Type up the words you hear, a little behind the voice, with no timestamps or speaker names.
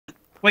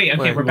Wait,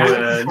 okay, we're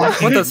back.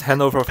 What does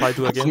Hanover Fly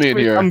do again? Wait,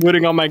 here. I'm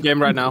booting on my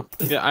game right now.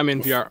 Yeah, I'm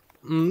in VR.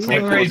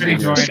 Sigmary's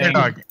rejoining. Stray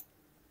dog.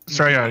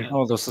 Stray dog.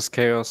 Oh, this is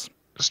chaos.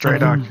 Stray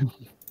dog.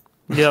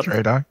 Yep.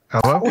 Stray dog.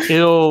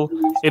 Hello?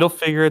 It'll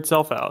figure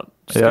itself out.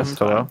 Just give Yes, him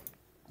time.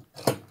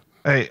 hello.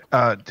 Hey,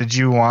 did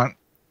you want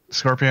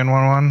Scorpion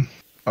 1-1?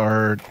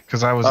 Or,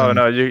 because I was Oh in,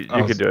 no, you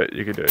could do it.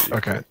 You could do it.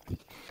 Okay.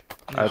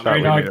 I thought Stray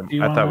we dog, needed. do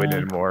you I thought we wanna-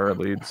 needed more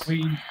leads.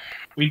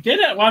 We did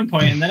at one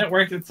point, and then it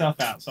worked itself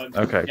out. So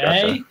Okay,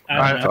 yay.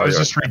 gotcha. I was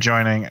just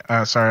rejoining.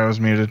 Sorry, I was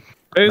muted.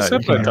 Hey, No,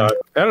 simple you talk.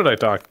 How did I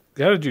talk?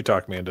 How did you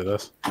talk me into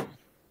this?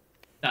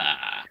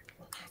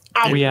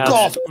 We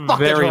asked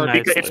very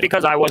nicely. It's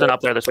because I wasn't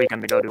up there this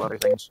weekend to go do other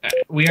things.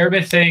 We are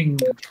missing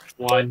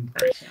one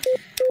person.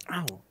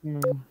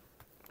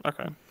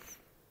 Okay.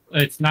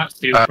 It's not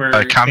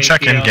super. Com big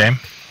check in deal. game.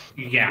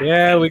 Yeah.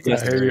 Yeah, we can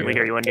Yes, hear you. we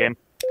hear you in game.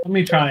 Let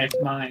me try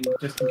mine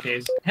just in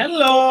case.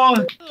 Hello.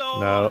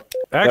 No,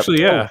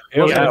 actually, yeah.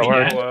 Oh, Yeah, yeah, it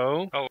worked.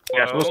 Hello? Hello?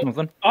 Yes, Listen,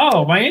 nothing.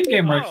 Oh, my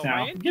in-game works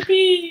now.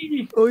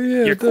 Yippee! Oh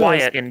yeah, You're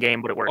quiet in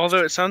game, but it works.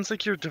 Although it sounds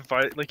like your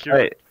device, like your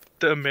Hey,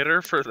 the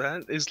emitter for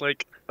that is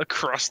like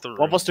across the room.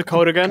 What was the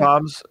code again?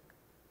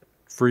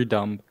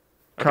 Freedom.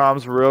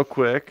 comms, real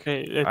quick.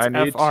 Okay, it's I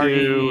need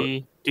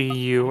to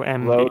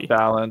FREDUMB. load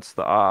balance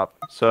the op.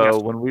 So Yes,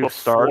 when we before-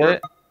 start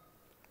it,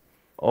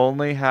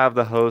 only have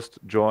the host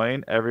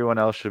join. Everyone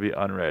else should be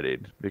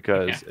unreadied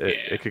because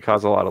it could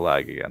cause a lot of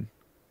lag again.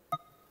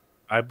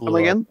 I blew Come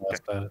again? up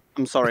last time.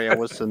 I'm sorry, I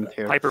wasn't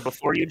here. Piper,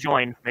 before you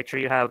join, make sure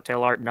you have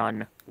tail art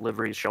none,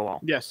 liveries show all.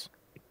 Yes.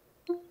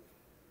 Okay.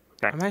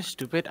 Am I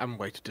stupid? I'm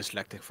way too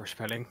dyslexic for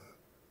spelling.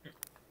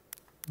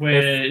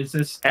 Wait, is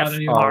this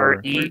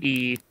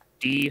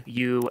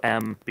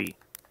FREEDUMB.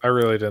 I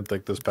really didn't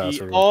think this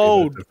password would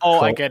Oh, be that oh,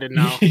 I difficult. get it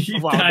now.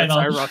 Wow, that's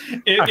ironic.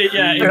 Yeah,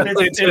 if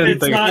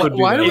it's not.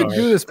 Why do we hard.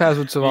 do this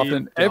password so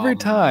often? Every Dumb.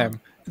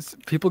 time,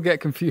 people get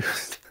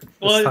confused.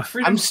 Well, I'm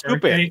Freedom's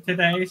stupid. birthday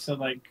today, so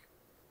like.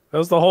 That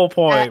was the whole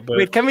point, but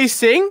Wait, can we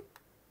sing?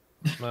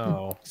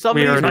 no.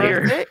 Somebody's are not.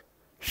 birthday? I'm,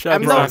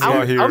 Shadrach no,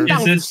 not here. I'm down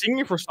Is to this-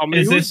 singing for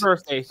somebody. is Whose this-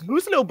 birthday?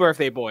 Who's the little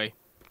birthday boy?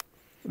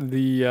 The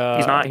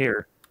He's not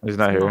here. He's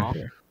not here. Aw.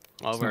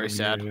 Oh, very not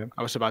sad. here.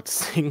 I was about to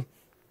sing.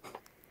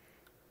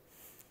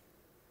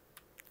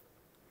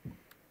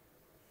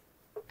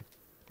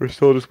 We're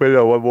still just waiting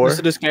on one more. Just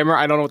a disclaimer,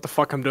 I don't know what the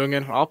fuck I'm doing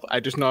in Hop. I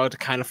just know how to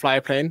kind of fly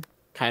a plane.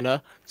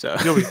 Kinda. So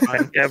You'll be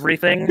fine.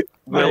 Everything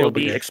will you'll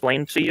be be good.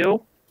 explained to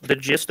you. The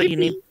gist that you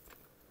need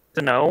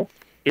to know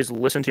is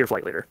listen to your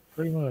flight leader.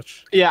 Pretty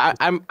much. yeah,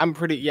 I'm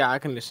pretty. Yeah, I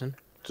can listen.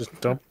 Just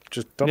don't.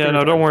 Yeah,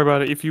 no, don't worry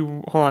about it. If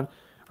you hold on,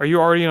 are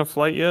you already in a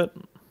flight yet?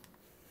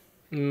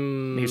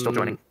 He's still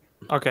joining.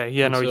 Okay,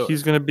 yeah, no, So-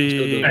 he's gonna be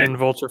doing it. in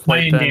Vulture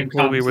Playing flight. game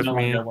Then he'll be comms with no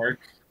me. longer work.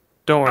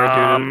 Don't worry,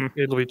 Um,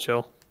 dude. It'll be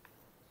chill.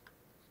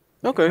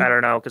 Okay. I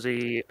don't know because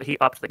he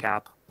upped the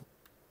cap.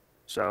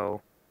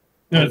 So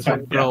No, it's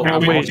fine. Bro, Yeah,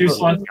 we wait, have two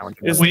slots.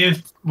 Is- We're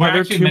Are there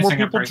actually two more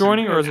missing a people person.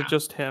 joining, or is it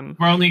just him?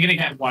 We're only gonna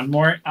get one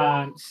more.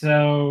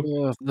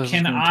 So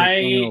Can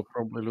I-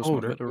 probably lose Oh,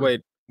 my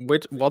battery.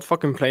 wait, what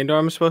fucking plane do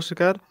I supposed to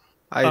get?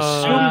 I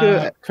assume Uh,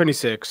 the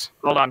 26.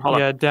 hold on.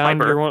 Yeah, down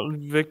Piper, your one,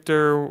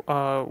 Victor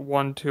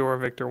 1-2 or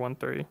Victor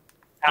 1-3.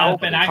 how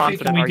but actually,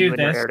 confident can we are you do in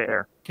your this?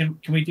 air-to-air? Can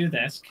we do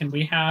this? Can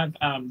we have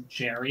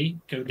Jerry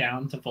go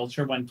down to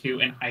Vulture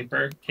 1-2 and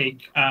Hyper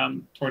take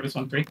Tortoise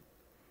 1-3?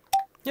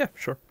 yeah,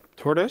 sure.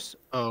 Tortoise?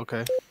 Oh,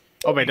 okay.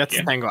 Oh wait, that's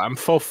Yeah. Tango. I'm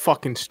so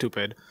fucking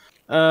stupid.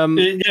 Yeah,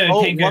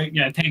 Oh, Tango. what?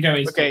 Yeah, Tango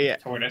is Okay, yeah.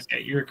 Tortoise. Yeah,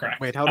 you're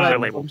correct. Wait, how do I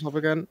label. label myself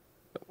again?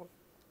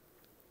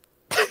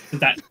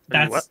 That's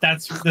What?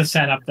 that's the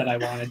setup that I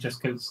wanted,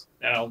 just because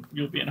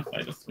you'll be in a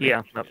fight of three.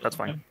 Yeah, no, that's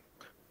fine.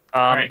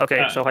 Alright,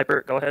 Okay, so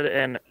Hyper, go ahead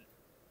and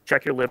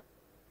check your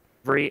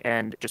livery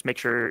and just make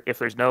sure if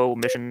there's no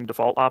mission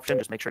default option,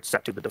 just make sure it's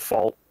set to the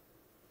default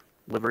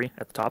livery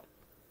at the top.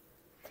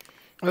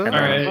 All And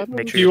right.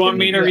 Make sure Do you want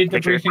me to read the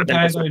make sure briefing put in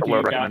tag, this or do below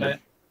you got recommended. it?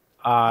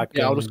 I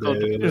Yeah, I'll can just go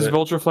do Is it.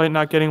 Vulture flight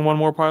not getting one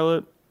more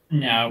pilot?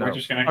 No, we're No.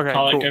 just gonna Okay,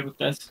 call cool. it good with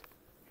this.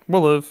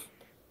 We'll live.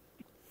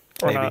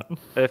 Or Maybe. not.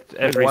 If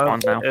It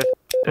respawns now.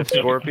 if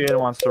Scorpion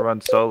wants to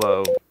run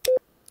solo,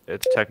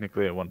 it's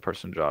technically a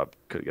one-person job.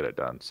 Could get it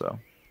done. So,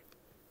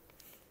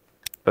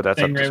 but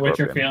that's up to Stingray, what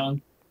you're Scorpion.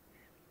 feeling?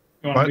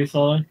 You want What? to be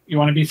solo? You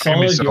want to be I can solo?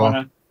 be Or do you solo.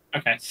 want to?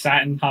 Okay,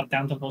 Satin, hop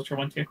down to Vulture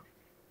 1-2.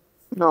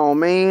 No,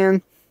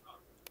 man.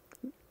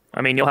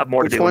 I mean, you'll have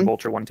more to Which do in one?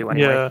 Vulture 1-2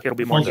 anyway. Yeah. It'll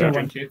be more Vulture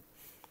engaging. 1-2.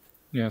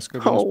 Yeah,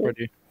 Scorpion's Oh.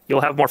 pretty.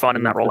 You'll have more fun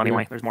in that role Pretty.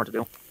 anyway. There's more to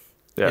do.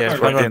 Yeah, Yeah,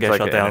 Scorpion's everyone gets like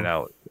shut an in down. and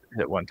out.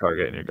 Hit one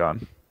target and you're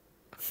gone.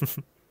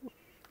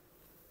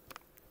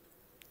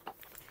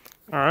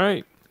 All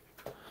right.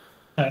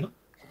 Okay.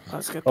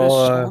 Let's get this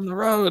Oh, shit on the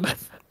road.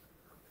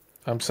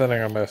 I'm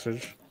sending a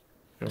message.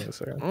 Give me a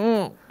second.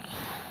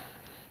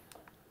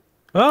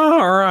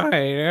 All right,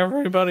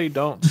 everybody,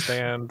 don't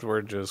stand.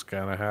 We're just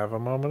gonna have a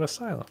moment of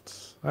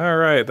silence. All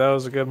right, that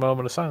was a good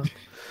moment of silence.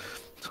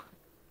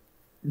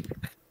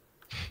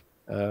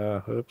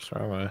 Oops,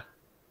 wrong way.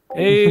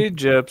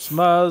 Egypt's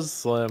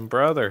Muslim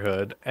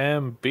Brotherhood,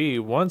 MB,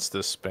 once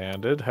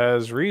disbanded,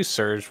 has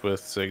resurged with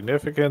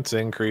significant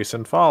increase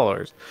in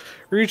followers,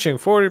 reaching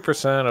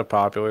 40% of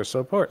popular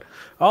support.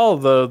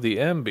 Although the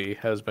MB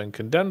has been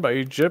condemned by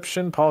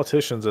Egyptian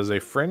politicians as a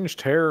fringe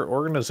terror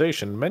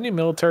organization, many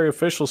military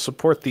officials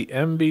support the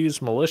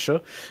MB's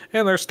militia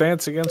and their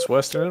stance against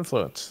Western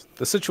influence.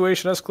 The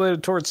situation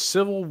escalated towards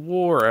civil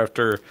war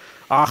after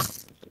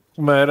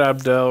Ahmed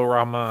Abdel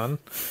Rahman,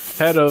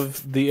 head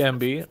of the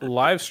MB,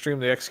 live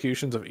streamed the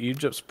executions of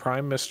Egypt's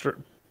prime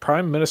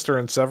minister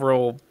and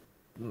several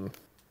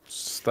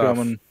stuff.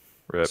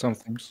 Rip. Some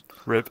things.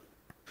 Rip.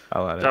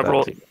 I'll add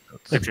Several that to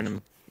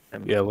Egyptian.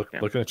 Yeah,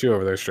 looking at you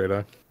over there, straight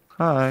eye.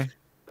 Hi.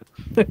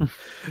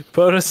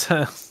 POTUS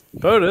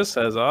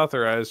has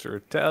authorized a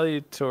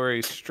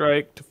retaliatory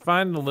strike to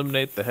find and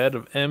eliminate the head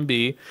of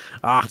MB,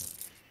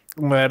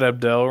 Ahmed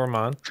Abdel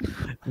Rahman.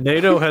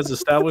 NATO has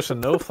established a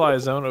no-fly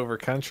zone over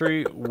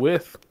country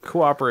with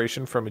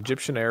cooperation from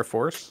Egyptian Air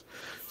Force.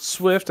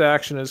 Swift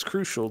action is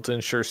crucial to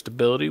ensure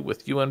stability,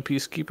 with UN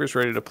peacekeepers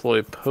ready to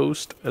deploy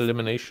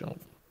post-elimination.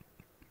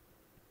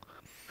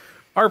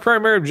 Our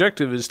primary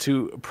objective is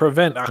to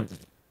prevent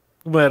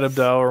Ahmed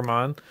Abdel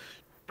Rahman,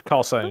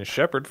 call sign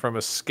Shepherd, from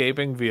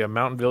escaping via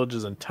mountain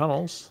villages and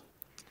tunnels.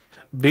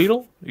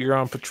 Beetle, you're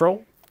on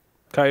patrol.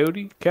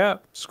 Coyote,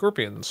 Cat,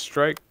 Scorpion,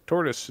 Strike,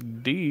 Tortoise,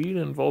 Deed,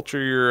 and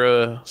Vulture,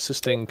 you're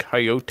assisting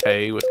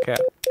Coyote with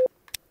Cat.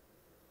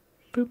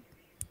 Boop.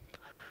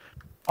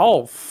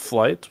 All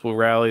flights will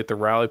rally at the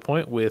rally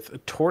point,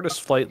 with Tortoise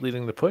Flight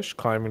leading the push,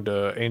 climbing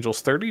to Angels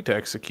 30 to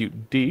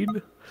execute Deed.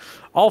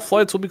 All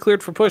flights will be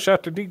cleared for push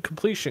after Deed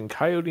completion.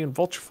 Coyote and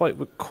Vulture Flight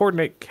will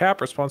coordinate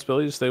Cap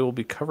responsibilities. They will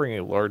be covering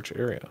a large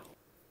area.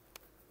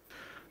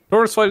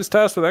 Tortoise Flight is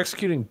tasked with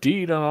executing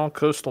Deed on all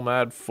coastal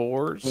MAD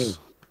 4s.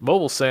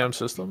 Mobile SAM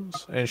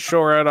systems, and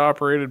SHORAD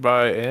operated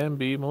by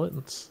MB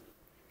militants.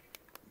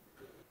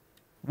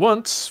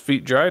 Once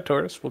feet dry,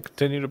 Tortoise will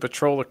continue to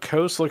patrol the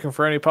coast looking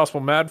for any possible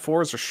MAD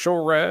 4s or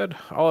SHORAD.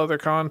 All other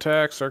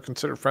contacts are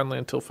considered friendly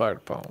until fired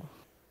upon.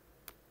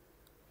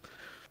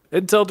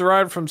 Intel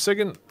derived from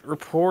SIGINT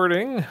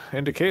reporting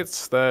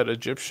indicates that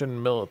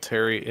Egyptian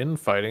military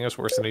infighting is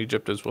worse than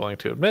Egypt is willing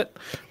to admit,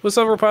 with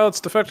several pilots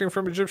defecting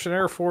from Egyptian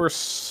Air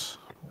Force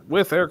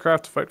with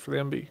aircraft to fight for the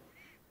MB.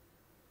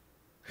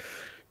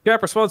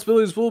 Gap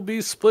responsibilities will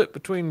be split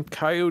between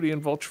Coyote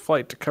and Vulture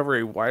Flight to cover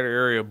a wider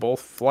area.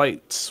 Both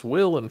flights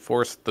will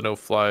enforce the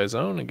no-fly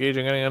zone,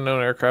 engaging any unknown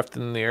aircraft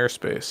in the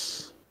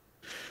airspace.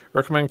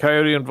 Recommend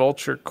Coyote and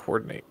Vulture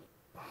coordinate.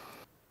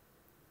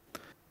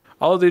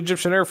 All of the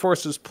Egyptian Air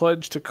Force is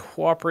pledged to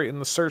cooperate in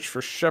the search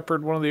for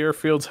Shepherd. One of the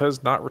airfields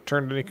has not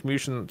returned any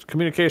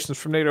communications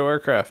from NATO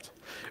aircraft.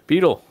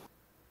 Beetle,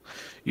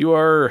 you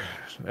are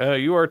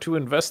to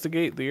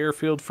investigate the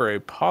airfield for a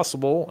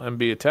possible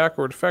MB attack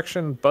or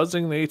defection,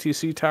 buzzing the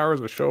ATC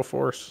towers with show of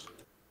force.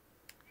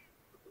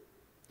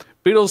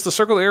 Beetles to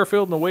circle the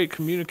airfield and await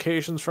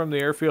communications from the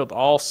airfield.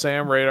 All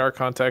SAM radar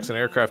contacts and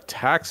aircraft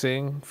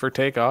taxiing for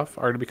takeoff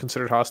are to be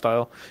considered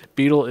hostile.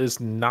 Beetle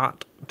is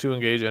not to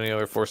engage any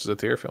other forces at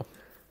the airfield.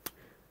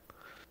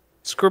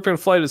 Scorpion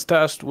Flight is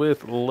tasked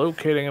with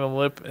locating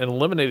and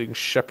eliminating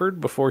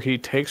Shepherd before he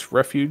takes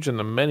refuge in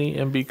the many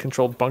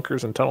MB-controlled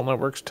bunkers and tunnel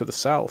networks to the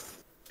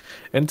south.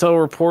 Intel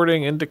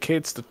reporting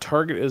indicates the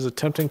target is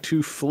attempting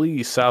to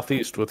flee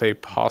southeast with a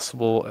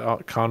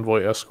possible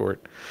convoy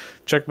escort.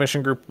 Check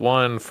Mission Group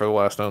 1 for the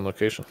last known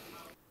location.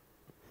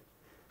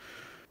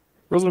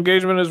 Rules of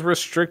engagement is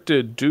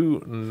restricted.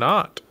 Do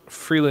not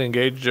freely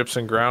engage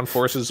Egyptian ground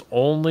forces.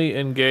 Only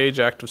engage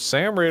active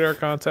SAM radar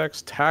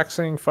contacts,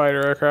 taxiing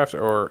fighter aircraft,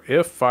 or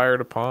if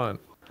fired upon.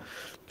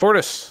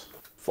 Tortoise,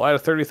 fly to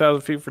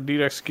 30,000 feet for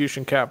deed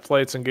execution. Cap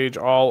flights, engage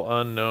all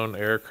unknown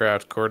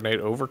aircraft. Coordinate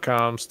over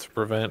comms to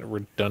prevent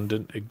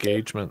redundant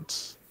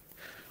engagements.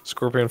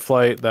 Scorpion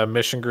Flight, that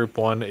Mission Group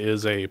 1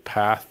 is a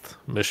path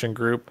mission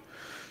group.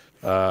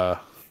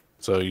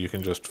 So you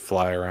can just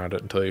fly around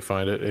it until you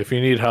find it. If you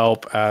need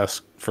help,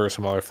 ask for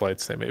some other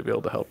flights. They may be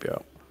able to help you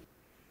out.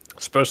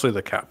 Especially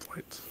the Cap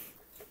flights.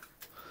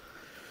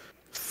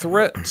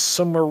 Threat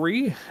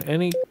summary.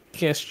 Any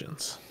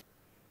questions?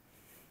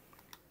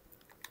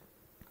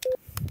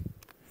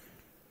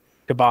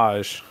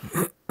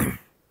 Kabaj.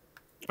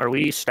 Are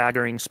we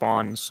staggering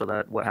spawns so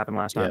that what happened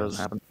last time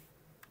doesn't happen?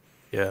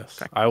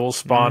 Yes. Okay. I will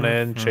spawn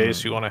in.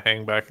 Chase, you want to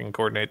hang back and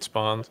coordinate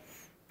spawns?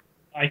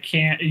 I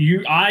can't.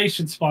 I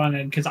should spawn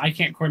in because I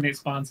can't coordinate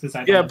spawns because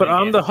I. Yeah, but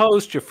I'm the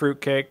host, you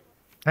fruitcake.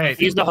 Hey,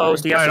 he's the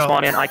host. He has to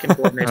spawn in. I can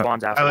coordinate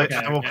spawns after.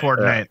 I will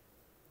coordinate.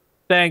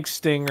 Thanks,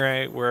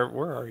 Stingray. Where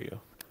are you?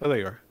 Oh, there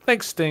you are.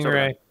 Thanks,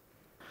 Stingray.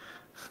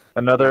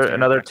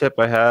 Another tip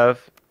I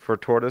have for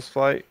Tortoise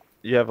Flight: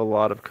 you have a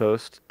lot of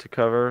coast to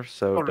cover,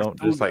 so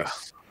don't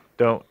just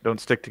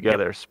don't stick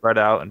together. Spread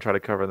out and try to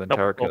cover the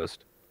entire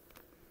coast.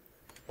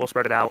 We'll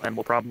spread it out, and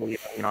we'll probably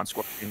lean on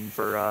Scorpion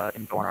for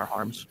info on our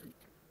harms.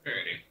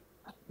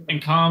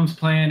 And comms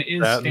plan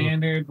is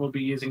standard. We'll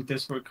be using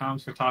Discord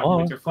comms for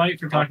talking with your flight.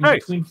 For talking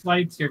between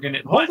flights, you're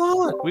gonna hold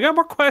on. We got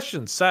more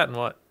questions. Satin,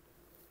 what?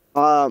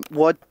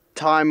 What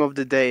time of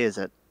the day is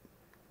it?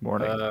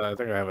 Morning. I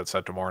think I have it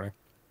set to morning.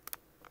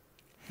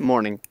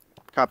 Morning.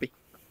 Copy.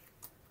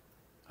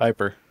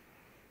 Hyper.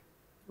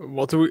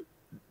 What do we?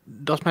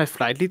 Does my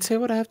flight lead say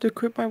what I have to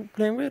equip my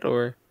plane with,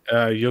 or?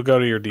 You'll go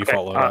to your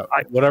default loadout.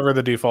 Whatever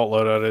the default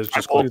loadout is,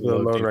 just click the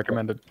load default.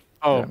 recommended.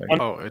 Oh,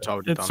 it's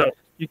already done. So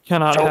you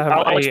cannot So have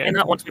I'll a. explain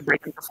that once we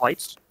break into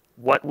flights.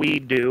 What we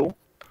do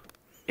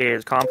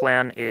is comm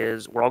plan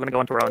is we're all going to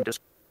go into our own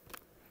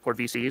Discord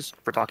VCs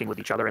for talking with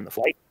each other in the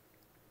flight.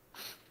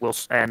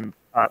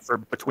 For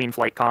between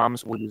flight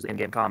comms, we'll use the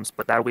in-game comms,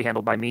 but that will be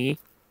handled by me.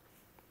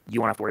 You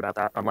won't have to worry about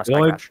that unless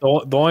I crash.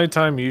 The only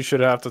time you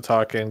should have to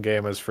talk in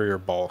game is for your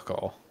ball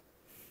call.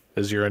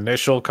 Is your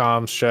initial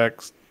comms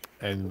checks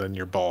and then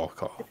your ball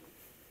call.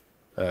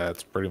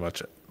 That's pretty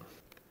much it.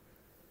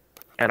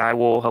 And I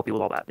will help you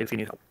with all that if you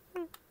need help.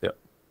 Yep.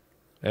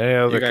 Any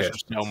other You guys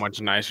questions? are so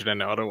much nicer than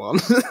the other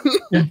ones.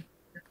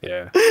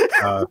 Yeah.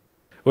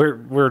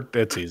 We're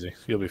it's easy.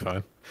 You'll be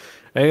fine.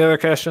 Any other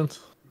questions?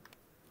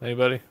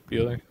 Anybody?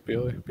 Bueller.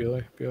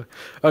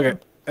 Okay.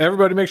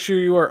 Everybody make sure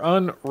you are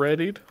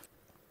unreadied.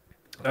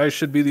 I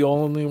should be the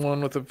only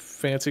one with a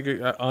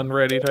fancy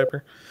unreadied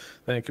hyper.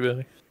 Thank you,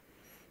 Billy.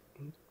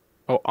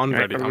 Oh,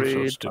 unready. I'm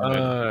so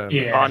stupid.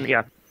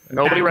 Yeah.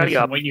 Nobody ready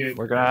up.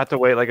 We're gonna have to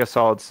wait like a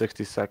solid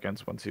 60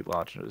 seconds once he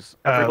launches.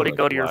 Everybody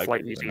go to your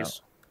flight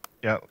VCs.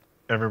 Yeah,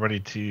 everybody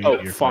to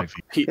Oh, your fuck.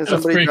 flight VC.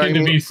 Let's break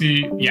into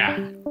VC.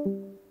 Yeah.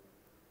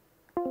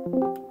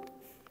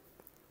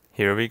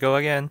 Here we go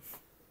again.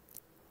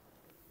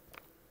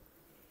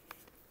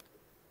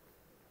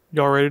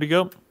 Y'all ready to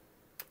go?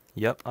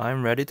 Yep,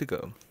 I'm ready to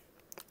go.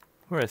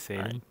 Where is Sane?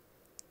 Right.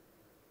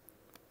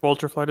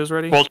 Vulture flight is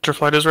ready? Vulture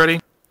flight is ready?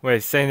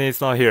 Wait, Sane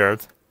is not here.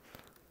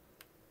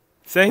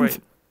 Sane? Wait.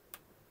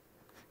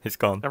 He's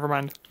gone. Never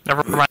mind.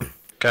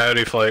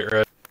 Coyote flight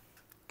ready.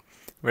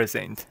 Where's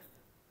Sane?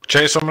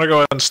 Chase, I'm gonna go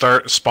ahead and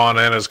spawn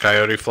in as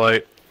Coyote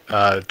flight.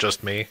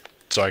 Just me,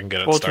 so I can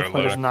get it started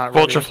loading.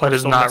 Vulture flight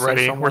is not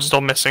ready. We're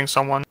still missing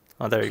someone.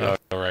 Oh, there you go.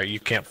 Alright, you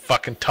can't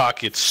fucking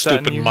talk, you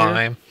stupid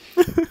mime.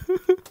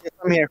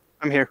 I'm here.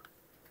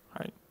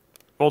 Alright.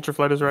 Vulture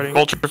flight is ready.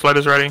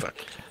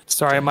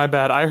 Sorry, my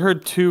bad. I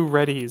heard 2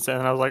 readies,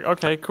 and I was like,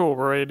 okay, cool,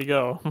 we're ready to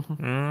go.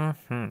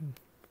 Mm-hmm.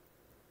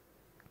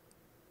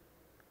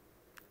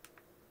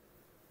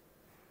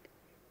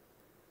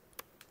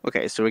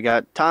 Okay, so we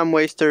got Time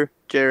Waster,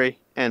 Jerry,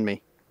 and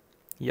me.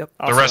 Yep.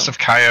 The rest of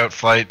Coyote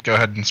flight, go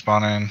ahead and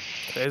spawn in.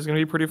 Today's gonna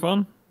be pretty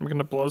fun. We're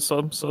gonna blow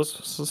some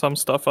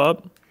stuff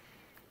up.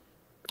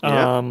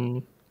 Yeah.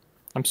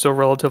 I'm still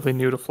relatively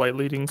new to flight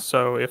leading,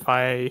 so if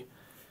I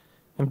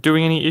am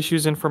doing any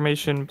issues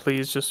information,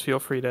 please just feel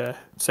free to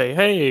say,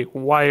 hey,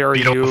 why are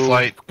you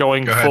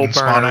going full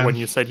burner when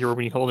you said you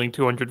were holding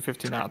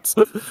 250 knots?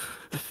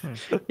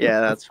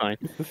 Yeah, that's fine.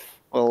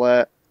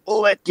 We'll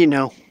let you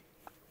know.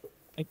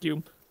 Thank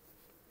you.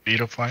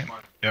 Beetle flight.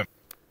 Yep.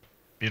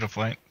 Beetle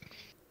flight.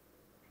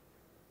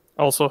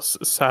 Also,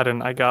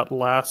 Saturn, I got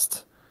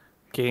last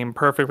game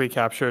perfectly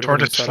captured.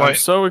 Tortoise said, flight. I'm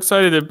so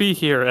excited to be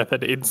here, and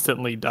then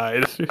instantly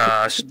died.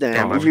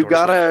 Damn, you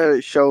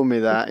gotta show me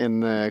that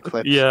in the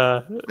clips.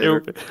 Yeah.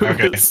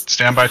 Okay,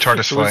 stand by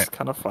Tortoise It was flight.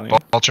 kind of funny.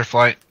 Vulture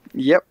flight.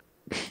 Yep.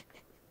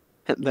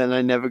 And then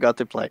I never got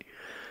to play.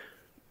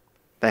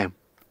 Damn.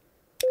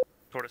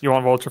 You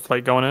want Vulture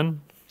flight going in?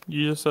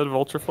 You just said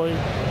Vulture flight?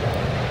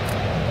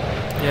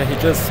 Yeah, he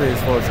just says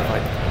Vulture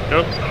flight.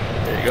 Nope.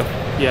 There you go.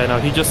 Yeah, no,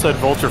 he just said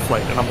Vulture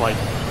flight, and I'm like,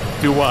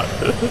 do what?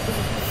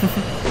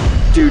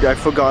 Dude, I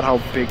forgot how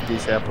big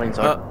these airplanes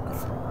are.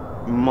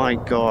 My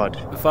god.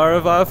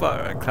 Fire.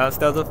 Class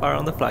Delta fire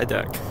on the flight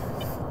deck.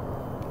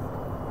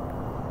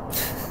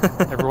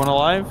 Everyone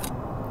alive?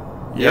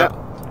 Yeah.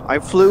 I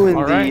flew in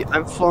right.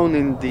 I've flown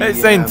in the... Hey,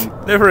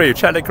 Saint! Livery,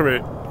 Charlie crew.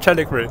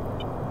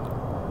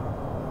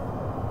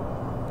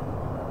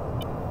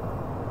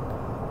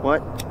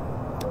 What?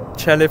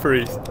 Charlie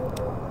livery.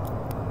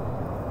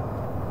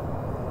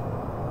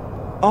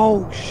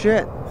 Oh,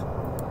 shit.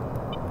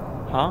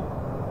 Huh?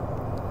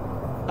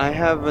 I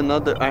have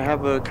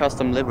a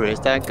custom livery. Is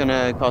that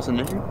gonna cause an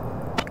issue?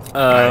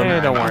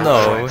 Don't worry.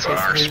 No,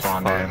 He's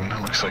spawned in.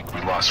 It looks like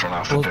we lost one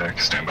off the deck.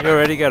 Stand by. You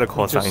already got a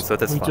call sign, so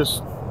that's fine.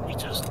 We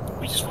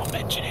just won't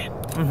mention it.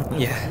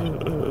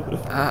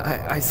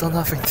 Yeah. I saw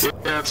nothing.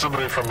 Yeah, it's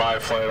somebody from my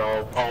flight.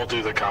 I'll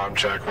do the comm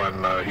check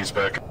when he's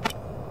back.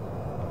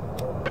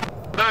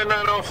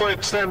 990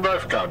 flight, stand by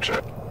for comm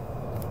check.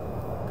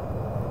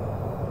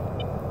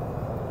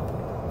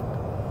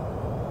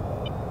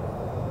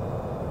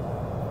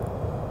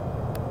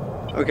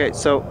 Okay,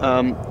 so,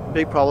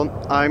 big problem.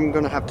 I'm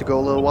gonna have to go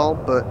a little while,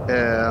 but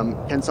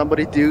can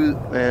somebody do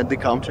the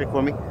comm check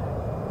for me?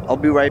 I'll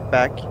be right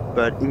back,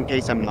 but in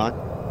case I'm not.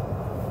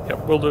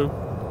 Yep, will do.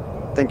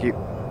 Thank you.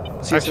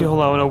 Actually, hold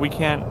on. No, we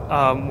can't.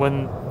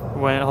 When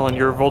hold on.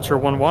 Your Vulture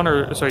 1-1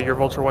 or sorry, your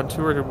Vulture 1-2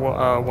 or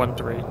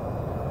 1-3?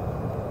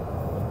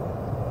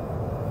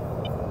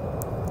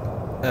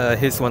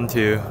 His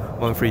 1-2.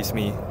 1-3's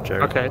me,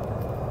 Jerry. Okay.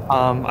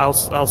 I'll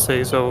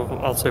say so.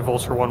 I'll say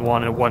Vulture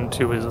 1-1 and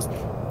 1-2 is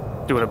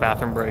doing a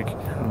bathroom break.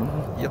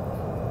 Yep.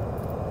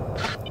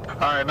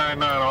 Alright,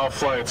 99, all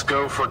flights,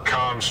 go for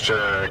comms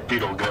check.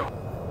 Beetle, go.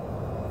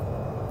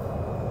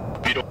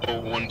 Beetle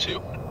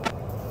 1-2.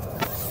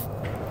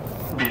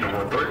 Beetle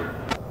 1-3.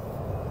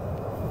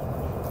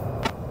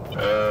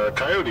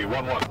 Coyote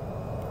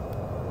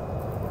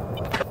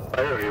 1-1.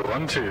 Coyote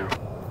 1-2.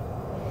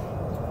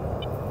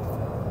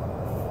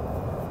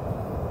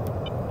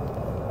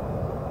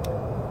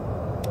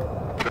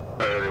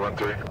 Coyote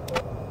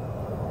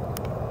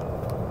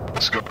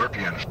 1-3.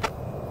 Scorpion.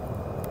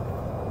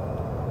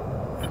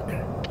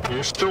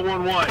 You're still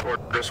 1-1.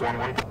 Tortoise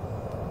 1-1.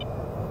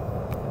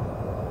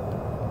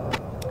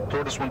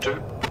 Tortoise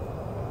 1-2.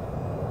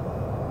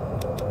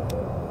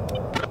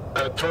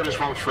 Tortoise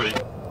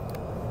 1-3.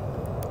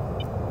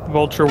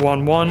 Vulture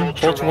 1-1.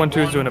 Vulture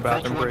 1-2 is doing a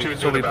bathroom break.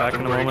 He'll be back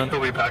in a moment.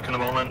 He'll be back in a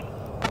moment.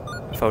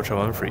 Vulture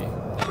 1-3.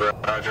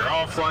 Roger,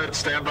 all flights,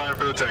 stand by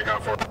for the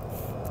takeoff order.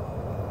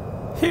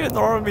 He in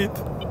orbit.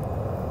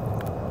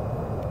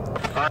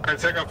 Alright,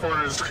 takeoff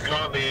order is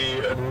on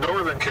the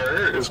northern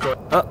carrier. Is going.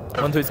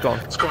 1-2 is gone.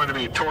 It's going to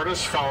be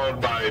Tortoise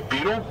followed by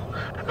Beetle.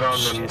 And on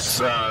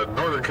the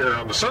northern carrier,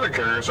 on the southern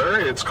carrier,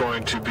 sorry, it's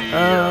going to be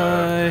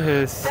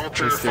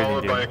Vulture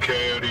followed by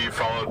Coyote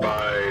followed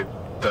by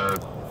the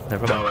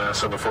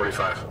dumbass and the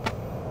 45.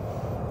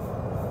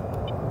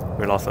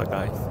 We lost that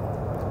guy.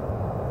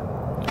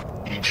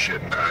 Eat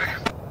shit and die.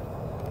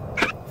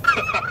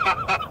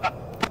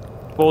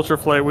 Vulture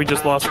flight, we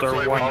just lost our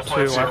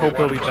 1-2. I hope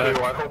he'll be back.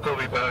 I hope he'll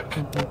be back.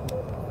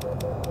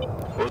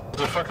 What's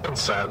the fucking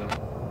Saturn?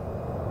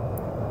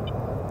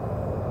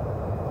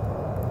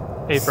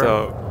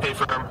 A-firm.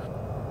 A-firm.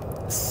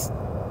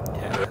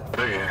 Yeah.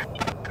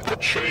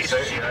 Chase,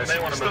 you may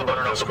want to move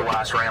on over the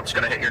last ramp. It's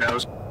going to hit your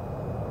nose.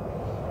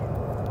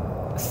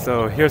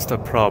 So here's the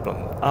problem.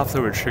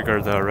 After we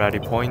trigger the rally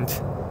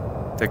point,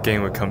 the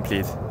game will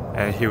complete,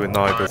 and he will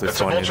not able to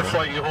spawn Vulture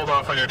flight, you hold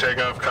off on your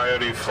takeoff.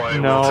 Coyote flight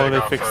No, will take they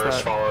off fixed first,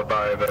 that. followed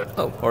by the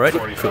already?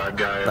 45 Cool.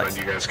 guy, and Nice.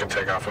 then you guys can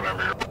take off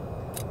whenever you're...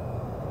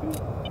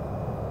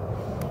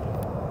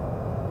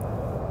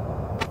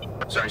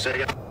 Sorry,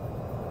 say again.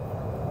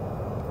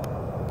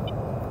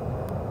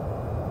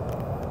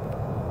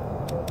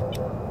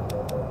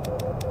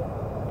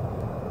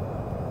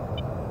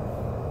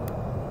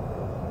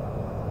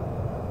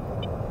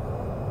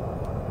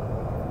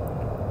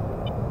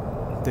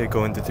 They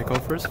going to take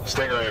off first?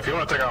 Stingray, if you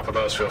want to take off with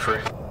us, feel free.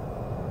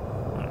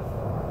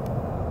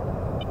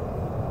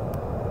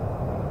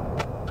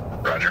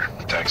 Roger.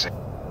 Taxi.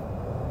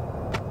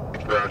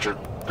 Roger.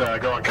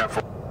 Go on, Cap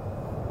 4.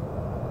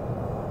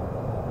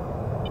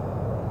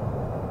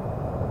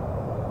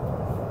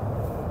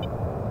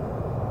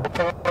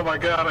 Oh my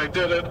god, I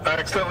did it. I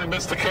accidentally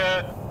missed the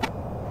cat.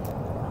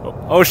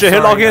 Oh shit, he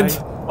logged in!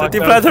 The Locked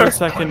out for a deplanter!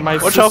 second. My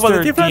Watch out for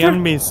the sister deplanter!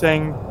 DM'd me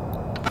saying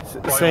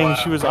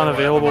she was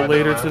unavailable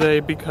later today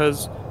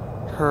because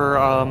her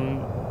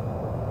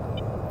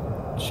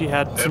she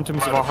had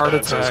symptoms of a heart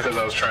attack. Because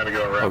I was trying to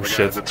go around the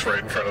guy that's right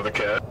in front of the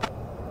cat.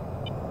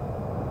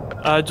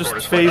 Just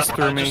phase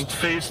through me. Just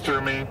phase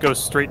through me. Go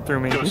straight through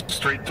me. Go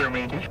straight through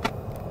me.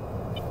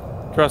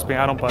 Trust me,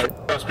 I don't bite.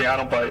 Trust me, I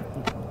don't bite.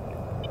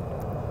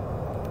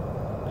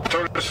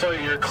 Tortoise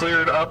flight, you're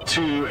cleared up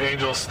to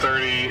Angels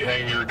 30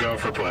 and you're go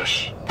for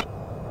push.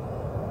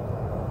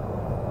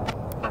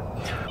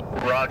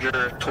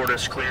 Roger,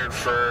 Tortoise cleared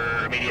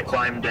for immediate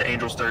climb to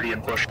Angels 30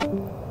 and push. Hey,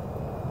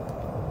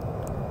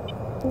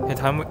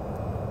 time.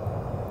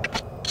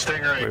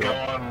 Stingray, go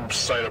on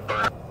site of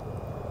burn.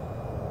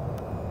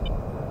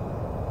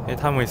 Hey,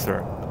 time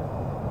waster.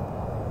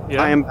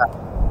 Yeah. I am back.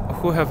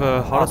 Who have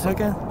a heart attack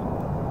again?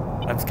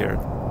 I'm scared.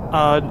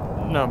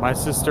 No, my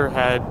sister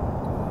had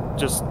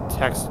just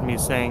texted me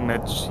saying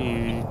that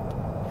she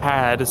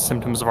had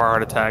symptoms of a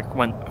heart attack,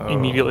 went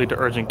immediately to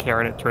urgent care,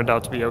 and it turned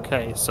out to be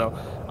okay. So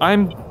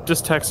I'm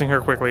just texting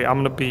her quickly. I'm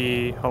gonna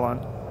be. Hold on.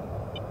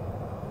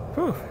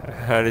 Whew.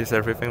 At least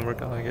everything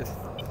worked out, I guess.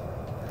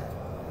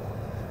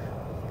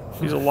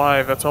 She's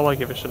alive. That's all I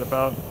give a shit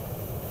about.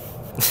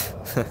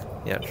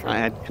 Yeah, sure. I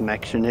had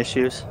connection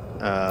issues,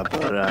 so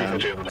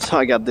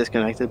I got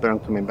disconnected, but I'm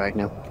coming back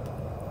now.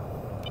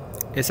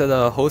 Is it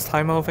a host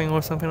timeout thing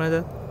or something like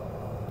that?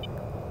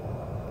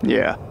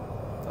 Yeah.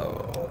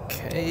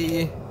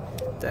 Okay,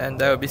 then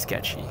that would be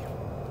sketchy.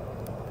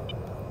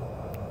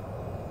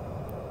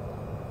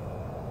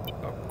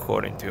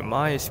 According to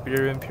my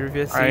experience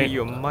previously,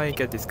 you might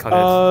get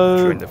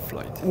disconnected during the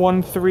flight.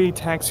 1-3,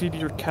 taxi to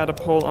your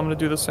catapult. I'm gonna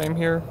do the same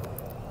here.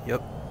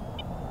 Yep.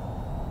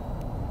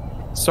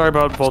 Sorry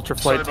about Vulture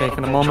flight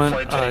taking a moment.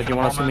 Do you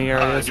want us in the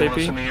area ASAP?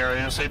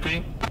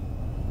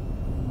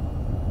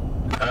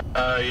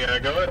 Yeah,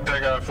 go ahead and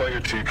take off flight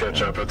your 2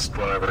 catch up. It's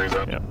whatever he's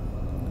up. Yep.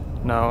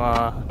 No,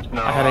 I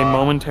had a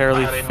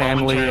momentarily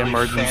family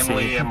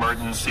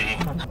emergency.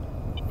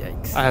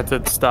 Yikes. I had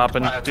to stop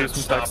and do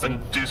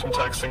some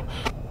texting.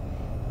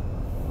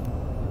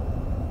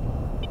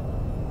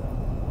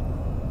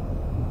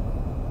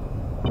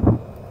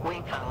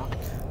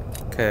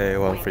 Okay,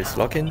 1-3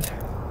 slot in.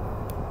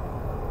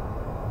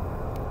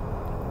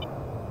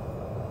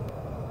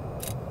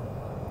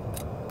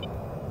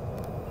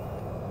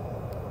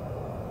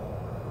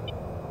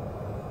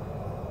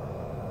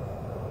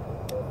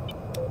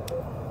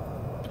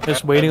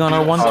 Just waiting on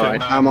our 1-2.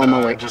 Alright, I'm on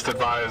my way. Just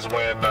advise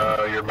when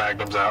your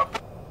magnum's out.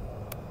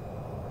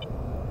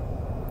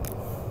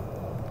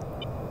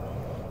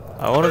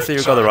 I want to see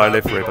you got the right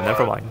livery, but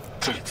never mind.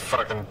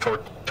 Fucking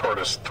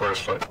tortoise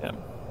flight. Yeah.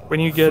 When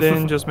you get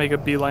in, just make a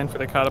beeline for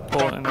the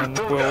catapult, and then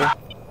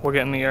we'll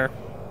get in the air.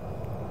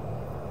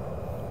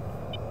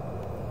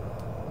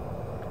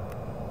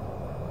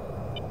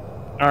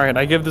 Alright,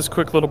 I give this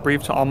quick little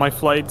brief to all my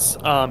flights.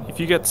 If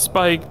you get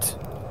spiked,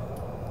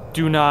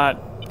 do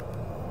not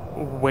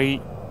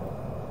wait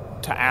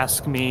to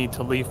ask me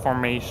to leave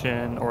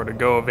formation or to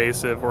go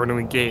evasive or to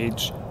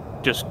engage.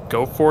 Just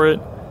go for it.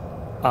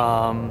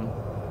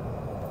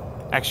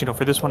 Actually, no,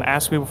 for this one,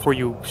 ask me before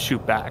you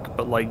shoot back.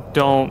 But like,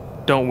 don't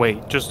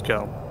wait. Just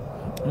go.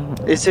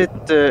 Is it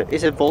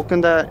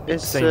Vulcan that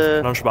is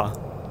launch bar.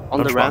 On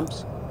launch the bar.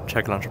 ramps?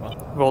 Check launch bar.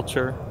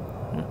 Vulture.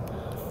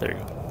 There you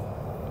go.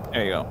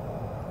 There you go.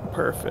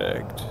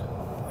 Perfect.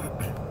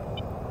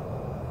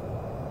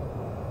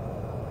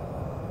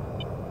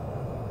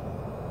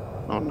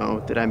 Oh no,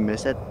 did I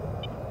miss it?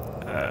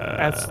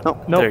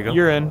 Nope, there you go.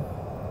 You're in.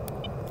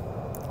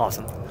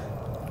 Awesome.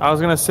 I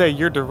was gonna say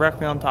you're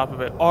directly on top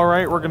of it. All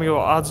right, we're gonna go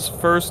odds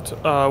first.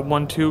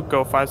 1-2.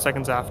 Go 5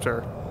 seconds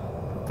after.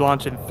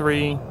 Launch in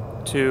 3,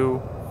 2,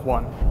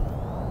 1.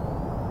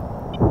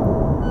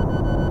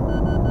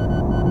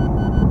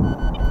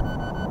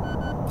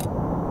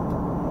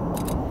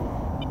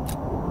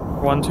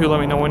 One, two. Let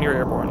me know when you're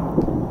airborne.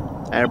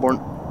 Airborne.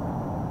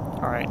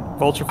 All right.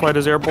 Vulture flight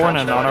is airborne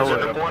and on our way.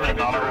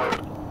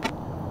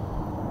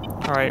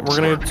 All right, we're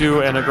gonna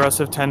do an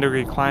aggressive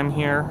 10-degree climb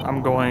here.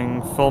 I'm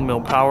going full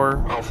mil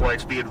power. All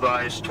flights be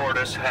advised,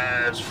 Tortoise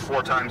has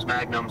 4 times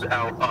magnums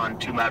out on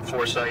 2 Mat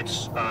 4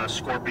 sites.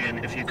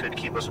 Scorpion, if you could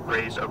keep us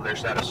appraised of their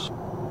status.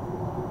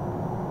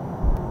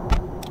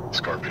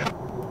 Scorpion.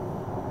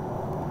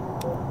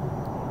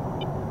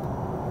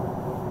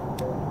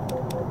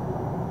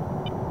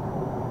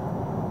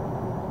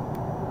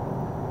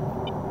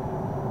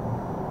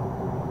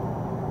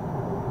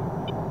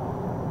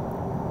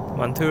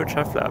 One, two,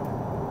 check flap.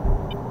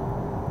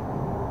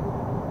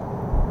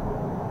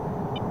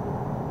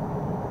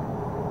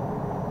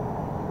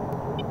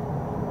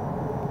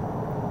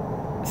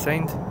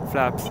 Saint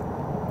flaps.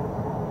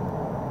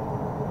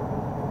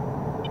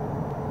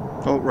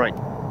 Oh, right.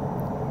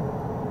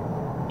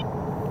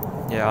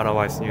 Yeah,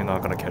 otherwise you're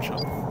not gonna catch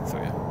up. So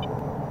yeah.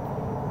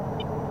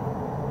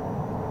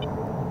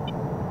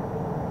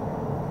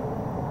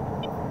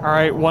 All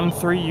right,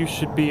 1-3, you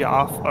should be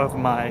off of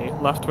my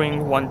left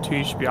wing. 1-2,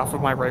 you should be off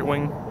of my right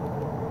wing.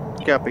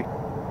 Copy.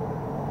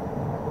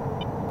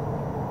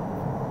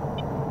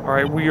 All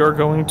right, we are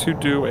going to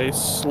do a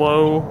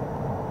slow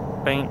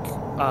bank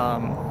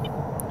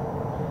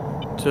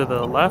to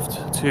the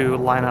left to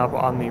line up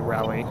on the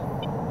rally.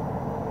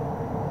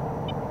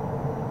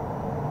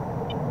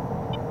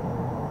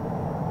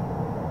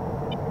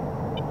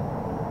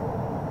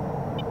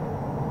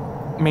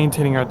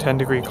 Maintaining our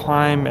 10-degree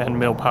climb and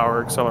mil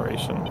power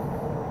acceleration.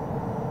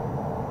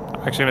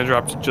 I'm actually going to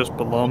drop to just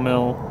below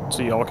mil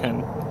so y'all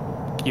can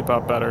keep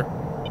up better.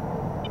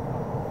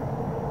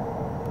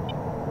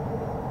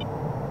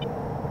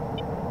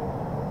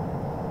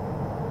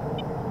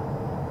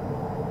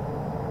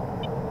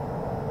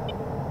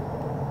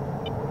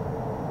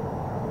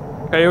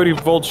 Coyote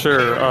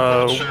Vulture,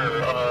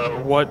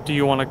 what do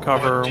you want to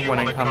cover when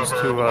it comes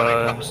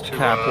to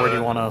cap? Where do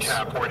you want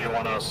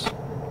us?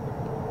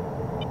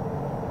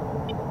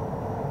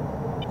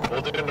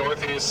 We'll do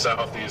northeast,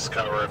 southeast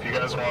cover. If you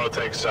guys want to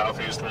take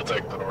southeast, we'll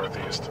take the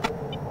northeast.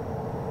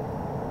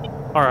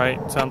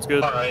 Alright, sounds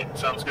good. Alright,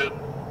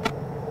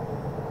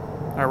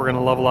 we're going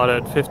to level out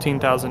at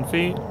 15,000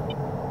 feet. So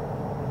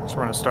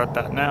we're going to start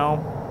that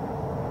now.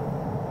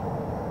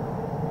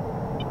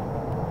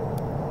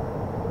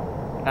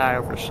 I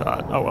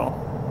overshot. Oh well.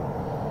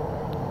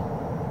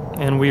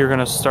 And we are going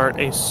to start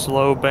a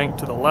slow bank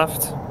to the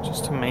left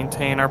just to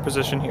maintain our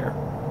position here.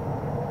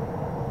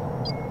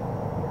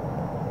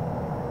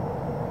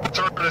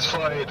 Tortoise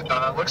flight,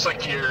 looks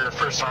like your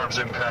first arm's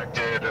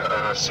impacted,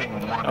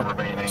 seeing 1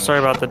 remaining. Sorry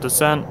about the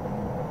descent.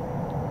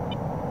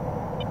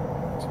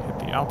 Let's hit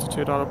the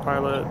altitude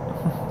autopilot.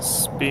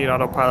 Speed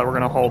autopilot, we're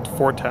going to hold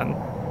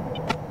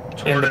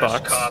 410. In the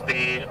box.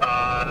 Copy.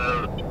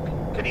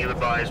 Can you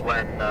advise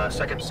when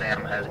second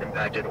SAM has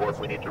impacted or if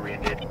we need to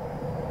re-engage?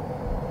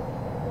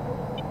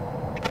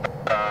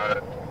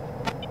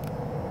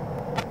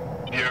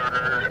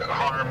 Your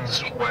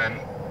harms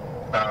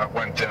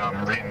went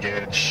down,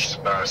 re-engage,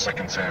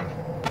 second SAM.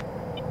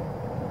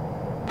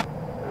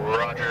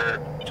 Roger,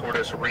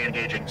 Tortoise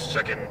re-engaging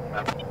second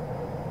map.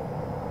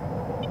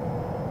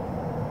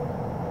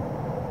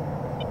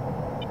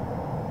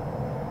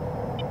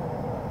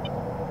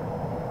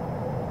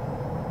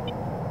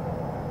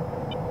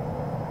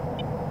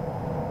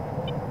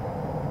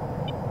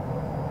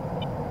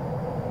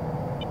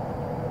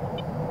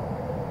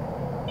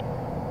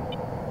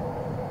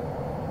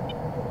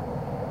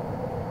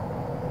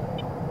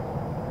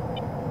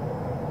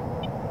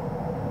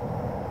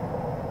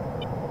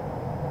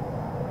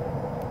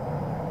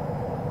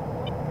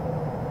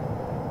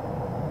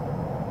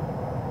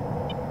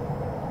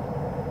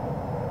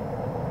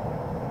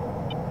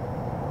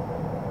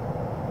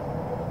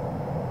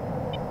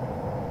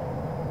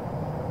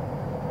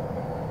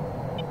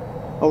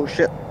 Oh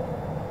shit.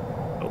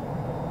 Oh.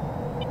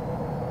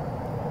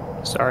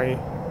 Sorry.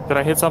 Did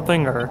I hit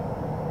something or?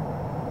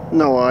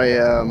 No,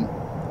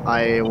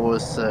 I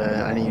was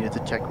I needed to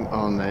check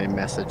on a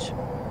message.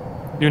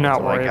 Do not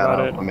so worry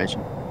about it.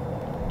 Formation.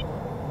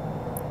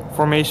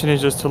 Formation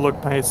is just to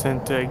look nice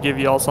and to give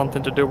y'all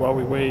something to do while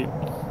we wait.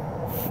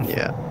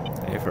 Yeah.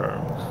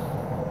 Affirm.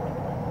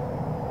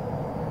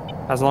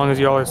 As long as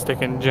y'all are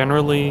sticking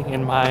generally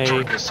in my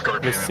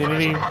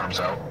vicinity,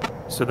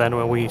 so then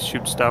when we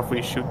shoot stuff,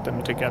 we shoot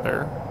them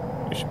together.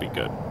 We should be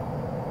good.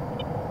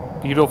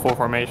 Beautiful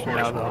formation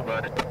now, though.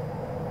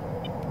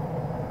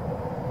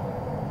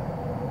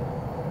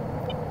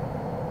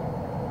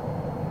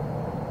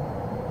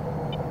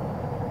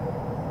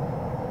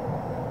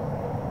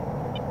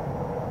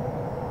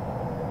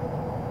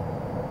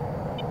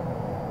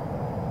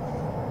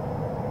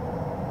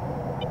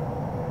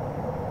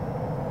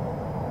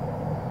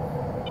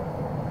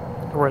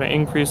 We're going to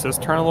increase this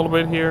turn a little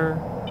bit here.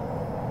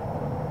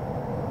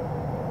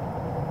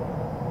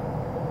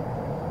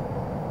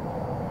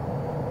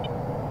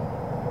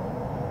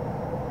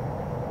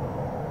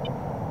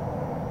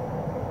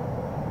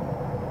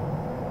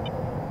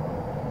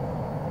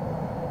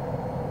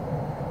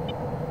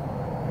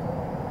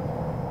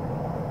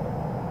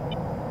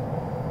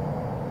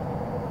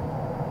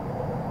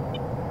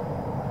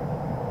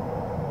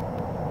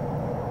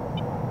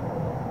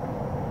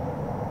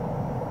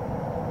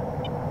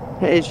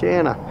 Hej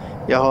tjena.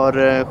 Jag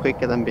har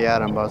skickat en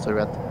begäran bara så du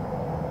vet.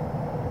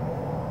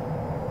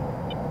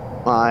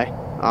 Nej,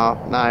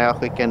 jag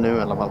skickar nu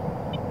i alla fall.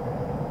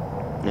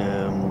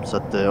 Så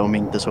att om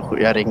inte så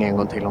jag ringer en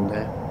gång till om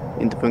det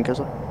inte funkar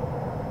så.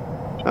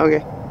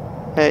 Okej.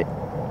 Hej.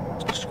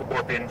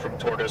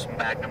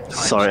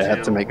 Sorry, I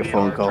had to make a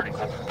phone call.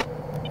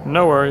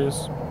 No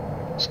worries.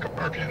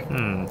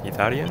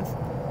 Italians?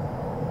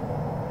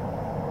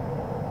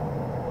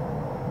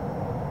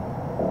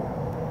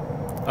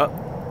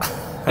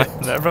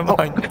 Never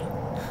mind.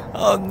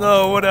 Oh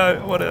no,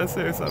 what did I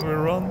say? Something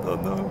wrong? Oh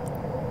no.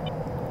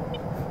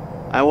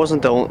 I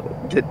wasn't the only...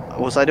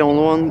 Was I the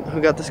only one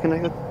who got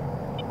disconnected?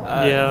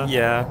 Yeah.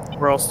 Yeah.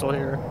 We're all still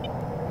here.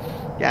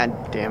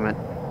 God damn it.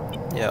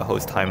 Yeah,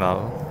 host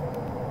timeout,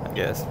 I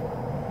guess.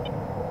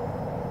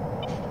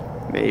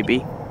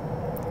 Maybe.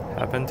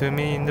 Happened to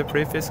me in the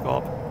previous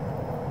CAW.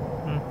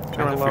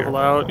 Gonna level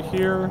out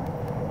here.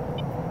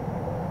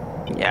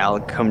 Yeah, I'll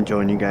come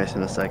join you guys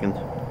in a second.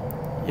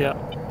 Yeah.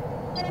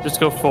 Just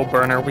go full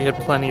burner. We had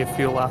plenty of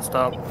fuel last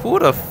stop. Who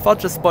the fuck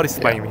just body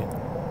slammed me?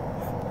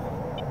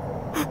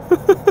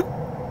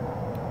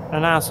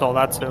 An asshole,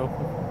 that's who.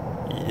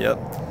 Yep.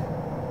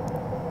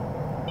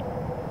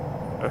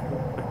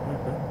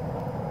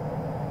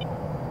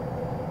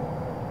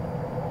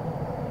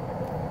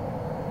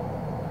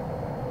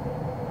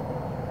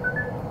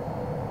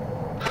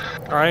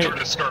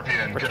 Alright,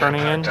 Scorpion, we're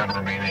turning in.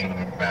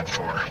 Remaining Mad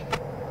 4.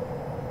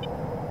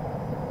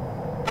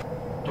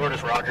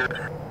 Tortoise,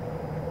 Roger.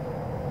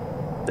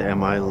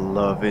 Damn, I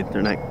love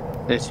internet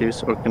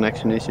issues or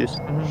connection issues.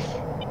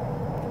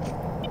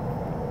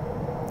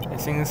 I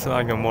think it's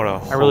like a more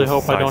I really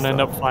hope I don't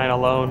end up flying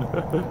alone.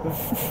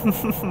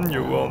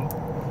 You won't,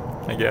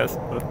 I guess.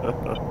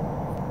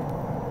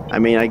 I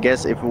mean, I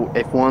guess if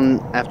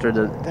one after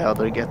the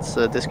other gets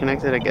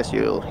disconnected, I guess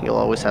you'll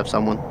always have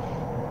someone.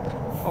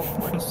 Oh,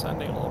 we're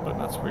descending a little bit.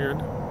 That's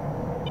weird.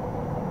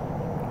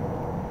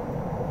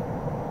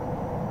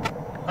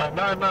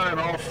 9-9,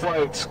 all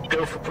flights.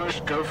 Go for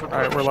push, go for push.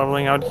 Alright, we're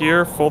leveling out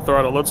here. Full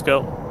throttle. Let's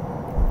go.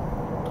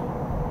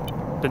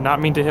 Did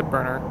not mean to hit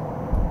burner.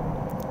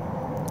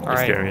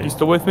 Alright, you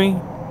still with me?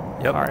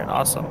 Yep. Alright,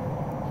 awesome.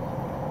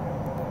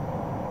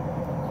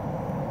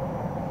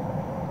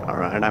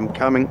 Alright, I'm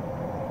coming.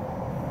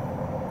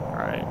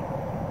 Alright.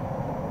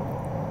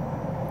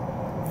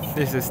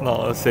 This is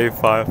not a safe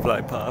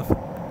flight path.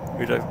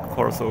 We just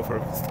cross over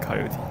with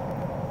Coyote.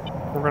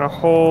 We're gonna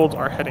hold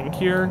our heading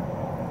here.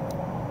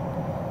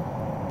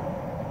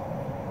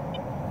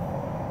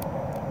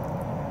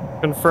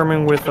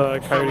 Confirming with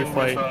Coyote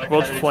flight.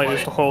 Welch flight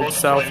is to hold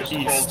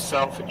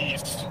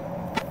southeast.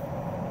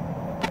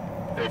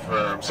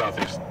 Affirm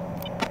southeast.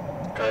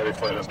 Coyote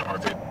flight is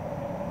northeast.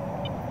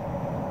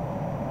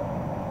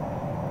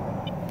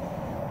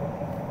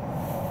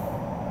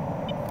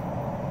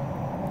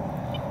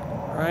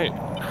 Alright.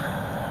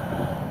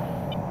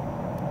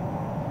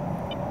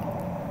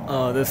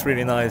 Oh, that's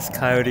really nice.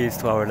 Coyote is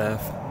to our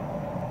left.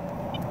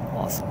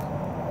 Awesome.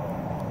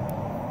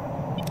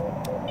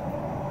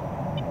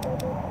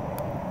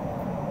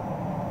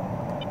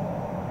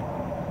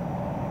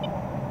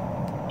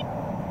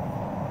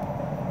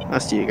 I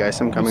see you guys.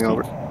 I'm coming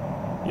over.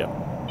 Yep.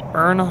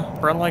 Burn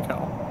like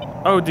hell.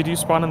 Oh, did you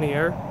spawn in the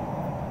air?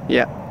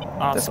 Yeah.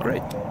 Awesome. That's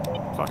great.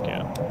 Fuck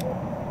yeah.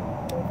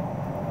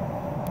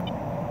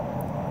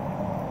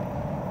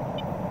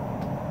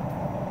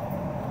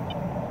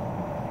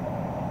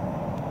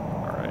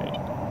 Alright.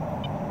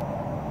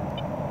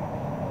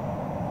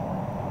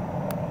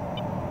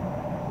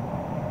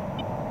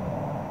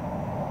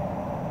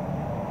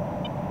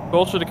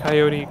 Vulture to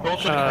Coyote.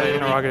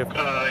 Interrogative.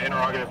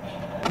 Interrogative.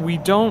 We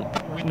don't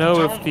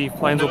know if the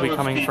planes will be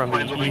coming from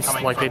the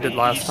east like they did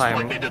last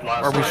time.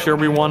 Are we sure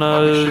we want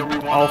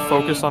to all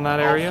focus on that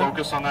area?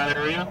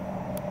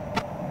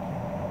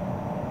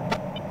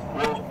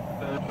 Well,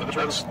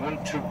 Tortoise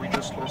 1-2, we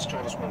just lost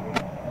Tortoise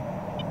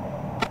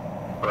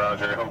 1-1.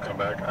 Roger, he'll come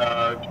back.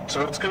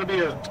 So it's going to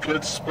be a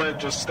good split.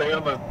 Just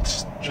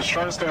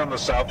try to stay on the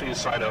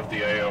southeast side of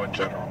the AO in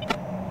general.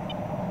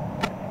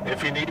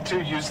 If you need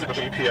to, use the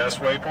GPS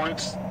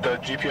waypoints. The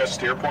GPS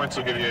steer points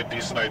will give you a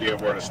decent idea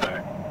of where to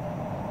stay.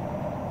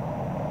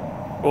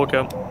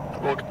 Welcome.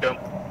 Just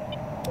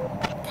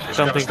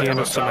Don't gotta think stay you on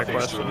the understood my southeast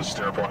question. of the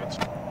steer points.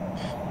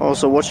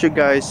 Also, what's your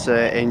guys'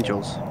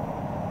 angels?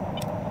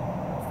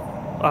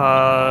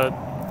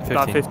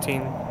 About 15.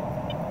 15,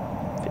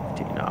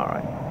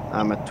 alright.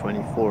 I'm at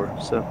 24,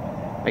 so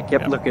I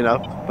kept looking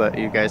up, but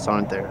you guys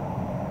aren't there.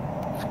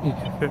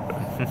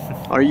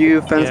 Are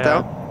you fenced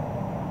out?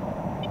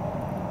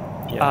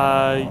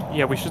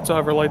 Yeah, we should still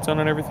have our lights on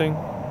and everything.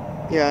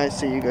 Yeah, I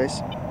see you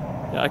guys.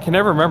 Yeah, I can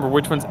never remember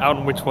which one's out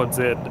and which one's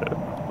in.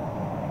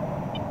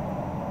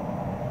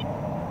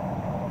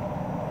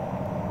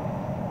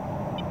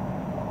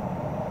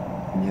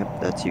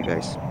 Yep, that's you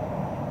guys.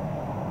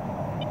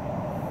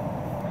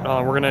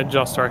 We're gonna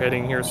adjust our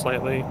heading here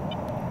slightly.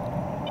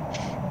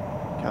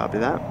 Copy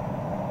that.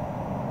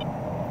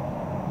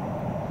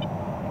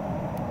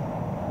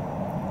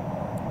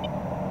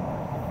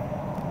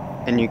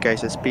 And you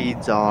guys'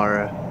 speeds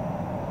are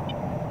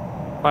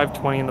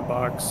 520 in the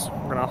box.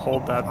 We're gonna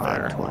hold that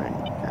there.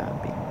 520.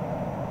 Copy.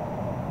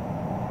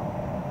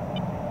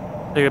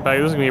 Take it back.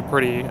 This is gonna be a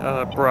pretty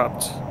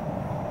abrupt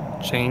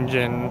change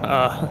in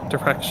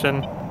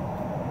direction.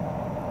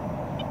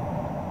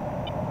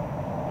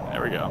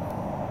 There we go.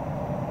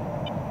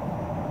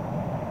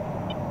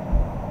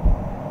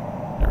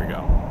 There we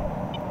go.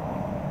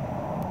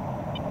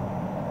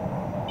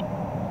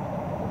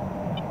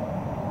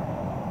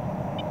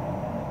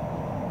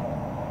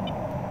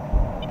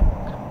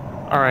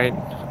 All right,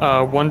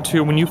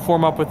 1-2. When you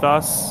form up with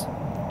us,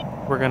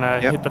 we're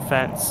gonna hit the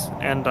fence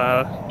and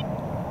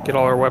get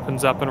all our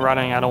weapons up and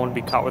running. I don't want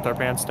to be caught with our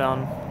pants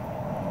down.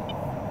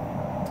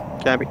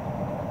 Copy.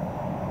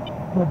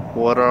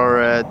 What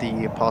are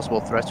the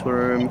possible threats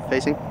we're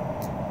facing?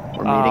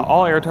 Or meeting?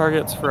 All air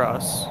targets for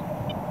us.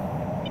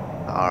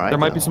 All right. There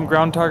might be some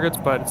ground targets,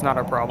 but it's not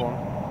our problem.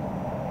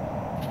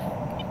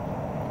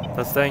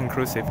 Does that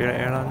include civilian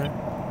airliner?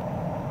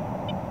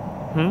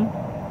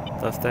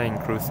 Does that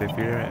include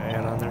civilian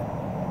airliner?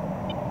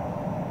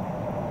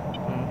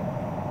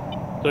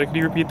 So could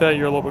you repeat that?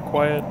 You're a little bit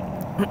quiet.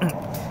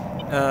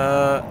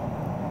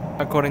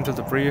 According to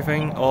the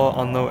briefing, all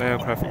unknown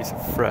aircraft is a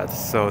threat.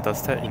 So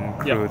does that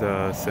include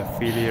a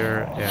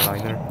civilian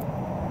airliner?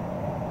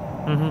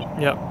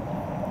 Yep.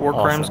 War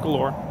crimes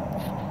galore.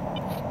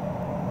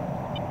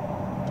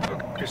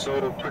 Okay,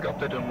 so quick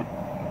update on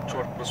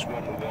Tortoise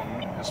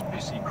 1-1. His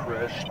PC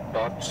crashed,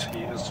 but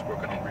he is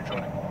working on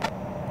rejoining.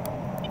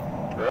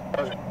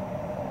 Roger.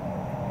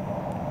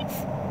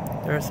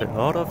 There's a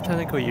lot of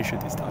technical issue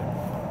this time.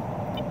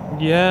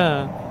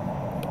 Yeah.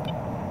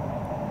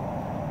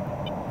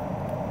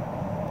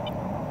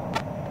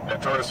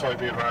 And Tortoise might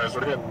be advised,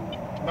 we're getting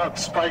not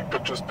spiked,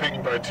 but just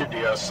pinged by 2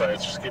 DS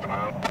sites. Just keep an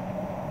eye out.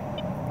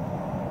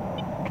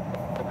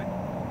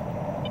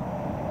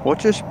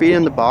 What's your speed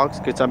in the box?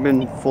 Because I've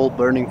been full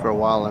burning for a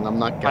while and I'm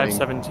not getting...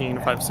 517,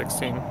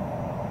 516.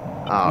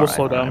 We'll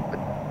slow down.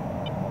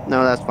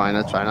 No, that's fine,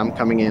 that's fine. I'm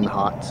coming in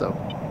hot, so...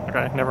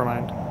 Okay, never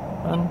mind.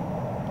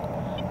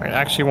 Alright,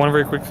 actually, one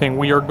very quick thing.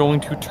 We are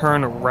going to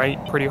turn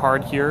right pretty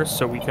hard here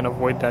so we can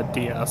avoid that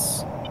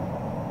DS.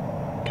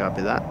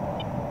 Copy that.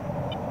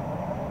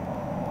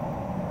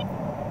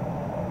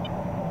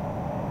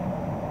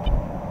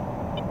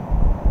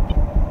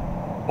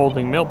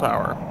 Holding mill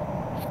power.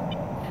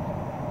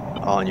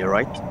 On your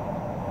right.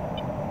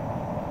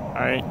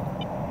 Alright.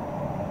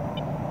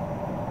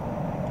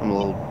 I'm a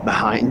little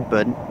behind,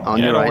 but on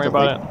your right. Don't worry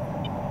about it.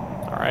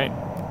 Alright.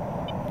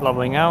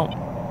 Leveling out.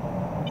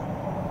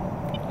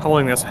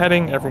 Holding this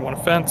heading, everyone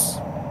fence.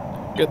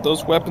 Get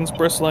those weapons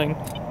bristling.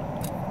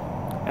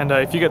 And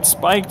if you get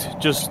spiked,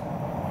 just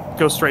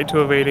go straight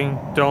to evading.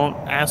 Don't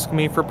ask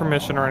me for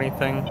permission or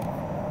anything.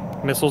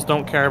 Missiles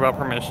don't care about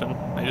permission.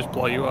 They just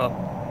blow you up.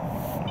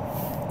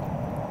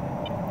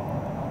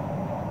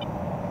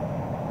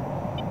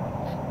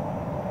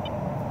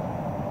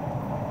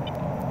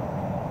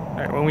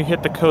 Alright, when we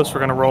hit the coast, we're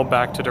going to roll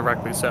back to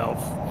directly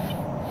south.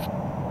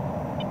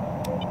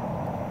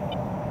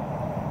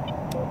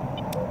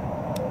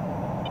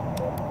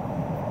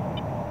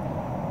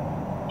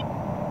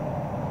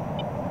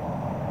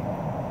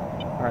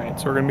 Alright,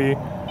 so we're going to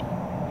be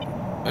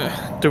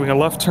doing a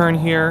left turn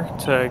here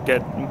to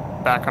get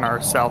back on our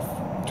south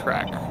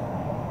track.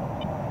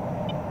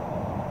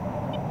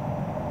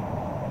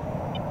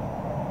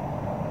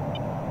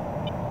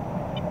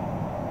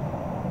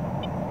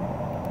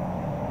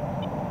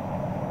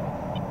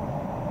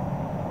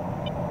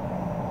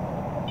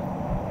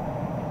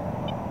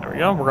 There we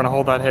go. We're going to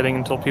hold that heading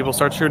until people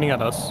start shooting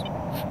at us.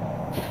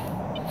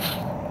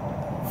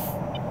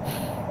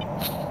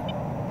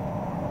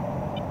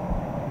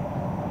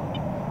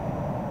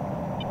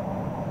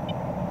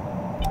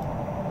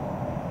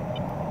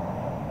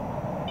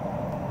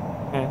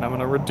 And I'm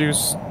gonna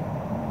reduce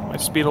my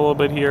speed a little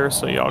bit here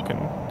so y'all can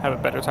have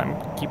a better time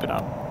keeping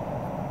up.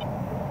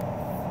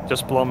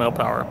 Just below mil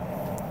power.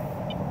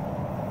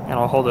 And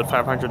I'll hold it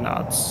 500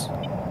 knots.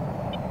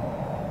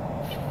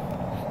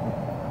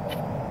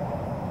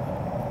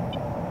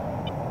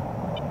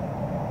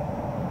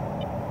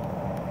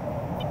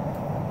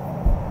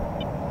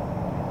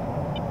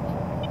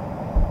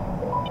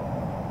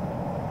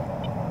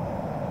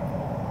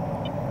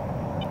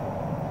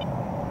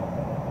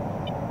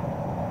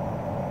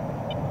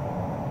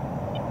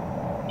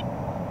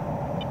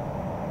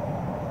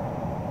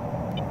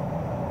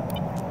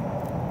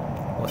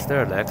 Was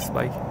there a lag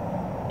spike?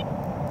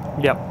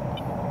 Yep.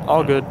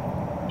 All good.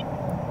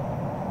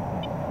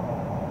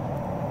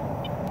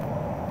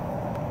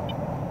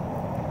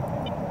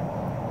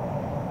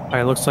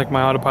 Alright, looks like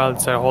my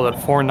autopilot said hold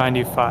at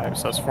 495,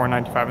 so that's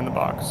 495 in the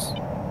box.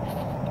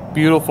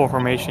 Beautiful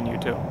formation, you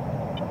two.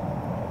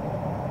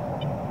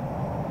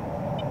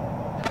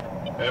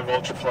 And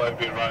Vulture Flight,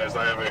 be advised,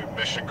 I have a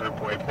mission group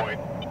waypoint.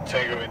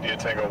 Tango India,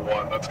 Tango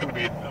 1. That's going to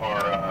be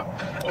our,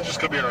 that's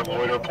just going to be our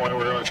loiter point.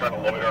 We're going to try to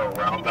loiter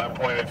around that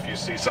point. If you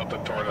see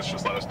something toward us,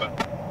 just let us know.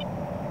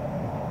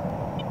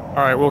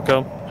 Alright, we'll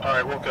go.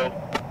 Alright, we'll go.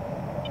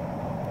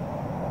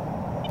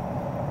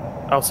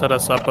 I'll set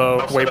us up a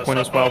waypoint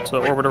as well to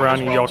orbit around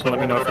you. Y'all can let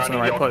me know if it's in the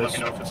right place.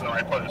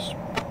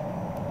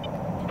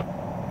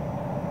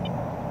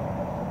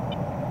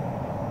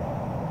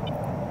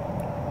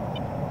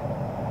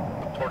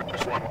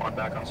 Tortoise 1-1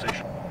 back on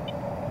station.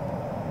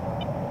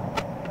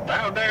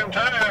 About damn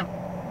time!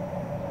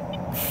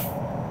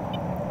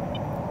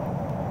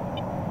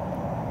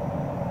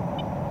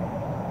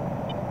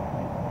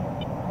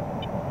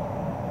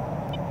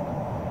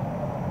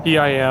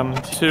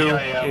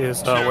 PIM-2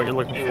 is what you're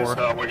looking for.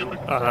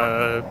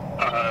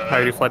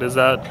 Coyote Flight, is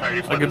that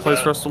a good place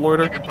for us to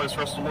loiter? Push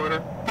a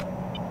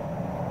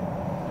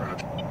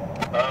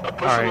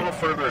little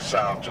further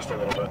south, just a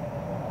little bit.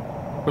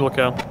 We'll look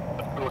out.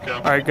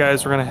 Alright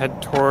guys, we're gonna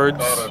head towards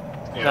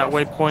that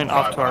waypoint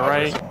off to our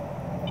right.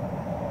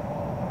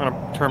 I'm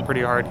gonna turn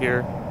pretty hard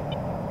here.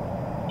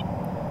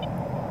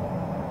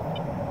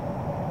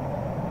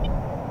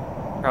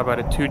 How about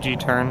a 2G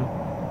turn?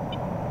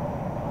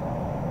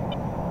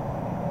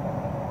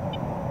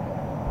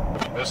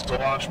 Missile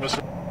launch,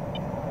 missile.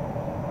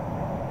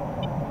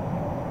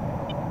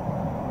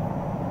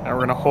 Now we're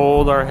gonna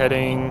hold our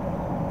heading.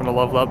 We're gonna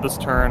level up this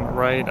turn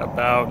right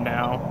about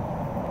now.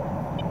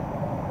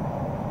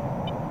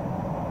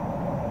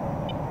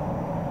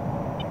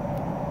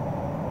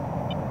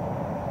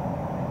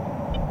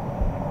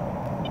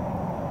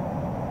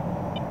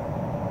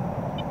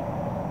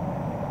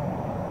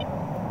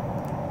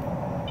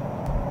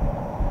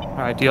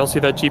 Alright, do y'all see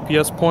that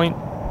GPS point?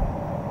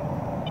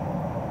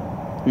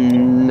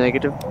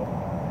 Negative.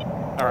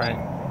 Alright.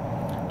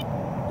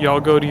 Y'all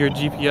go to your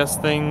GPS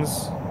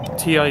things.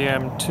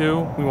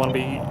 TIM-2. We want to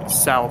be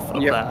south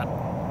of that.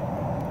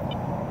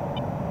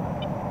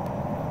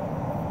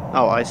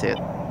 Oh, I see it.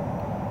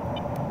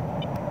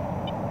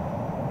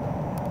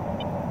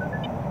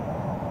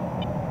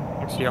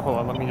 Actually, hold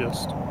on. Let me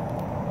just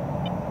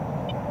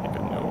make a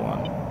new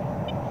one.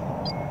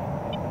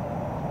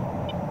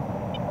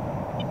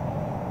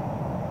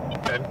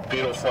 And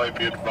Beetle Flight,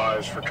 be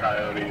advised for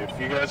Coyote. If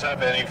you guys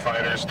have any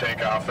fighters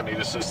take off and need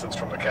assistance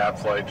from the CAW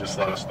flight, just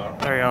let us know.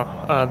 There you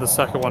go. The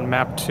second one,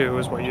 map 2,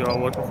 is what you all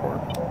looking for.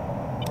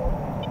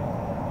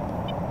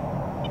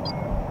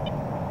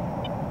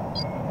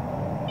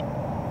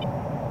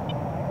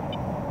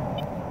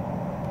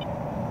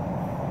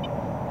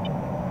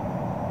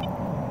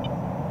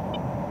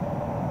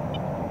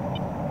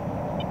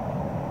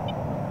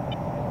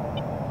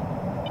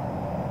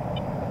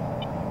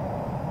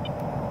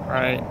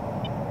 Alright.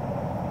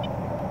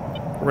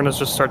 We're gonna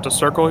just start to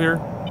circle here.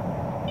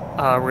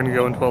 We're gonna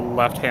go into a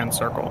left-hand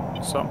circle,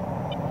 so.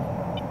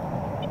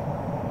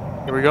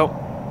 Here we go.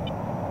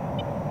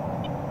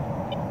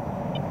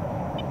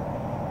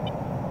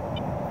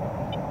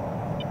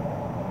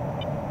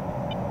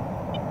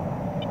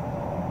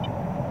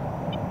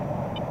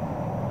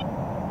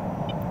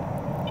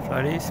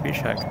 Friday, speed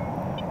check.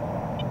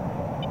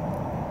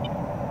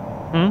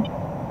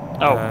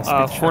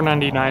 Oh,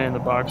 499 in the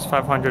box,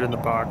 500 in the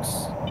box.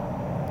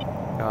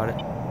 Got it.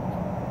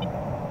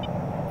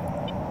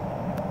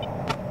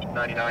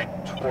 99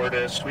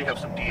 Tortoise. We have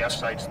some DS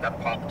sites that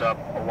popped up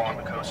along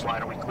the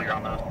coastline. Are we clear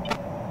on those?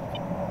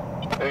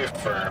 Hey,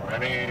 firm.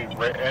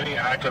 Any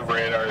active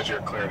radars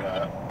you're cleared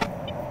at?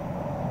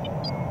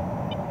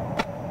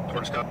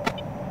 Tortoise go.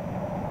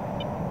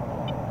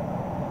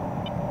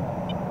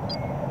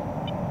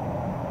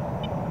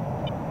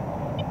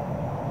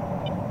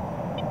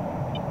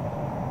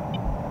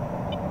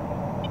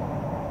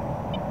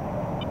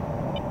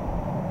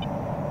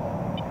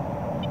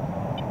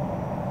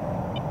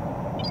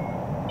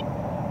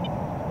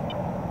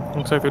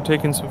 Looks like they're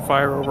taking some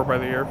fire over by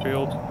the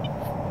airfield.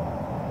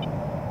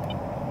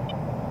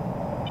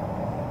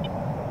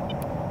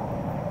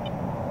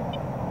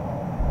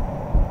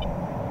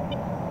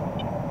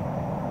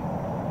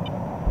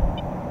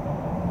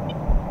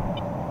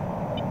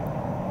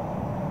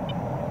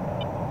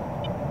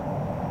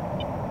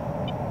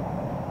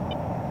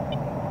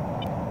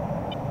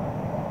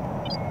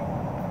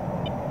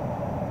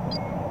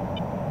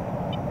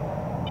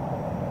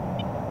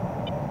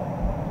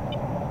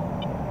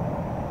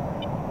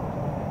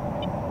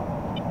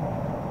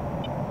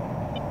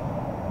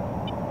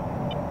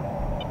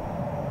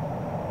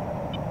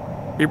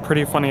 Be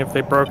pretty funny if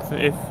they broke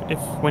if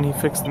when he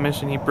fixed the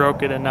mission he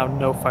broke it and now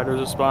no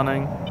fighters are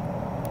spawning.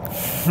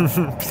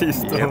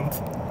 Please don't.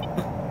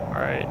 All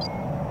right.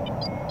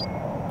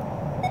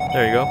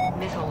 There you go.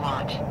 Missile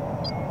launch.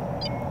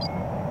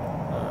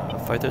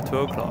 Fighter 2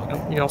 o'clock.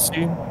 Y'all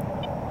see?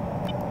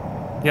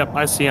 Yep,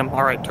 I see him.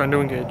 All right, turn to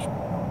engage.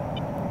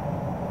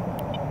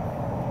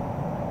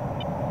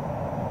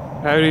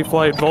 Coyote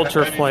flight,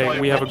 Vulture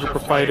flight. We have a group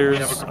of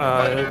fighters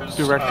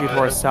directly to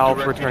our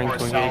south, returning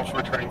to engage.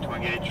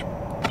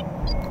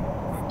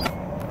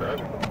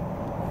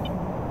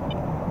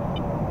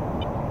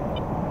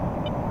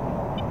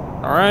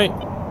 All right.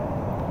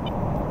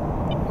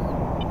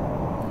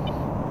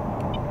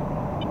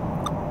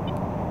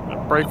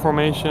 Break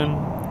formation.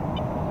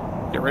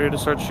 Get ready to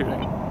start shooting.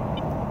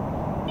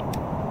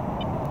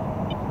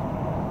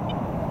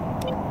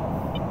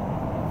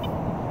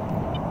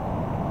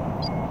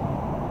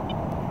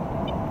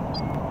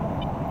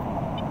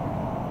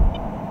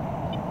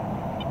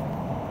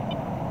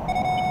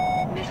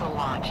 Missile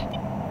launch.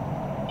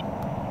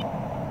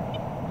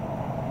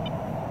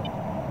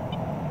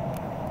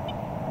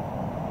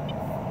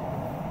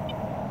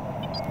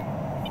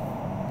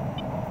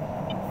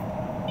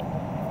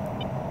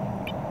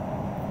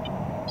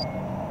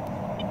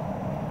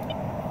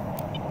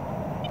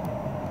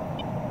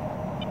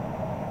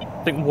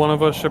 I think one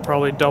of us should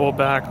probably double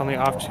back on the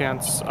off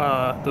chance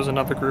there's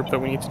another group that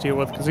we need to deal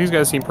with, because these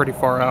guys seem pretty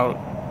far out.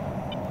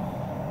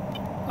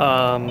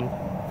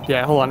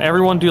 Yeah, hold on.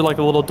 Everyone do like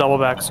a little double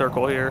back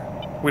circle here.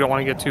 We don't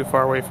want to get too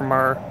far away from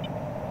our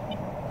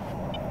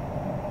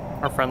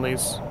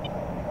friendlies.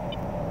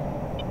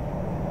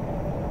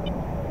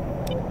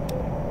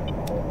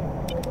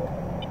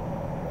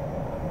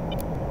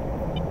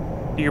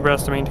 Do your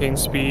best to maintain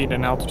speed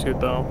and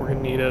altitude though. We're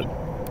gonna need it.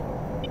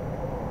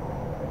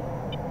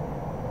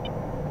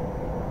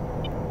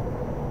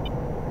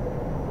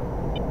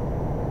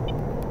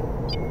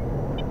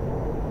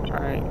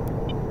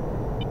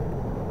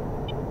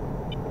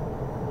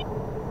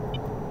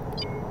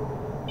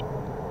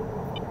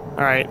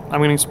 Alright,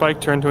 I'm getting spike,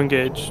 turn to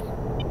engage.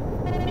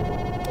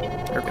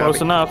 You're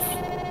close enough.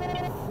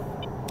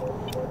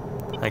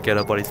 I get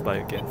a body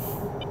spike again.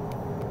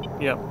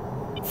 Yep.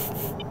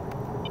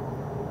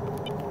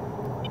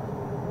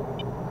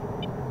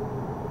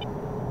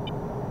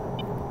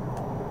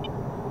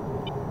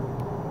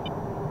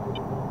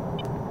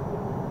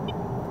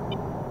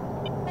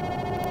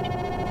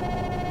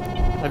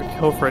 I'd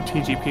kill for a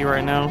TGP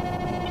right now.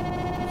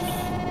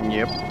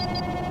 Yep.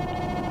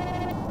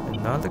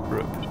 Another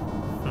group.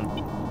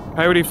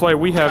 Coyote flight,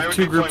 we have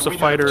two groups of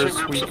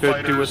fighters we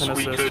could do with an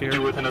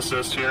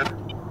assist here.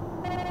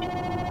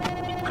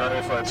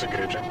 Coyote flight's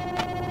engaging.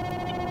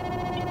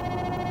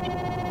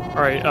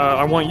 Alright,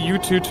 I want you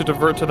two to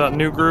divert to that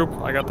new group.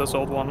 I got this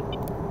old one.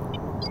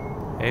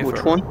 Hey,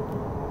 which one?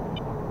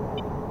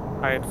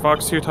 Alright,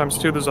 Fox 2 times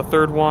 2, there's a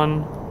third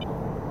one.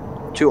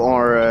 To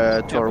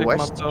our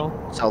west?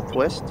 Up,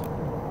 southwest?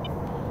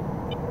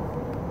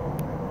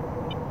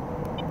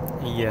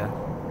 Yeah.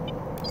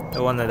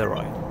 The one at the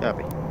right.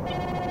 Copy.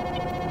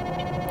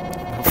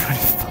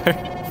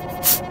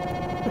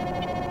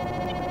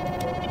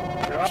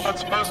 You're not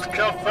supposed to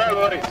kill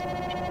friendlies.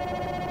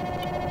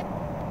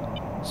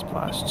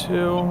 Splash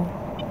 2.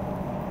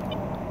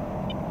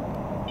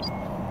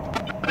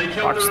 They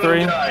killed Fox the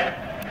 3. guy.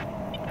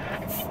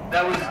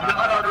 That was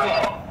not our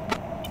fault.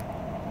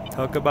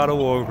 Talk about a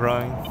war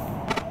crime.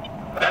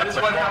 That is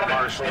what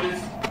happened.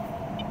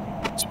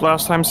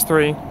 Splash times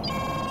 3.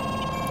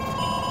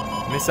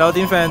 Miss out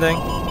defending.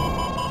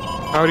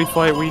 Coyote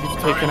flight, we've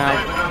taken out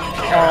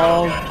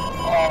all.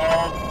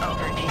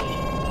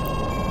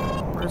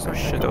 Where's that?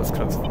 Shit, that was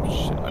close.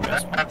 Shit, I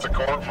missed. That's a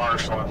court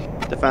martial.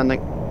 Defending.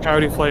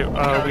 Coyote flight,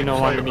 we no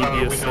longer need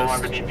the assist.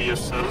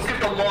 Look at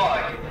the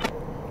log.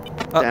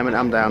 Damn it,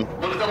 I'm down.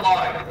 Look at the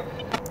log.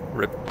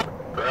 Rip.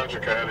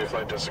 Roger, Coyote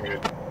flight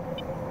disengaged.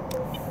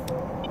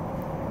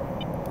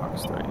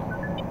 Fox 3.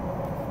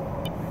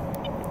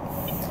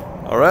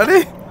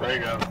 Already? There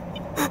you go.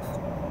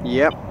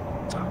 Yep.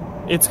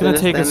 It's gonna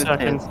take a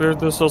second.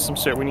 There's still some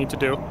shit we need to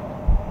do.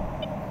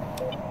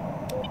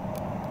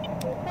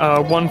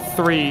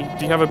 1-3.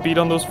 Do you have a beat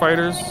on those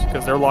fighters?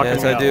 Because they're locking me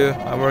up. Yes, I do.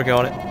 I'm working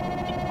on it.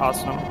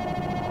 Awesome.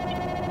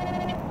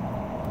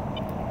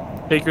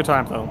 Take your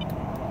time, though.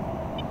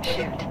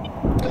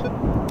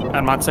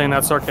 I'm not saying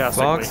that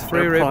sarcastically. Fox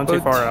 3 They're plenty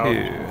far out.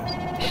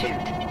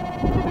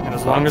 And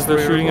as long as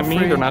they're shooting at me,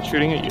 they're not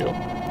shooting at you.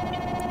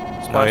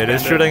 No, it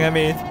is shooting at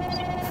me.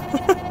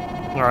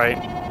 Alright.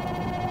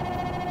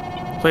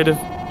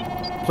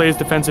 Play as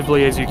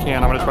defensively as you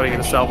can. I'm gonna try to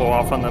get a salvo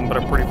off on them, but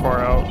I'm pretty far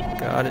out.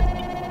 Got it.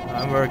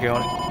 I'm working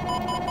on it.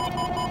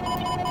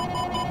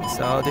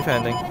 Missile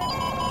defending.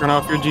 Turn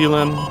off your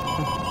G-Lim.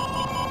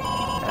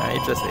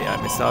 It's just AI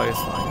missile is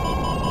fine.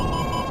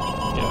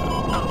 Yeah.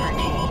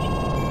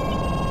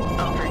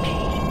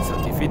 So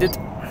defeated.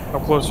 How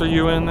close are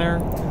you in there?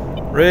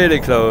 Really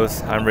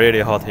close. I'm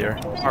really hot here.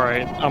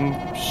 Alright,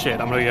 shit,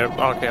 I'm gonna get,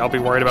 okay, I'll be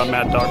worried about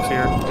Mad Dogs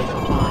here.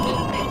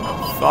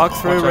 Fox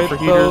 3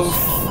 Rainbow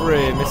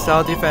 3,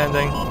 missile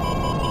defending.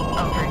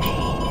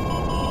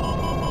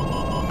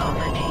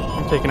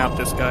 taking out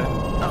this guy.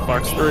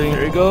 Fox 3.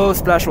 There you go,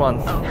 splash 1.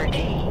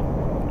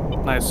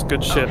 Nice,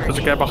 good shit. There's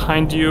a guy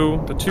behind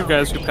you, the 2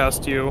 guys who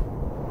passed you.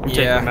 I'm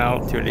taking them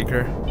out. 2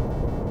 leaker.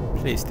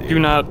 Please do. Do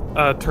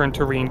not turn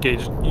to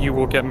re-engage. You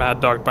will get mad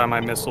dogged by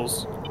my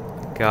missiles.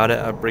 Got it,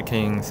 I'm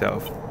breaking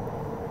south.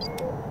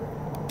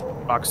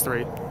 Fox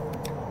 3.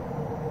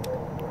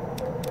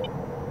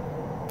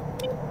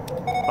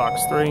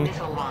 Fox 3.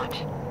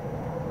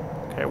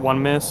 Okay,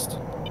 1 missed.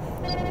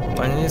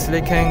 1 is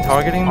leaking,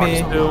 targeting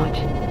me.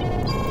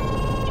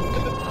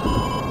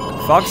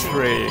 Fox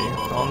 3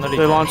 on the leak.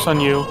 They launched on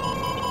you.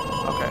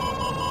 Okay.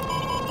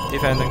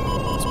 Defending.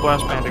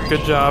 Splash Bandit,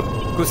 good job.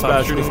 Good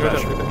splash, shooting good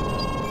with splash.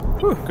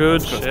 everything.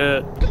 Good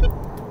shit.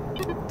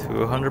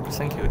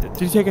 200% killed it.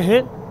 Did you take a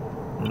hit?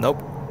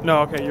 Nope.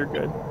 No, okay, you're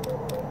good.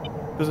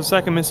 There's a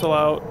second missile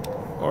out.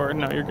 Or,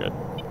 no, you're good.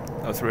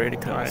 That was really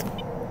close.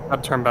 Alright.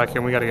 I've turned back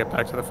in. We gotta get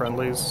back to the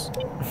friendlies.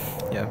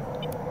 Yeah.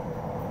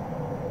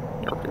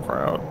 You're pretty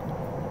far out.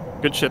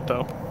 Good shit,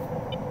 though.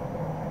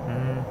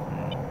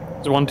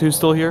 Is 1-2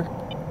 still here?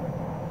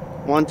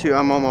 1-2,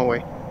 I'm on my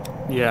way.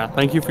 Yeah,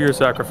 thank you for your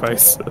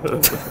sacrifice.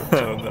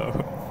 Oh no.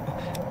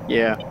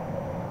 Yeah.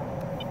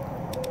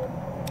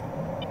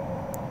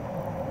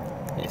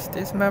 Is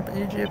this map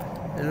Egypt?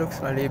 It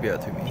looks like Libya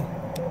to me.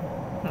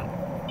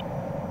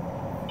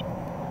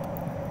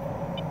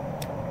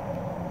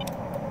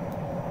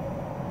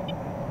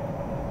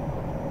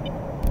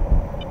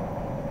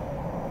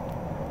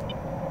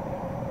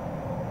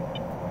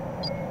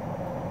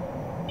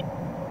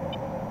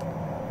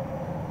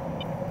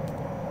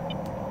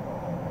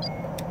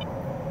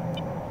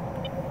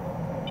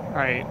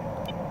 Alright.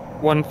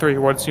 1-3,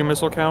 what's your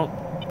missile count?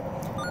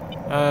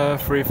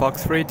 3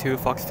 Fox 3, 2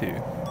 Fox 2.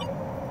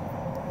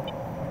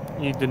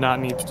 You did not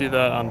need to do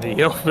that on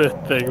the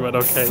orbit thing, but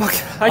okay. Fuck,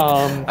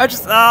 I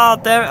just, oh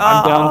damn it.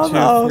 I'm down to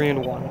no. 3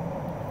 and 1.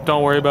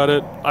 Don't worry about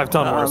it. I've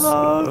done worse.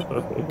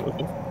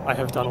 No. I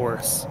have done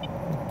worse.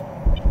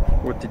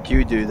 What did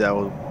you do that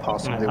was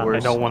possibly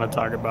worse? I don't want to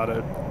talk about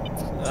it.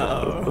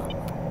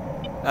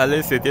 At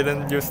least you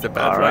didn't use the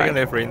bad dragon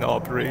lever in the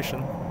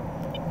operation.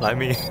 Like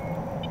me.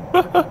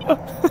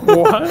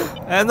 What?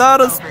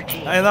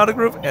 Another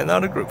group.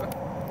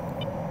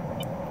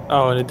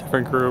 Oh, in a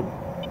different group.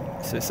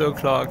 So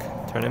clock,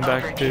 turning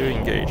back to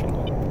engaging.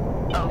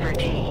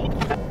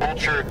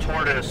 Vulture,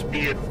 Tortoise,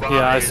 be advised.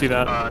 Yeah, I see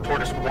that.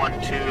 Tortoise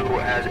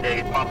 1-2 has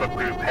a pop-up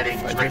group heading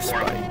straight for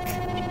him.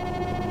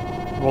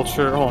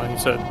 Vulture, hold on, you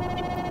said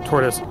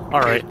Tortoise.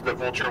 Alright. The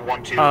Vulture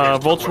 1-2.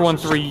 Vulture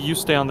 1-3, you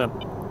stay on them.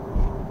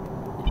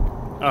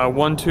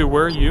 1-2,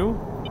 where are you?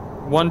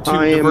 1-2,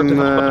 divert to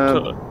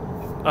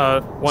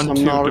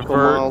 1-2,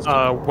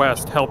 divert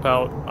west, help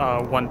out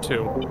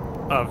 1-2.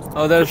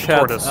 Oh, there's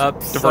chat.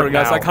 Sorry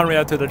guys, now. I can't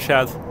react to the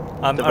chat.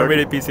 I'm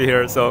really busy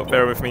here, so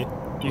bear with me.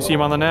 You see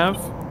him on the nav?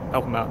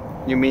 Help him out.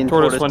 You mean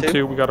Tortoise Tortoise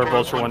 1-2, we got our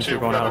Vulture 1-2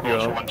 going to help you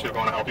out. 1-2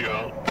 going to help you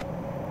out.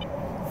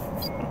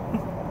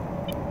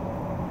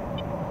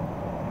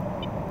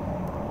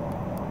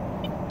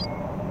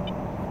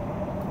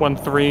 One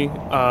 3,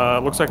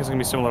 looks like it's gonna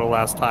be similar to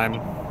last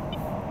time.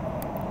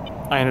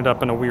 I ended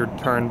up in a weird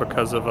turn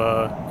because of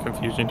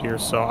confusion here,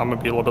 so I'm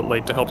gonna be a little bit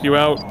late to help you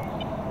out.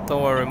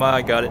 Don't worry,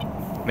 I got it.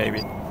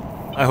 Maybe.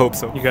 I hope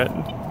so. You got it.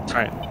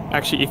 Alright.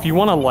 Actually, if you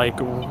wanna like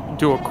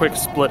do a quick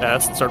split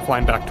S and start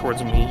flying back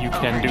towards me, you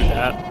can do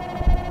that.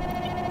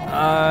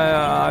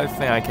 I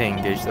think I can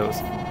engage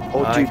those.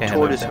 Oh dude,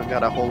 Tortoise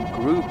got a whole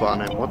group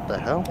on him, what the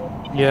hell?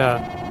 Yeah.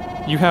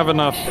 You have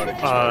enough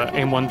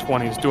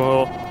AIM-120s.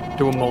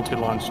 Do a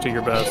multi-launch to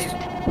your best.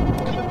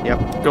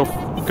 Yep. Go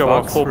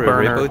a full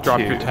burner, Rainbow drop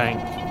 2. your tank.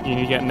 You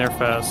need to get in there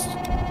fast.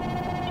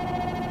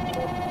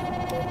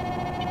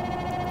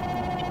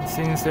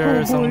 Since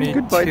there's only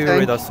 2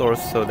 radar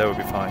sources, so that would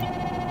be fine.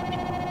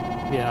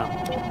 Yeah.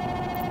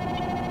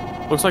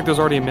 Looks like there's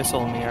already a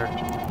missile in the air.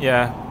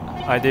 Yeah,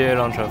 I did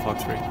launch a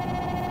Fox 3.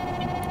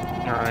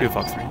 Alright. 2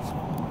 Fox 3s.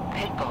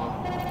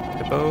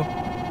 Hippo.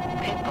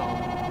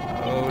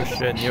 Oh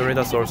shit, new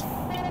radar source.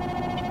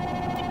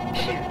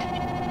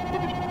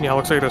 Yeah,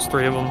 looks like there's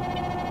 3 of them.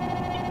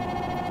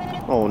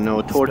 Oh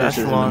no, Tortoise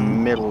is in the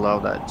one. middle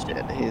of that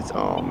shit. He's,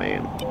 oh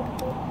man.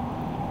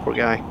 Poor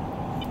guy.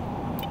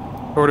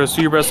 Tortoise,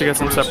 do your best to get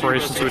some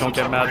separation so we don't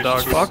get mad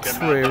dogs. Fox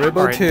 3,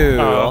 Rainbow 2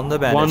 on the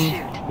bandage.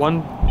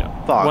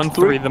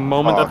 1-3, the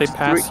moment that they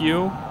pass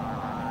you,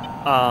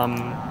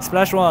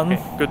 Splash 1.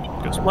 Okay,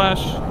 good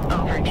splash.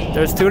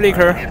 There's 2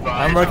 leaker.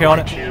 I'm working on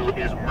it.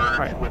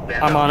 Alright,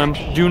 I'm on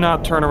him. Do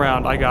not turn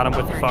around. I got him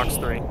with the Fox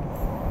 3.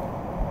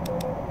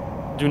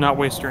 Do not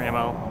waste your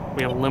ammo.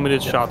 We have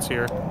limited shots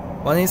here.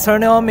 When he's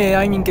turning on me,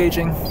 I'm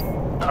engaging.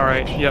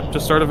 Alright, yep,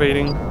 just start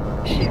evading.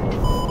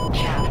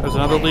 There's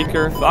another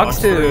leaker. Fox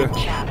 2.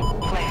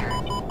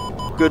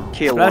 Good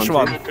kill. Splash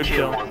 1. Good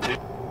kill.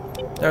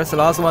 There's the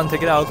last one,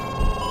 take it out.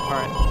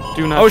 Alright,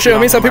 do not. Oh shit, I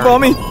mean some people on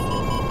me!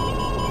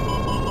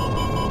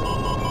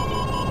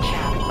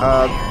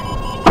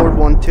 Ford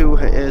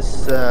 1-2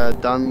 is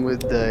done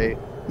with the...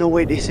 No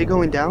wait, is he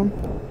going down?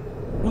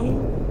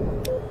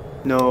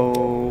 No.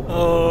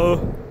 Oh.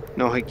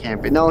 No, he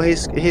can't be. No,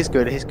 he's good.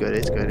 He's good.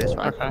 He's good. It's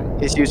fine. Okay.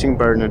 He's using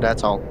burner.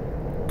 That's all.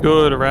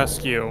 Good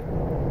rescue.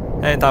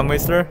 Hey, Time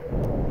Waster.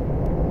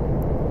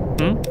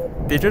 Hmm?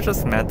 Did you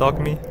just mad dog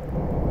me?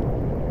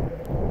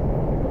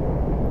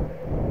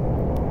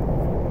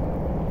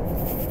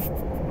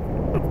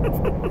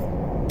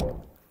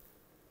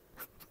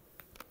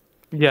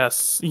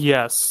 Yes.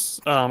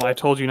 I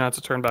told you not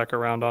to turn back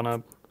around on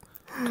him.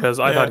 Because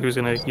I thought he was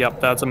gonna...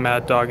 Yep, that's a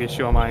mad dog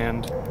issue on my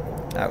end.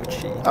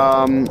 Ouchie.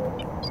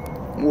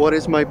 What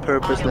is my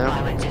purpose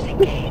now?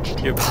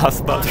 Your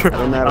pass butter.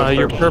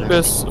 Your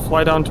purpose,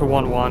 fly down to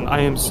 1-1.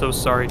 I am so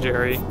sorry,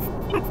 Jerry.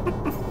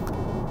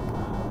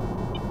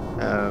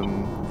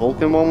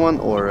 Vulcan 1-1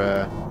 or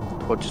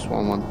Torches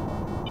 1-1?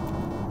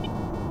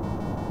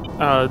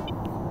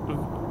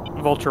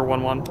 Vulture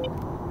 1-1.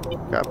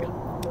 Copy.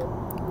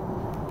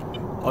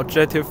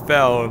 Objective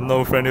fell,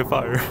 no friendly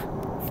fire.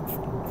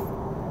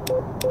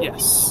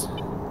 Yes.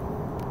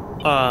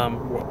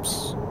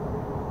 Whoops.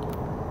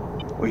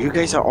 Well, you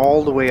guys are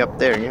all the way up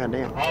there. Yeah,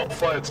 damn. All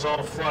flights.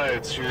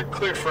 You're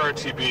clear for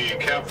RTB.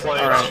 Cap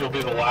flights, you'll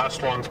be the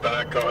last ones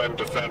back. Go ahead and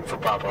defend for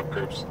pop-up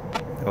groups.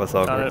 That was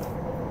awkward.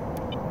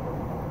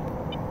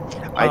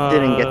 I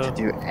didn't get to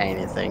do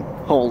anything.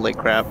 Holy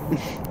crap.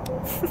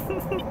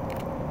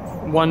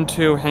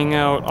 1-2, hang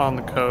out on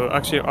the coast.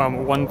 Actually,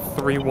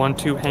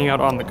 1-3-1-2, hang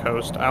out on the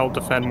coast. I'll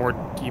defend more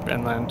deep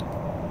inland.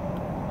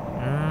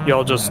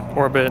 Y'all just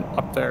orbit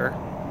up there.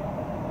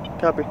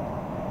 Copy.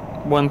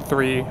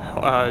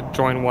 1-3,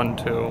 join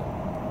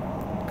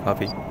 1-2.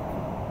 Copy.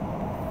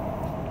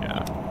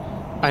 Yeah.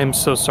 I am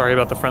so sorry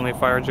about the friendly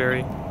fire,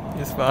 Jerry.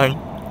 It's fine.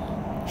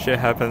 Shit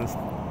happens.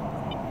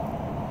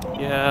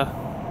 Yeah.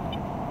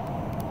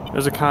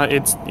 There's a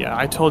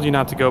I told you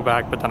not to go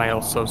back, but then I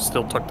also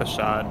still took the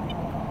shot.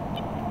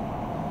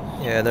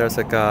 Yeah, there's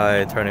a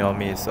guy turning on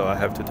me, so I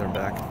have to turn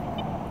back.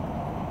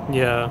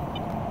 Yeah.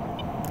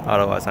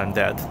 Otherwise I'm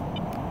dead.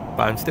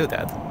 But I'm still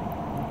dead.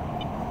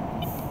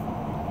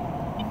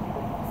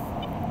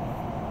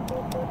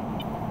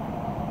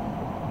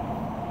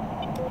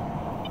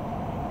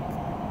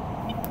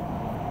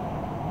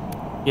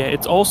 Yeah,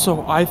 it's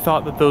also, I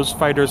thought that those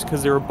fighters,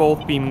 because they were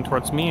both beaming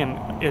towards me, and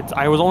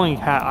I only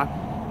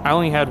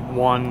had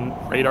one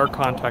radar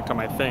contact on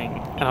my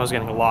thing, and I was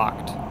getting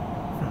locked.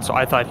 So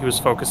I thought he was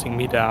focusing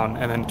me down,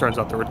 and then it turns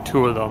out there were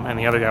two of them, and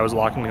the other guy was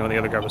locking me when the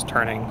other guy was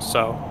turning,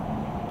 so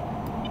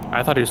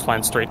I thought he was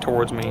flying straight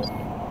towards me.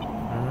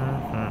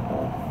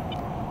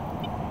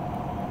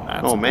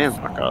 Oh man.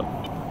 Fuck up.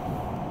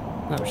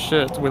 Oh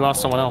shit, we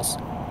lost someone else.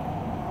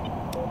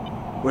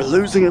 We're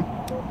losing him.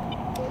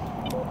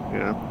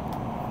 Yeah.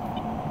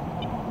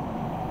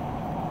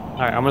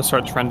 Alright, I'm gonna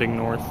start trending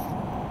north.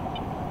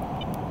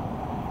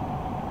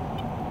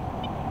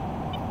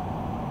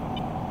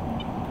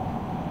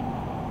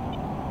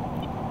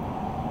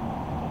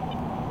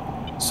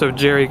 So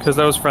Jerry, because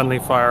that was friendly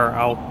fire,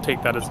 I'll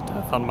take that as a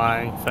death on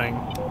my thing.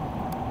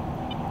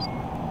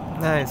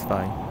 Nah, it's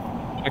fine.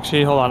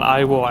 Actually, hold on,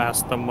 I will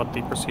ask them what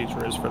the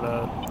procedure is for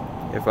that.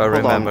 If I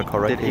remember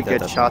correctly, did he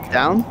get shot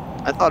down?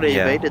 I thought he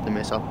evaded the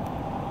missile.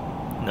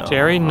 No.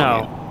 Jerry,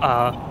 no.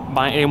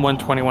 My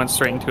AIM-120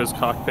 straight into his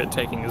cockpit,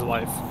 taking his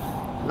life.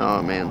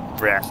 Oh man.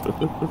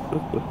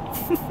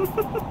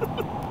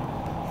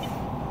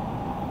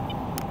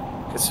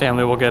 His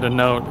family will get a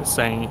note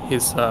saying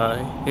his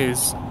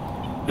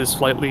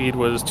flight lead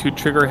was too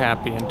trigger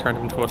happy and turned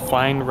him to a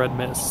flying red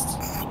mist.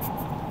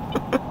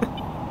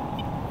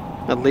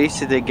 At least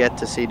he did get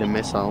to see the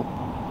missile.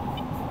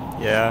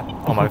 Yeah,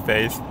 on my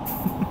face.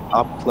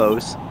 Up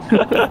close.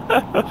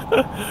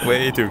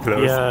 Way too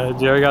close. Yeah,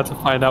 Jerry got to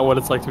find out what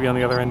it's like to be on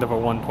the other end of a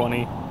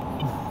 120.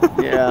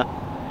 Yeah.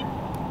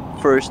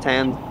 First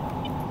hand.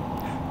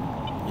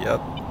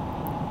 Yep.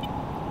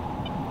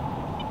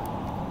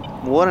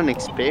 What an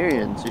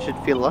experience. You should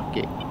feel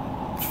lucky.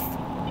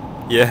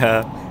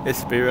 Yeah,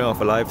 experience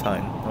of a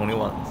lifetime. Only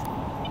once.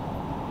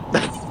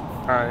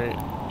 Alright.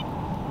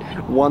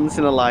 Once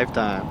in a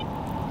lifetime.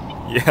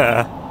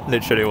 Yeah,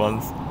 literally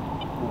once.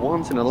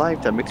 Once in a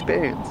lifetime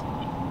experience.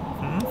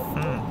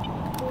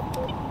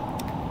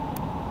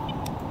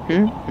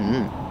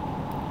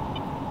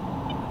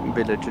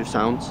 Villager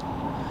sounds.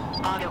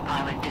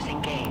 Autopilot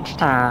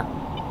disengaged. I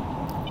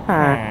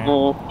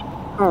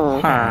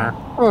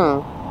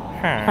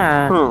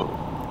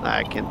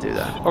can't do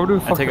that. I'm gonna do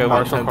fucking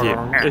Marshall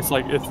Car. It's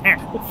like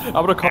I'm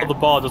gonna call the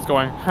ball just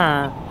going.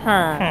 How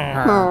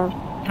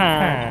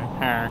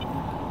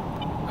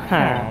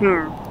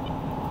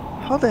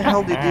the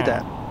hell did you do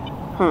that?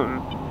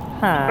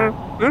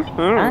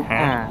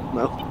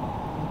 No.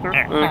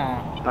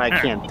 I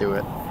can't do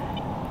it.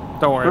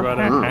 Don't worry about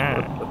it.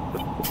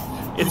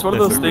 It's one of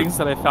those things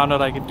that I found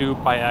out I could do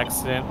by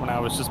accident when I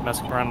was just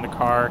messing around in the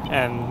car,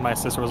 and my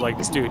sister was like,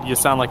 "Dude, you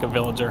sound like a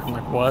villager." I'm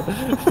like, "What?"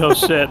 No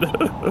shit.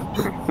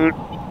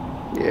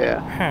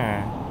 Yeah.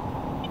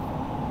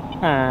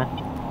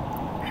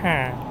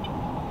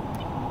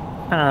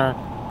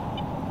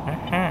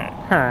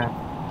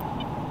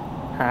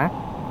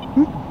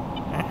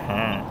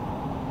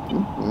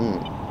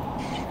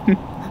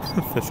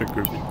 That's a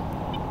groupie.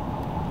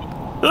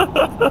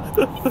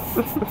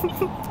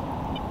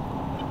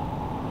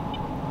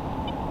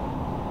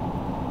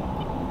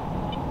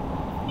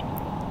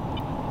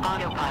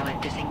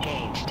 Autopilot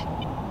disengaged.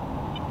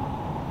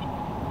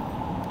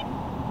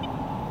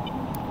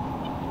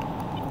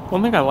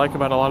 One thing I like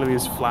about a lot of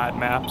these flat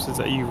maps is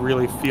that you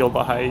really feel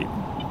the height.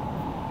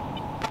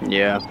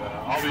 Yeah.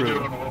 I'll be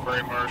doing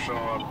Wolverine Marshall.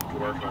 I'm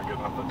working on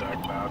getting on the deck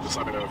now. Just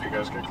let me know if you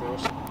guys get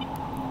close.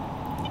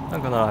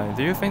 Not gonna lie,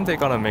 do you think they're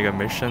gonna make a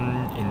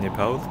mission in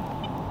Nepal?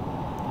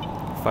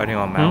 Fighting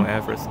on Mount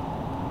Everest?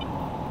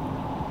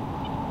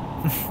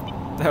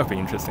 That would be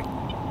interesting.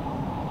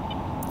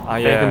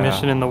 Make a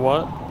mission in the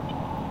what?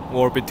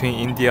 War between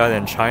India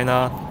and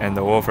China, and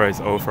the warfare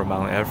is over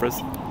Mount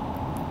Everest.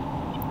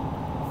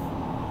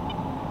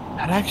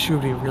 That actually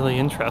would be really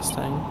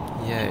interesting.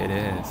 Yeah, it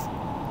is.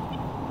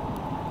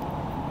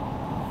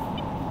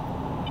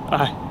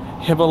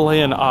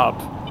 Himalayan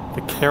up.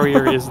 The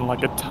carrier is in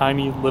like a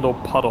tiny little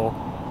puddle.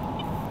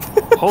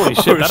 Holy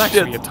shit, that'd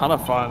actually be a ton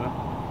of fun.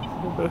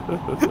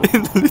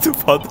 In the little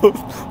puddle,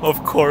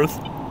 of course.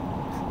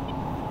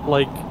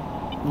 Like,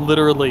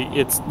 literally,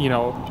 it's, you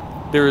know,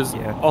 there's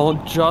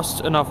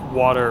just enough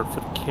water for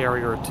the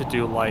carrier to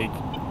do, like,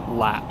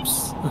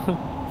 laps.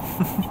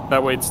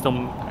 That way it's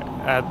still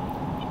at...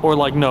 Or,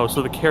 like, no,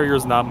 so the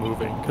carrier's not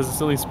moving, because it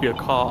still needs to be a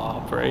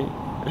CAW, right?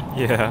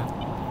 Yeah.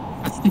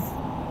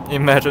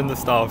 Imagine the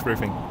style of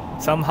briefing.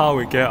 Somehow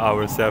we get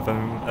our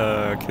 7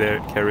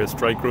 carrier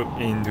strike group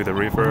into the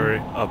river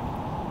up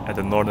at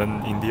the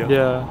northern India.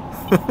 Yeah.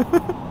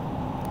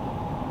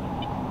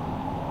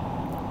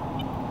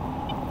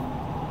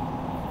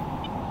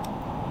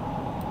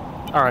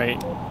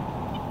 Alright.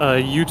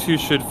 You two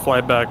should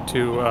fly back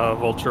to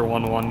Vulture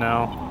 1-1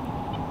 now.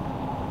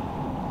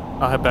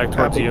 I'll head back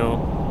towards you.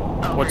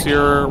 What's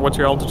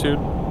your altitude,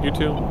 you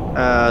two?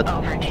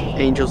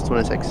 Angels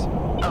 26.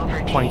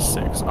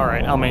 26.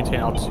 Alright, I'll maintain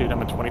altitude.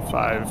 I'm at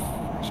 25.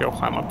 Actually, I'll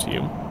climb up to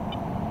you.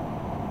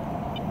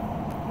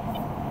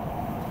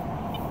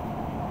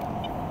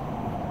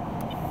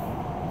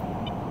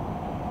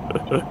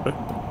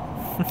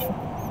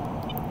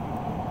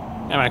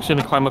 I'm actually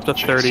going to climb up to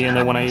 30, and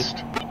then when I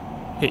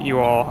hit you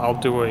all, I'll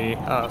do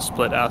a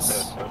split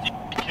S. He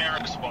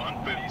can't respond,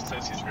 but he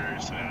says he's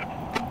very sad.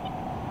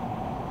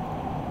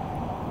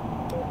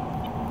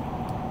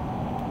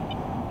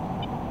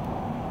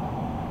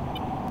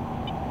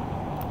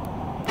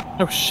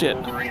 Oh shit.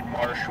 Wolverine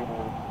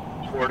Marshall,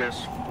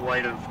 Tortoise,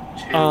 flight of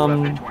 2,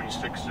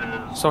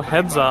 FA-26 is so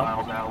heads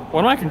up,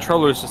 one of my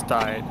controllers just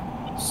died.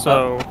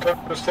 So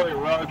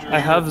I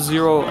have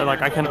 0,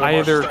 like I can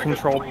either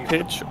control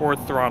pitch or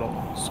throttle.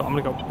 So I'm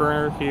gonna go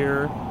burner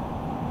here.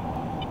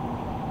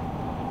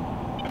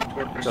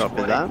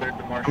 Copy that.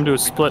 I'm gonna do a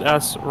split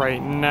S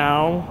right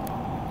now.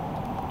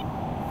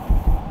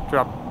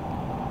 Drop.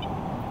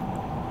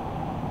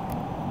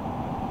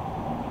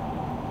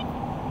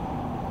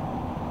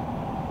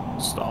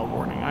 Stall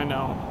warning, I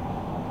know.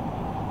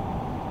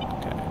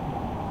 Okay.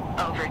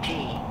 Over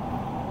G.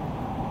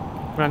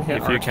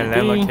 If you can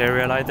land a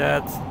carrier like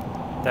that,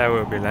 that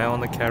will be land on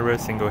the carrier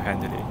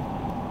single-handedly.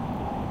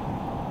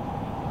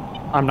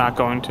 I'm not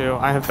going to.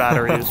 I have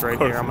batteries right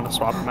here. I'm gonna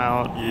swap them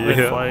out.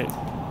 Yeah.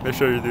 Make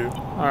sure you do.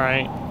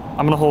 Alright.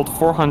 I'm gonna hold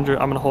 400.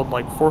 I'm gonna hold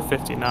like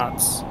 450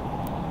 knots.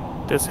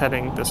 This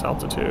heading, this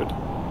altitude.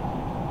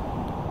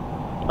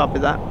 Copy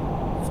that.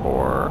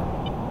 4,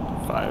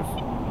 5.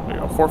 There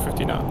you go.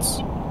 450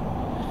 knots.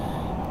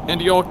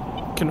 And y'all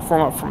can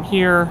form up from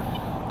here.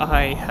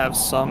 I have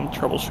some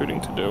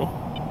troubleshooting to do.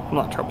 Well,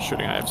 not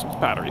troubleshooting. I have some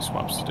battery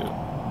swaps to do.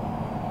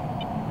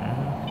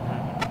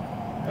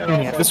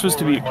 And yeah, this was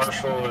to be.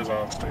 Marshall is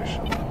on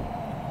station.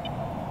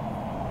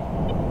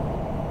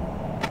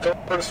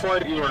 First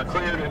flight, you are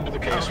cleared into the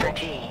case.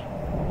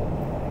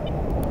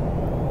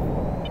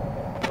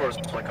 Towards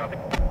flight copy.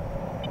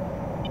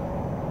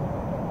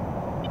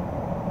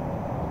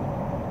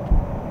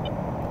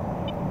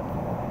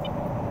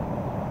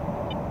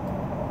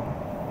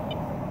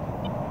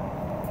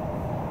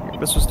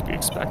 This was to be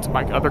expected.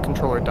 My other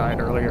controller died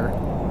earlier.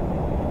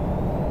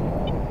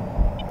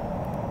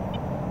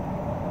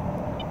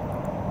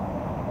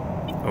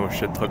 Oh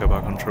shit, talk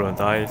about controller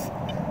dies.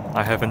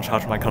 I haven't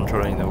charged my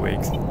controller in a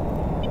week.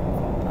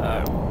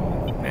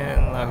 Man,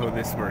 I hope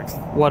this works.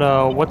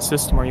 What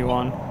system are you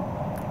on?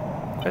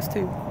 Quest 2.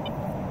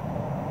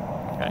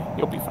 Okay,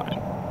 you'll be fine.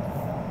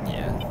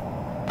 Yeah.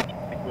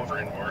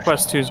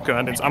 Quest 2 is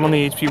good. I'm on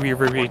the HP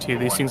Reaver V2.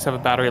 These things have a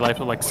battery life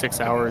of like 6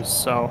 hours,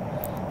 so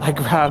I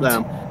grabbed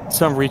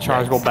some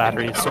rechargeable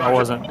batteries, so I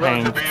wasn't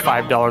paying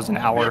 $5 an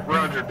hour.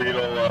 Roger,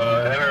 Beetle.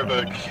 Enter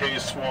the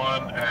case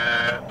 1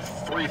 at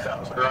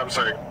 3,000. Or I'm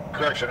sorry,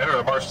 correction. Enter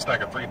the Marshall stack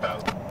at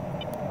 3,000.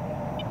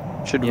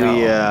 Should we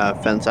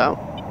fence out?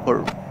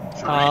 Or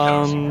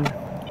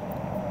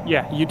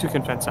yeah, you two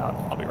can fence out.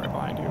 I'll be right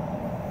behind you.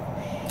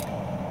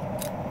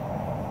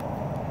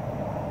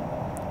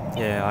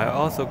 Yeah, I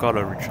also got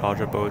a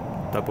rechargeable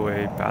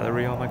AA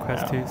battery on my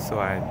Quest 2, so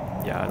I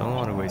don't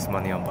want to waste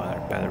money on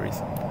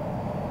batteries.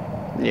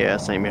 Yeah,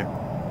 same here.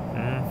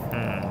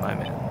 My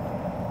man.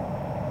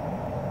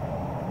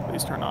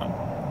 Please turn on.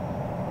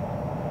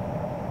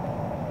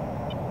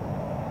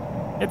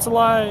 It's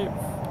alive.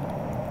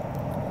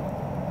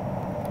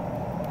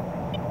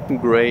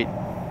 Great.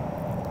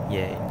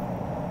 Yay.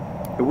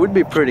 It would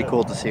be pretty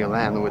cool to see you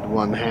land with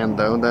one hand,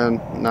 though. Then,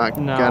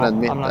 gotta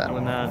admit I'm not that.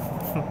 doing that.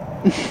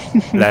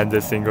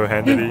 Landed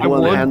single-handedly. I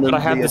would, but I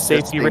have the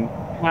safety right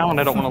now, and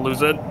I don't want to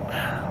lose it.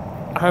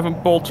 I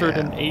haven't boltered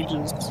in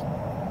ages.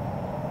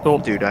 So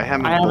Dude, I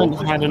haven't had an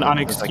since I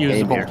unexcused came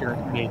here. bolter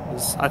in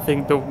ages. I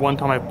think the one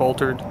time I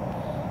boltered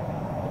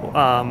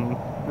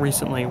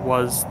recently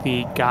was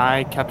the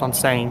guy kept on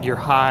saying you're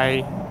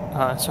high.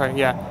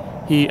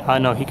 He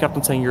kept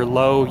on saying you're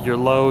low, you're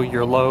low,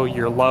 you're low,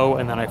 you're low,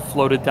 and then I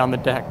floated down the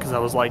deck because I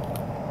was like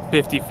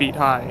 50 feet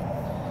high.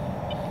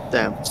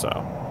 Damn. So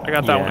I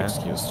got that one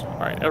excused. All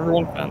right,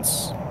 everyone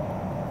fence.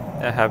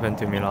 That happened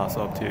to me last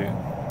op too.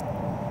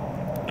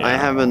 I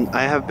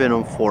have been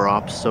on 4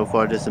 ops so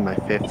far. This is my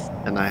 5th,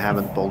 and I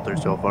haven't bolted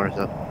so far.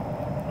 So,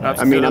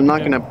 I mean, I'm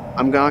not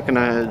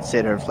gonna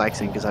sit here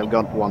flexing because I've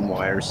got 1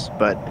 wires,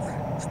 but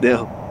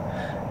still.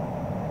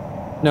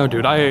 No,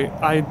 dude, I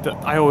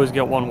always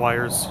get 1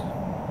 wires,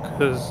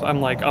 because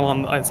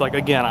it's like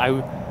again,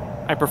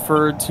 I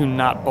prefer to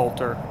not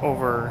bolter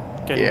over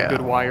getting a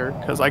good wire,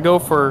 because I go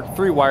for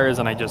 3 wires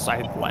and I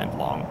land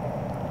long.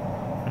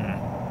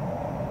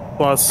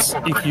 Plus,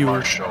 if you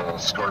Marshall,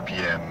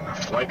 Scorpion,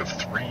 flight of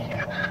 3,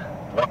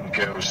 1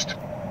 ghost,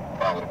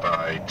 followed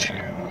by 2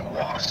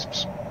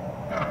 wasps.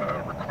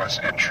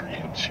 Request entry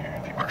into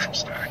the Marshall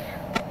stack.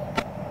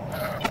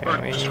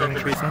 Can we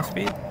increase our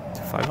speed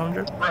to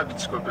 500?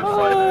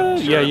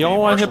 Yeah, you all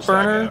want to hit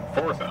burner?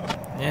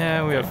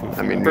 Yeah, we have food.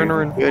 I mean,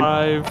 burner in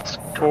 5,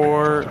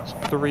 4,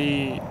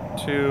 3,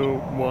 2,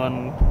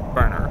 1,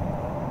 burner.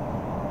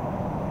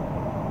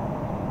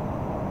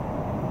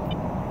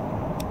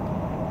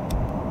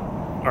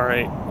 All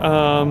right.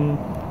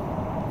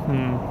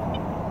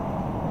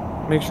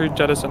 Make sure you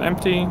jettison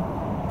empty.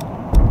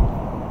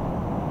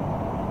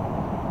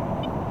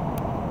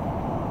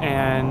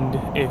 And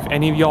if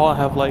any of y'all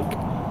have like,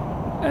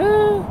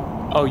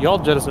 oh, y'all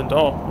jettisoned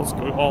all. Let's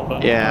go all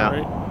then. Yeah. All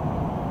right.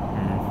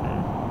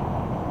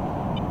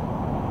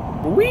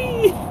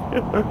 Wee.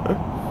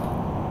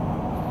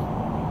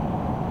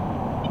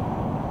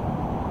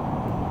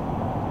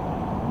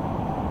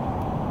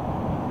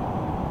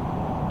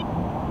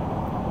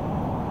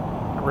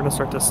 We're gonna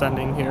start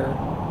descending here.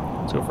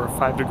 Let's go for a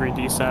 5-degree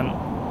descent.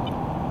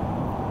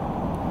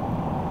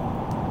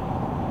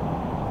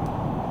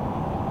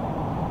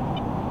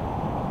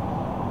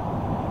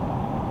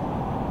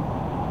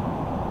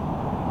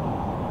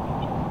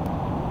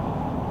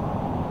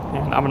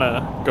 And I'm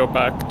gonna go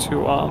back to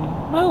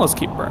well, let's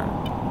keep burn.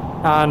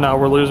 No,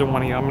 we're losing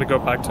 1 of you. I'm gonna go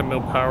back to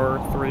mil power.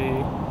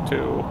 3,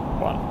 2,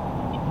 1.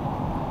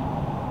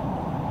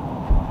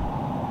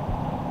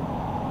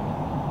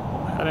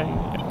 Heading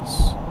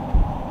is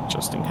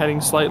adjusting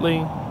heading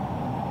slightly.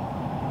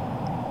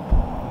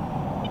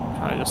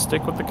 Trying to just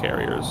stick with the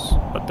carriers,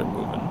 but they're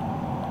moving.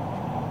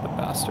 The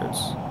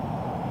bastards.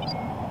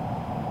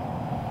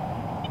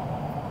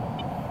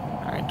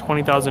 Alright,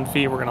 20,000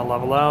 feet, we're gonna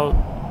level out.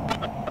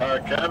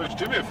 Cabbage,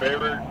 do me a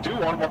favor. Do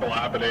 1 more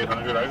lap at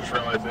 800. I just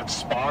realized it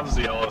spawns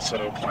the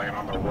LSO plane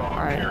on the wrong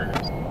carrier.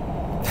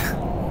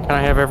 Can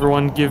I have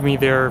everyone give me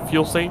their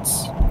fuel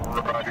states?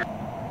 Roger.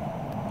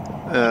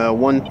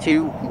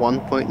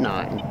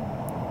 1.9.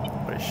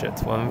 Holy shit,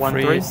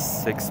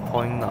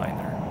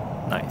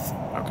 136.9. Nice.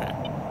 Okay.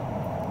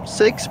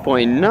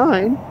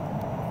 6.9?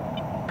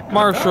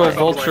 Marshall,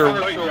 Vulture.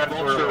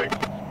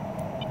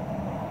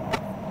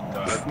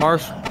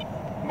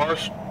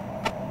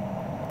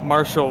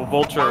 Marshall,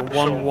 Vulture,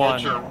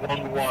 1-1.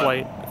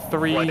 Flight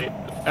 3,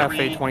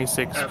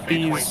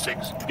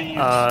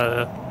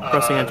 FA-26Bs.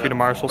 Pressing entry to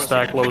Marshall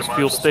stack, lowest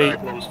fuel state,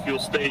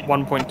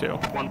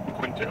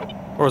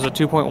 1.2. Or was it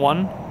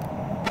 2.1?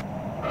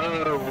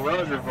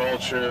 Roger,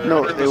 Vulture.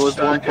 No, it was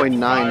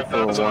 1.9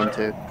 for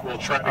 1-2. We'll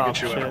try to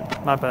get you in.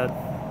 My bad.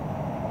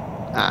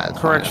 Ah,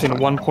 Correction,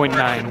 1.9.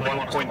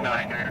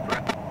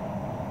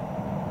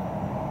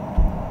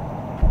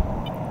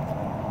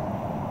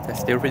 1.9. That's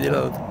still pretty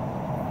low.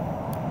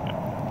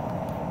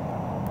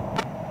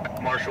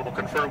 Marshall will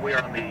confirm we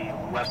are on the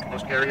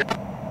leftmost carrier.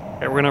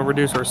 Okay, we're gonna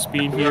reduce our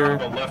speed here.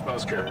 The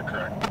leftmost carrier,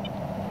 correct.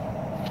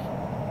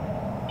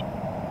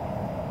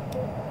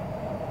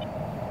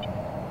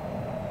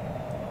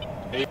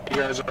 Hey, you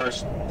guys are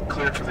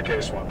cleared for the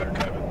K-swap there,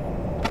 Kevin.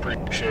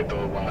 Appreciate the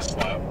last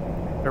lap.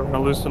 We're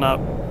gonna loosen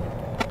up.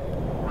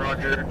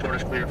 Roger,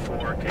 tortoise cleared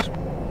for K-swap.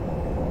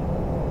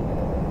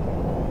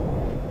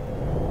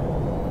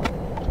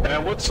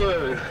 And what's who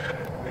do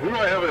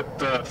I have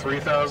at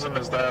 3,000?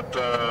 Is that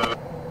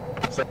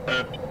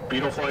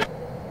Beetle flight?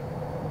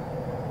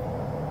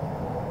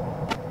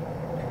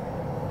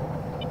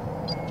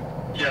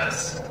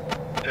 Yes.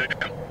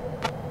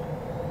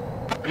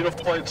 Beetle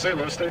flight, say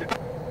low state.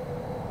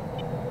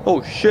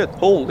 Oh shit,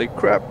 holy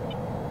crap.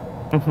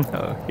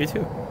 Oh, you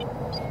too.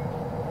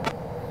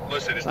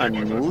 I'm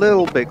a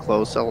little bit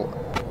close, I'll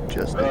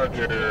just...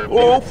 Roger.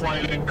 Beetle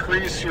flight,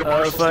 increase your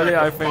Marshall Slightly,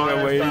 stack I to think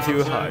we're way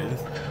too 5,000. high.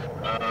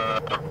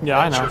 Yeah,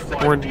 I know.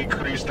 We're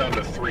decreased down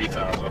to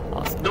 3,000.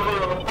 Awesome.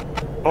 No,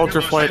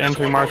 Vulture flight,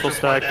 entry Marshall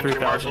stack,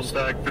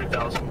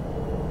 3000.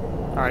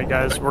 Alright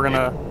guys, we're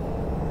gonna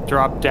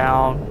drop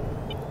down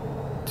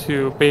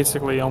to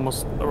basically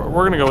almost...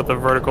 We're gonna go with the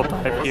vertical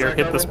dive here,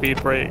 hit the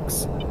speed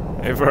brakes.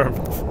 Affirmed.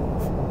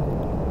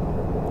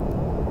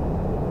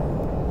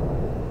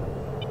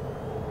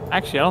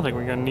 Actually, I don't think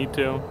we're gonna need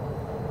to.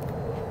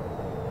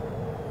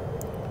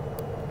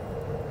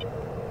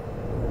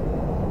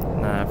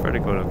 Nah,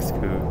 vertical looks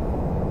cool.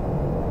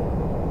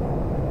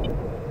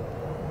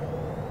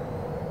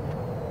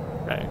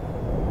 Okay.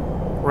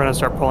 We're gonna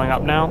start pulling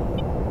up now.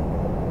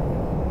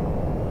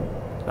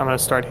 I'm gonna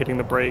start hitting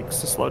the brakes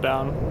to slow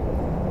down.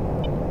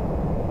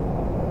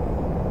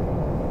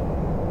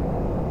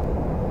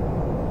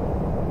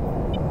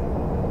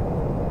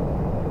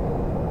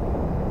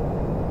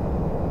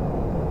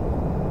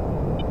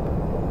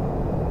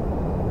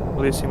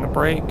 Releasing the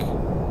brake.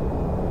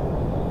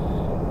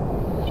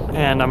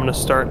 And I'm gonna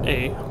start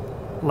a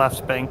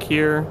left bank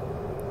here.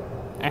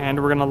 And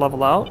we're gonna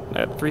level out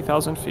at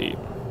 3,000 feet.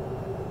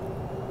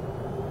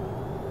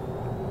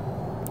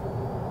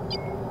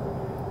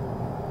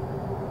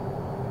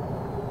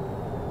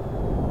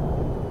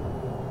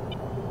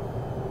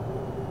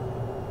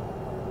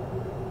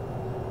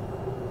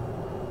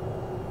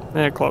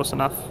 Yeah, close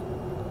enough.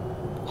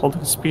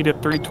 Holding speed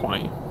at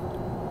 320.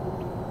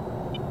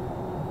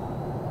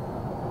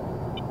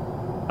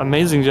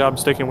 Amazing job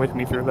sticking with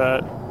me through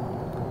that.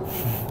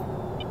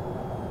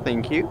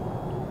 Thank you.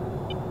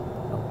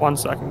 1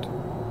 second.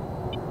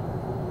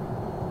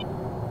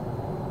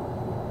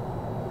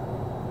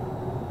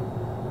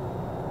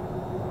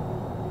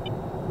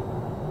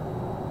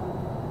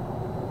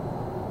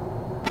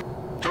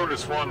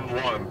 Tortoise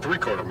 1-1,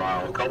 3/4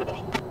 mile, call the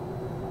ball.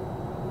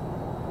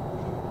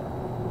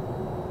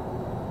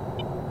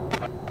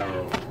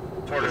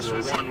 Tortoise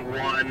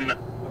 1-1,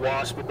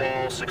 wasp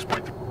ball,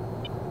 6.3.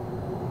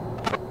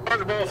 Fly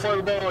the ball, fly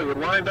the ball. You're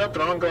lined up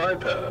and on glide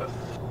path.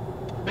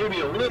 Maybe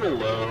a little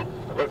low,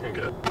 looking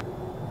good.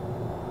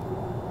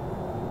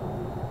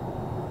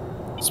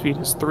 Speed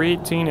is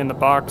 318 in the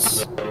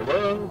box.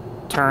 Low.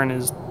 Turn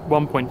is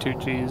 1.2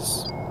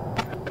 Gs.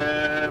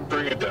 And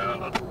bring it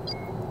down.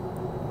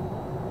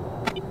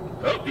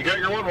 Oh, you got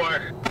your one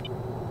wire.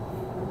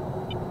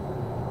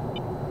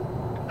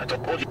 I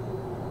told you.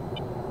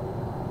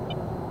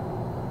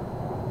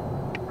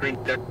 Green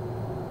deck.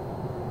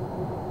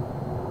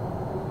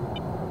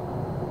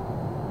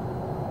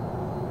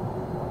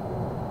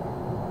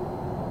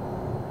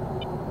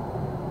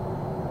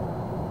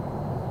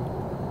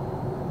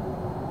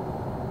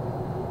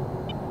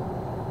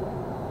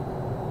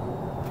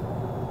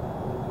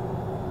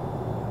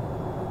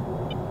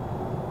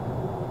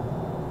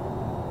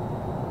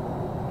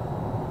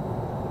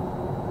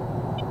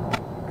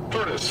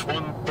 Tortoise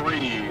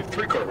 1-3,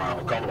 3/4 mile,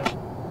 call the ball.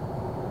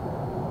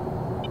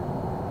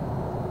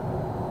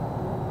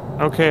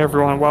 Okay,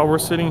 everyone, while we're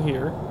sitting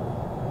here,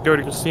 go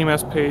to your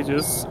CMS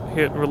pages,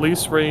 hit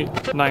release rate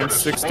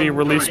 960,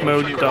 release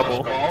mode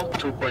double.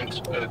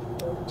 3.2.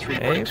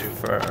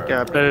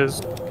 That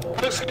is.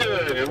 Looks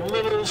good. A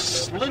little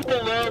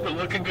low, but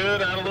looking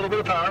good. Add a little bit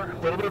of power.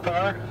 A little bit of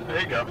power. There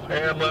you go.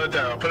 And let it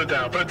down. Put it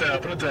down. Put it down.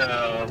 Put it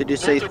down. Did you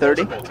say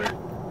 30?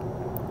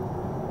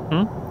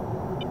 Hmm?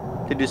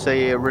 Did you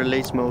say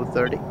release mode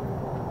 30?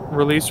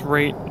 Release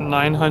rate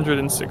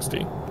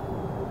 960.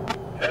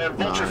 And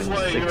Vulture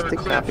Flight, you're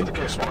clear for the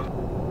case one.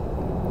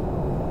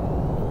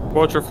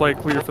 Vulture Flight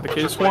clear for the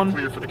case one.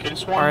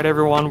 Alright,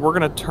 everyone, we're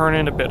gonna turn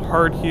in a bit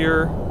hard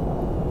here.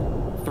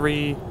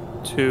 3,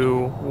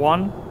 2,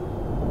 1.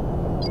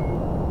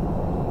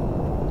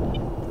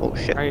 Oh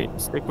shit. Alright,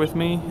 stick with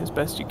me as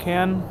best you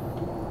can.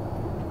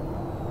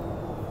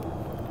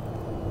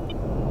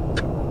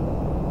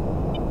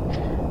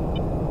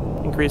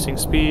 Increasing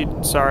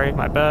speed. Sorry,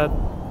 my bad.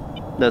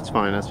 That's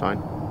fine, that's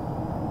fine.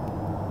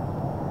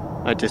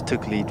 I just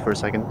took lead for a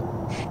second.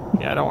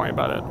 Yeah, don't worry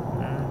about it.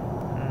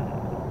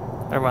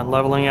 Everyone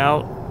leveling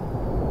out.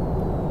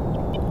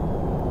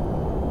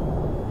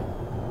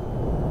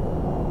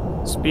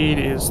 Speed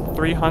is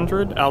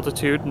 300,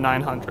 altitude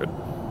 900.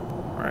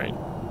 Alright.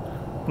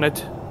 When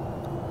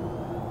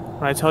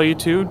I tell you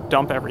to,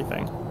 dump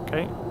everything.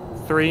 Okay?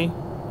 3,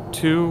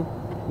 2,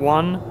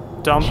 1,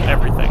 dump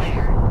everything.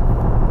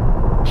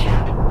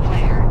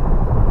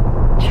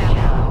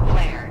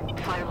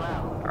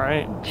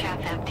 Alright.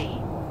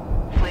 Empty.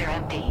 Flare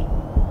empty.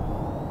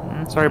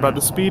 Sorry about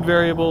the speed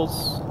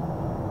variables.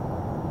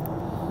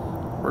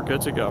 We're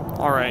good to go.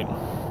 Alright.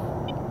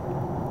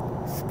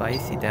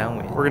 Spicy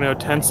downwind. We're gonna go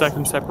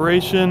 10-second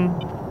separation.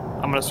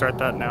 I'm gonna start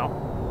that now.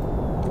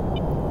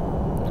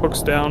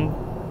 Hooks down.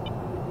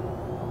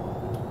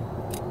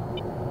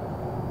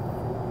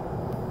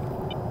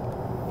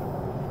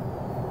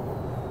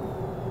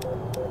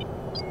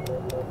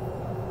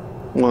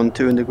 One,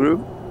 two in the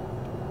groove.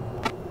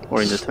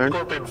 Or in the turn.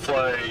 Scorpion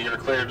Fly, you're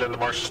cleared in the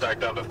Marshall stack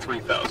down to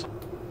 3,000.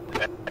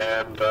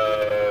 And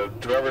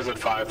whoever's at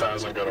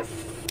 5,000 go to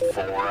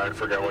 4. I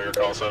forget what your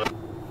call said.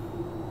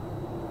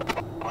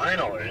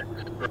 Finally.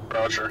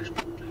 Roger.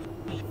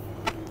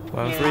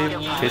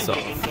 1-3, case off.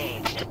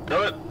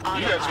 Know it?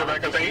 You guys go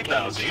back up to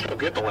 8,000. You don't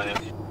get the land.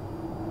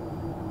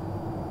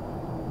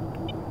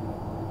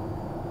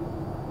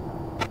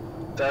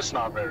 That's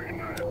not very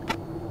nice.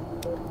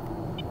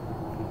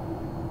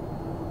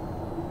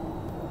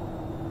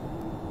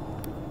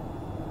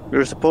 We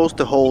were supposed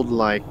to hold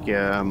like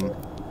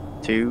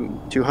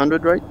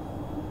 200, right?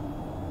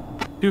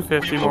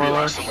 250 more or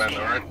less.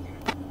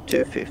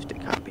 250,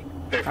 copy.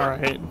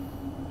 Alright.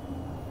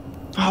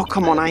 Oh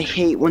come on! I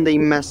hate when they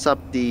mess up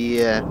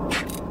the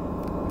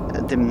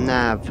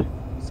nav,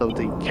 so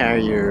the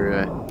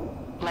carrier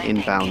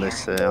inbound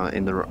is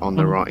in the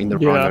wrong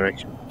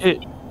direction.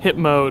 Hit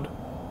mode.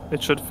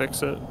 It should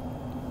fix it.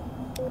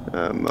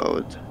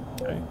 Mode.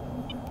 Okay.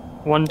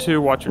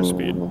 1-2. Watch your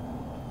speed.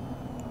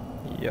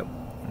 Yep. A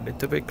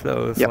little bit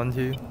close. Yep.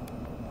 1-2.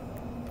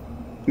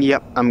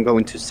 Yep, I'm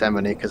going to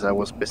 70 because I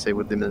was busy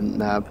with the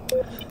nav.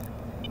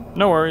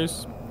 No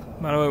worries.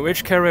 By the way,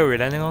 which carrier are we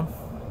landing on?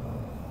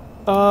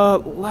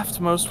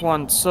 Leftmost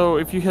one. So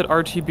if you hit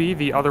RTB,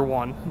 the other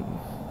one.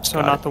 So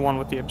Got not it. the one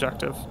with the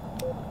objective.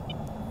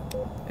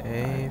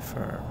 A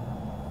firm.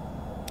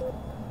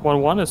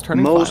 1-1 is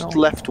turning Most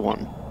final. left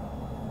one.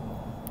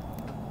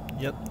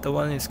 Yep, the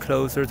one is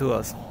closer to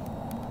us.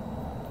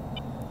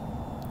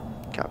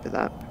 Copy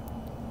that.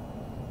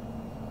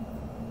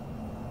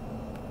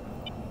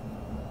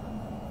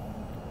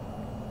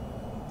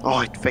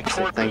 Oh, it fixed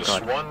it, thank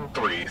God.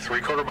 1-3,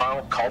 3/4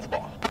 mile, call the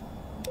ball.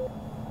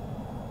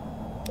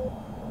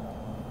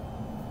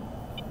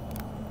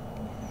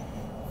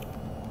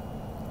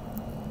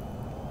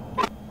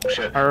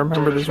 Shit. I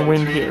remember there's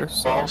wind 1-3, here,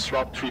 so... Ball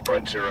swap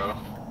 3.0.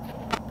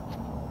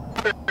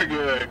 Very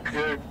good,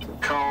 good.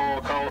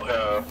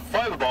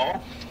 Fly the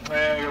ball.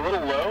 And a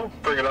little low,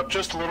 bring it up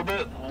just a little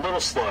bit, a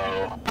little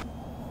slow.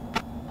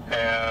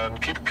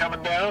 And keep it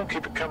coming down,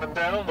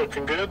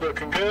 looking good,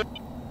 looking good.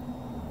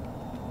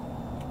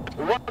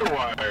 Water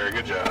wire,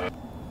 good job.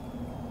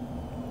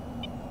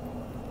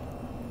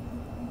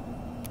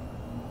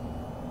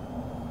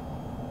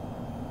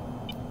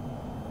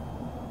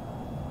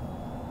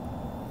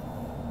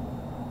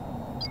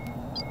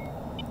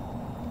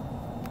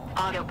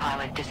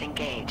 Autopilot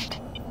disengaged.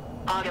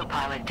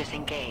 Autopilot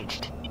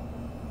disengaged.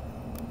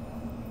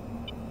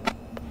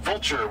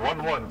 Vulture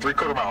 1-1,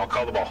 3/4 mile,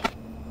 call the ball.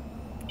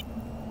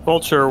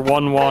 Vulture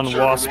 1-1,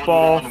 wasp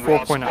ball,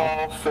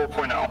 4.0.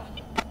 4.0.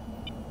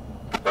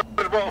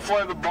 Ball,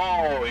 fly the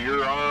ball.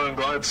 You're on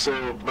glide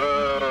slope.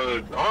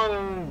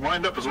 On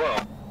wind up as well.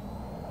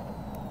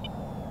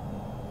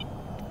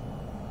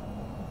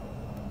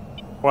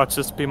 Watch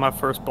this be my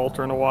first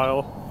bolter in a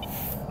while.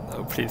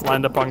 Oh, please.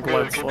 Lined up on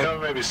glide Keep slope.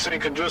 coming, maybe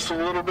sinking just a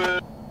little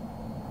bit.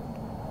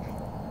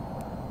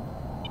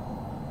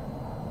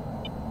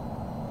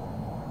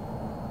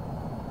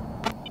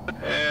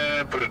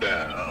 And put it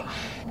down.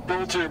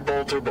 Bolter,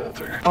 bolter,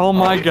 bolter. Oh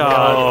my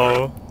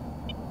God.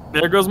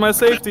 There goes my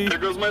safety. There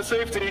goes my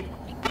safety.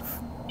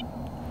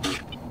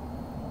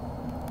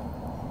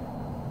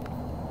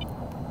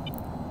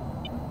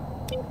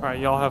 Alright,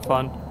 y'all have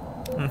fun.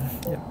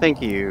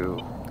 Thank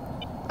you.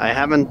 I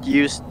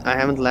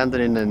haven't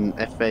landed in an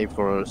FA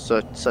for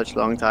such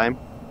long time.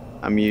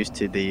 I'm used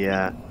to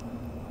the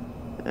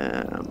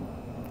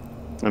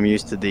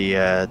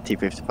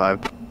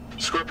T55.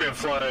 Scorpion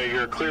fly,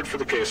 you're cleared for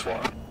the K-Swan.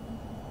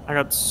 I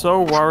got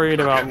so worried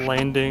about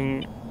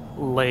landing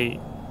late.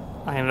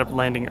 I ended up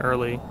landing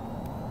early.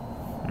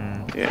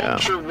 Yeah.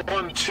 Vulture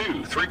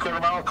 1-2, 3/4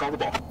 mile, call the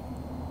ball.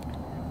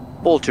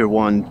 Vulture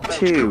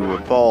 1-2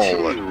 ball.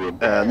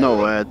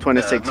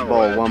 26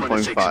 ball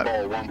 1.5.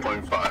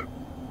 1.5.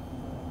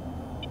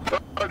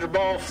 Roger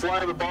ball,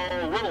 fly the ball,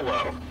 a little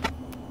low.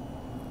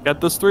 Get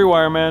this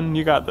 3-wire, man.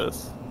 You got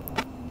this.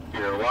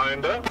 You're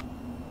lined up.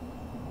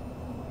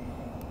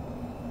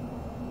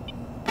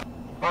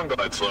 On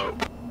glide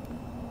slope.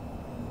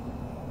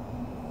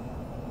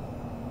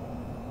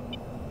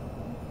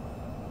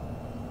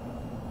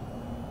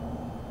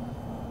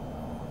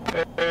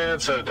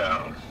 And set it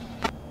down.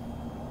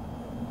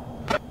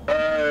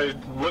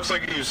 Looks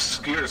like you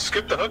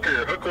skipped the hook or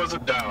your hook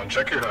wasn't down.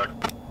 Check your hook.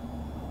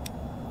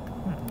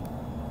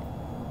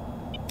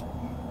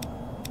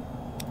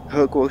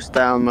 Hook was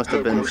down, must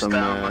have been some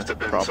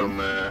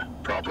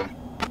problem.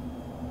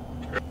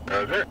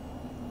 Roger.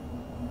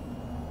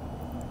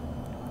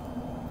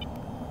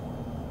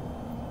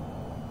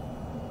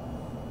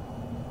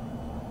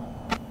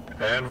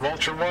 And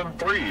Vulture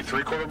 1-3,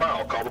 3/4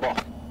 mile, call the ball.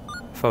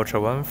 Vulture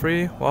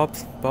 1-3,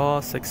 warps,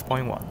 ball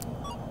 6.1.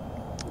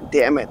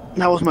 Damn it,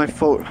 that was my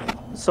fault.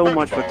 So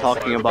much for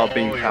talking about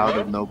being proud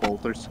of no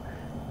bolters.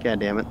 God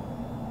damn it.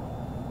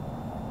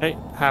 Hey,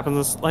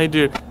 happens. Hey,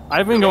 dude,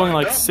 I've been going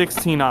like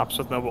 16 ops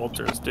with no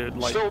bolters, dude.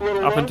 Like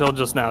up until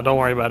just now. Don't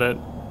worry about it.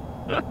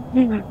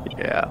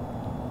 Yeah.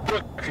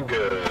 Looking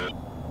good.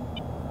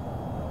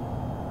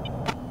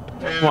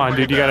 Come on,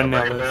 dude, you gotta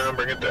nail this.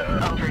 Bring it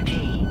down.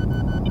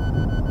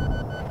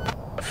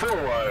 Full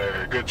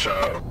wire, good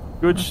job.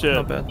 Good shit.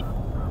 Not bad.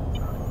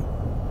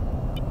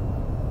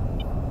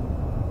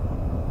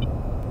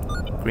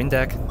 Green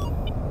deck.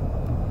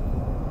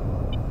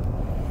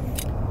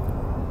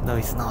 No,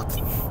 it's not.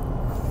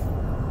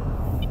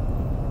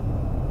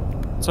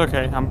 It's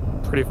okay, I'm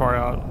pretty far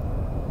out.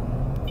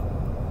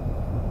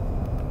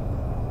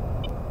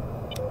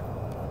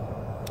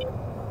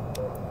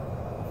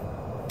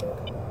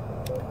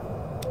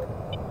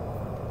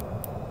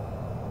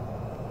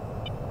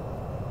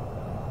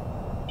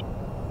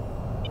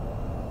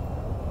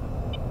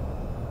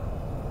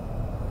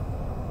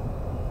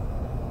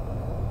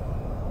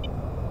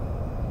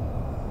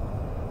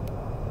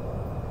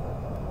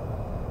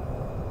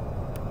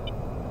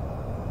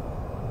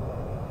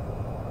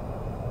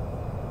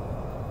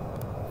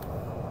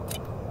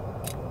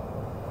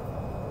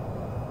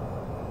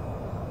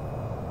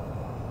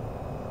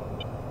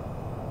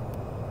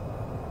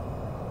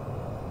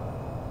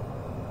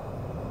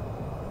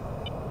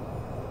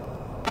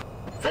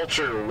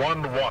 Vulture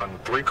 1-1,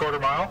 3/4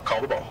 mile,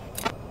 call the ball.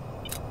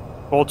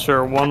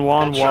 Vulture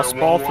 1-1, wasp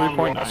ball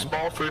 3.9. Wasp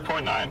ball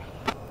 3.9.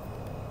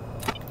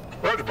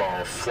 Roger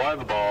ball, fly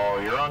the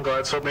ball. You're on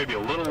glide slope, maybe a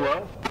little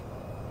low.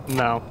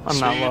 No, I'm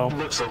not low.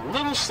 Looks a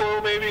little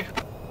slow, maybe.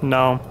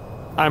 No,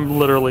 I'm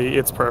literally,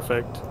 it's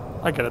perfect.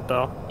 I get it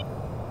though.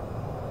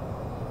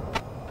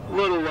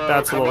 Little low.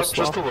 That's a little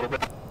slow. Just a little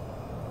bit.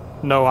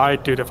 No,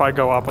 dude, if I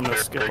go up on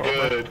this skip Very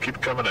over. good. Keep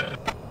coming in.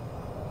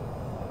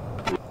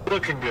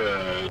 Looking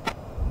good.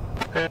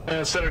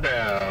 And set her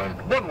down.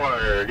 One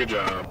wire. Good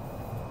job.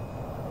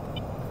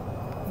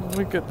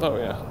 We could, oh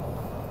yeah.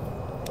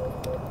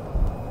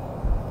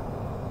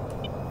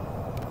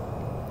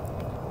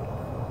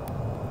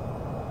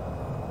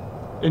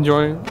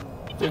 Enjoying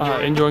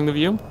the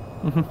view?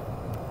 Mm-hmm.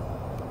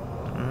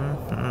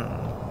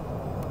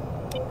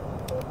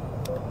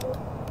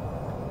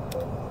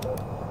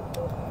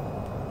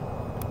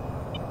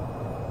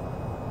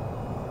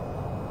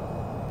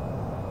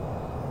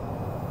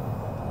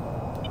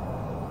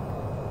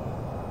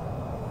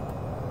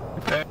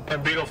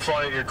 And Beetle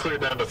Flight, you're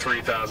cleared down to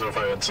 3,000 if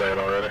I didn't say it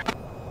already.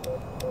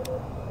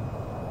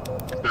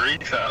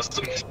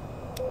 3,000.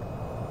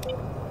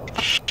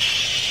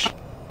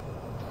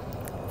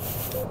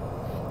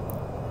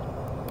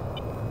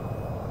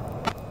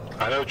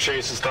 I know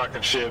Chase is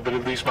talking shit, but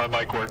at least my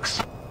mic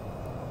works.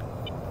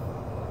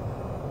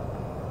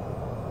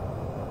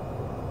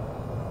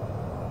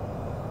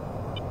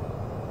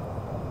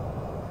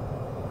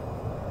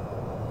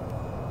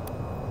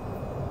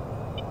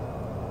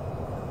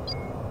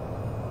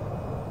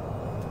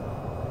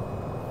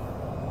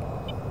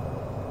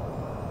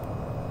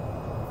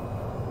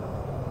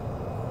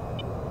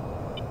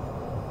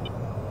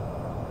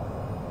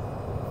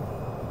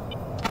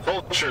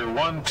 Vulture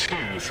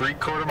 1-2,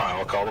 3/4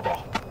 mile, call the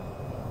ball.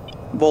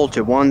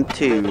 Vulture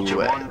 1-2,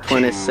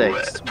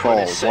 26,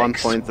 ball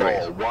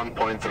 1.3.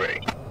 1.3.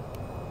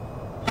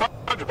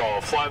 Roger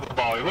ball, fly the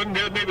ball. You're looking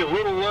good, maybe a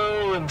little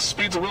low, and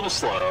speed's a little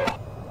slow.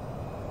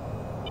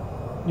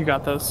 You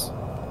got this.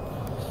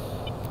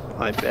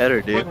 I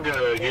better, dude. Looking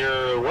good.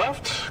 Your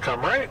left,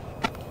 come right.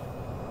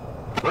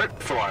 Right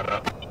for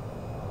lineup.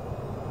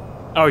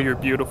 Oh, you're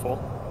beautiful.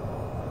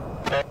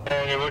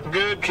 And you're looking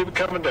good, keep it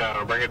coming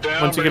down. Bring it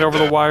down. Once you get over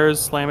the wires,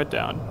 slam it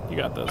down. You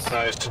got this.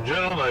 Nice and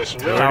gentle, nice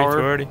and gentle.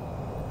 Power.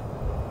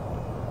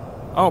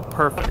 Oh,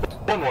 perfect.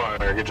 One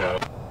wire, good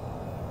job.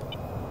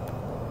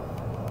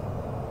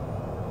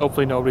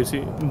 Hopefully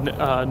nobody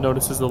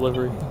notices the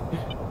livery.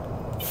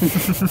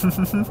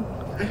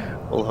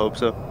 We'll hope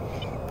so.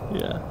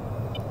 Yeah.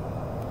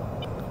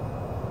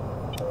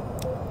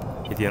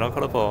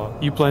 ball.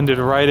 You blended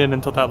right in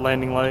until that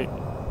landing light.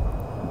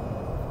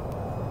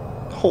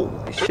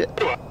 Holy shit.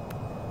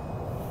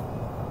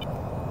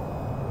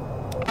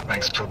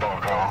 Thanks for the ball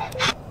call.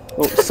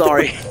 Oh,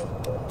 sorry.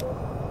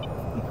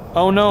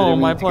 Oh no,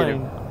 my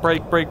plane.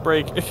 Brake, brake,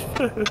 brake.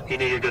 He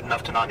knew you're good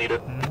enough to not need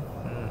it.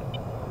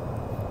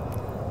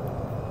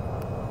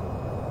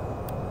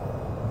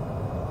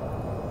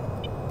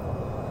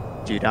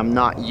 Dude, I'm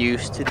not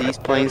used to these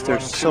planes. They're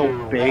so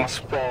big.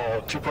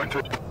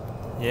 2.3.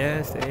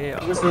 Yes, they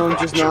are. I'm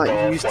just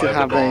not used to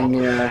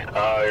having.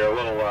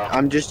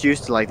 I'm just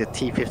used to like the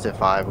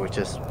T-55, which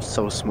is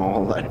so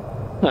small that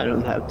I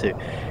don't have to.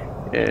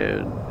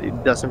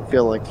 It doesn't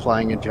feel like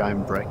flying a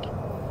giant brick.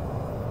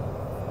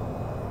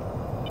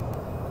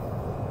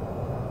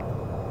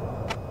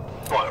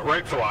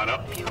 Right for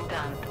lineup. Fuel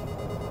done.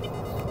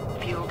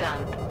 Fuel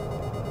done.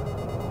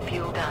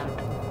 Fuel done.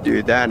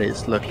 Dude, that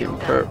is looking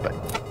perfect.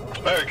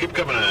 Alright, keep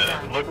coming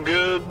in. Looking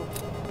good.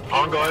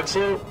 On glide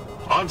slope.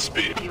 On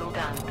speed. Fuel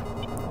done.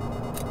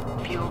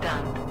 Fuel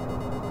done.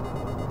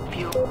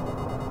 Fuel.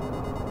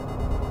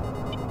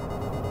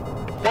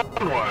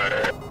 One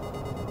wire.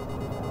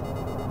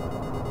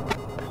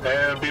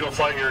 And Beetle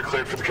Flight, you're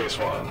cleared for the case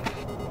one.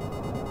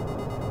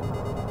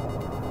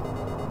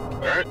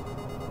 Alright.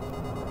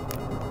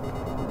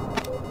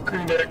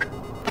 Green deck.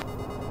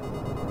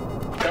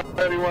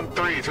 Heavy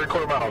 1-3,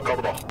 3/4 mile, call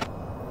the ball.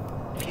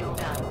 Fuel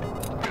done.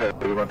 Okay,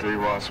 1-3,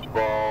 wasp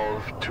ball,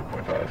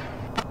 2.5.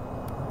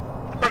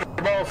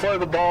 Ball, fly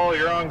the ball,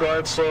 you're on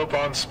glide slope,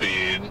 on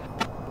speed.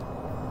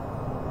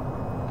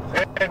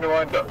 And you're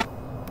lined up.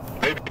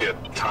 Maybe a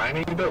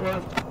tiny bit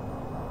left.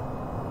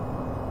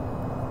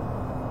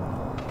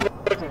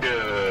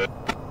 good.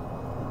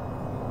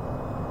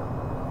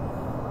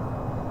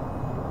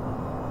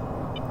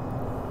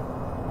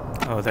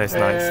 Oh, that's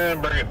nice.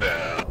 And bring it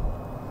down.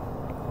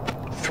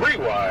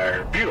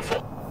 3-wire,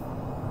 beautiful.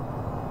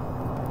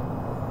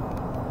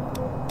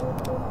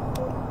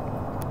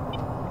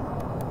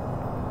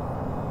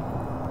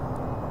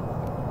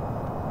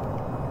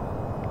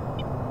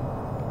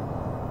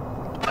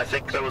 I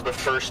think that was the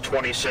first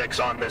 26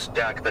 on this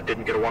deck that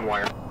didn't get a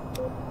 1-wire.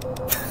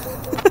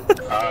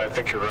 I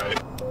think you're right.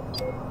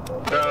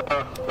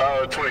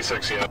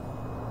 26, yeah.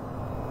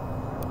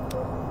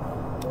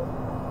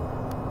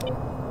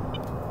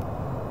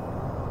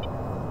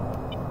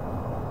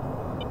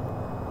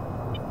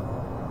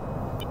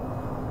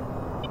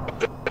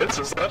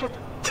 Is that a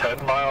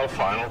 10-mile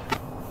final?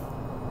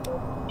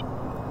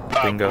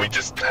 Bingo. We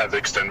just had to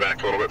extend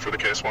back a little bit for the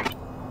case one.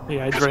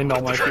 Yeah, I drained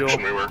all my fuel.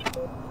 We were.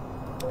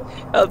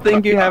 I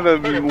think you have a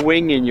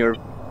wing in your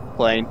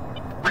plane.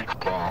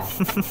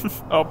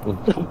 Oh,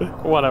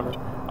 whatever.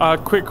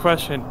 Quick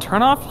question.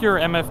 Turn off your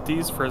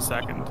MFDs for a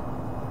second.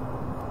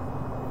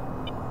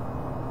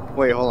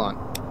 Wait, hold on.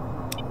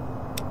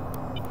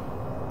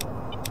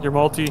 Your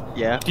multi.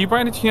 Yeah. Do you by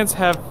any chance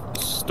have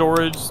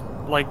storage,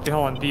 like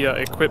the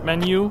equip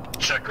menu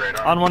Check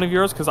radar. on one of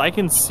yours? Because I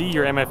can see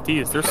your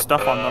MFDs. There's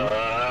stuff on them.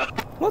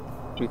 What?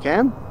 You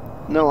can?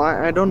 No,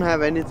 I don't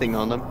have anything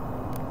on them.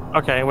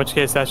 Okay, in which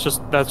case that's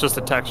just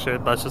a text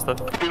shit. That's just a.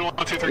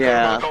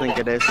 Yeah, I think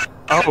it is.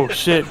 Oh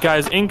shit,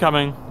 guys,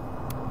 incoming.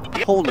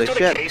 Holy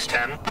shit. Case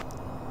 10.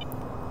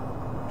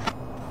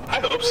 I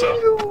hope so.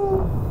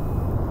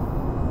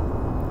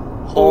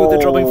 Oh, they're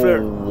dropping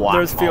flare. Wow.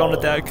 There's fuel on the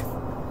deck.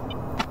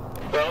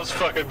 That was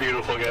fucking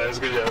beautiful, guys.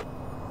 Good job.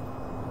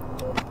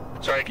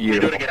 Sorry, can you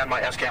do it again?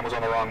 My S-cam was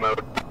on the wrong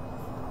mode.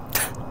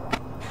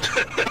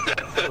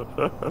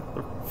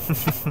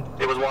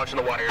 It was watching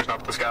the wires,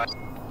 not the sky.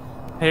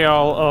 Hey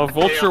all,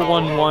 Vulture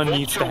 1-1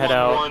 needs to head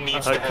out.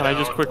 Can I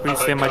just quickly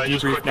say my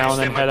debrief now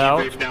and then head out?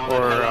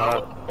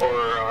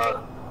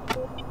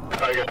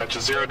 I got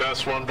you.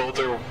 0-1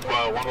 Bolter,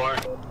 1-wire.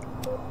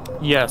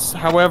 Yes,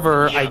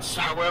 however,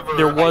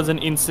 there was an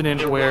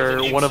incident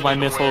where one of my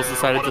missiles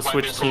decided to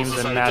switch teams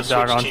and Mad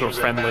Dog onto a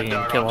friendly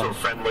and kill him.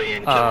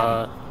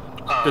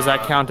 Does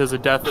that count as a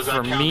death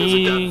for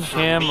me,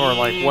 him, or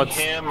like what's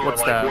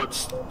that?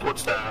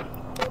 What's that?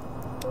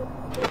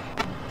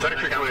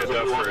 Technically a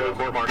death for a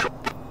court martial.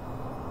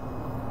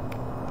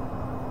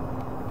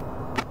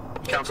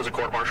 Counts as a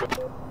court martial.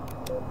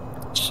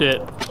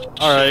 Shit.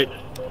 Alright.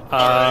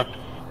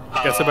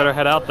 Guess I better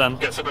head out then.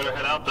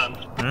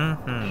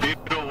 Mm-hmm.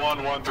 Beetle 1,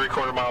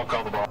 3/4 mile,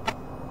 call the ball.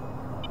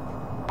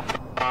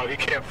 He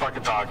can't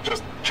fucking talk,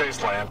 just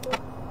chase land.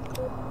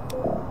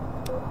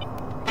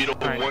 Beetle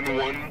 1,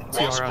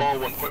 lost ball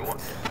 1.1.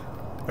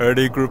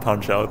 Early group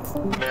punch out.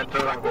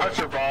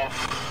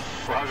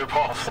 Roger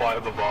ball, fly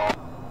the ball.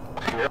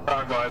 You're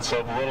on glide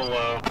slope, a little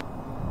low.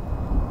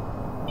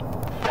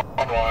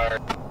 1 wire.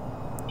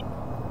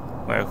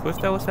 Wait, whose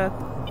that was that?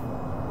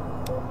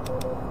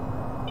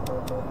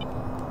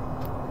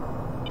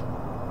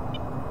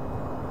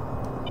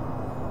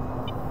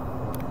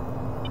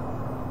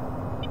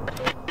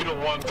 Beetle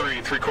 1,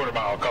 3/4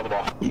 mile, call the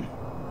ball.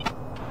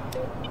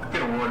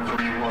 Beetle 1,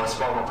 3, lost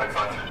ball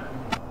 1.5.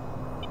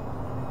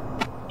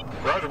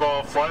 Roger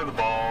ball, fly the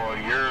ball.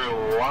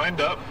 You're lined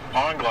up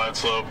on glide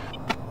slope.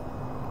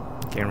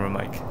 Camera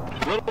mic.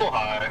 Little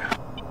high.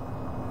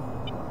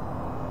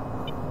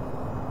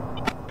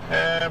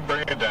 And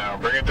bring it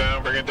down.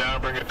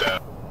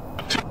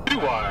 2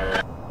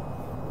 wire.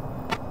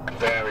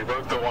 Damn, we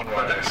broke the 1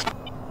 wire.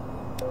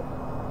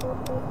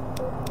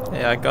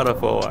 Yeah, I got a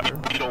 4 wire.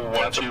 Beetle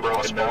 1, 2,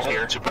 broken nose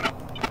here.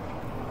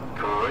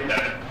 Great.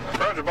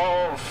 Roger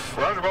ball,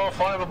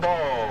 fly the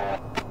ball.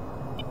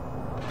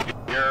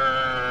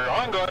 You're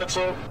on glide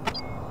slope.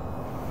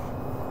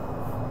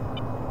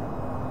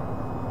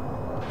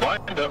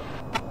 Lined up.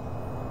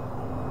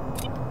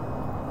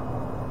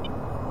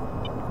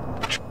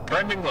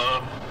 Trending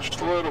low,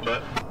 just a little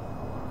bit.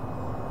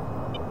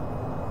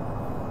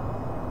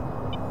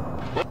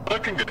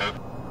 Looking good.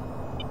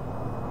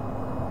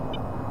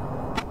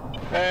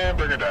 And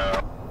bring it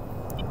down.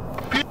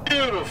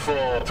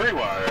 Beautiful, 3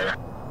 wire.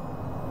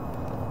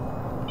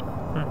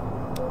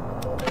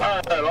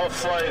 Alright, all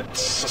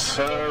flights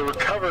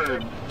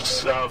recovered.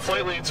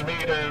 Flight leads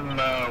meet in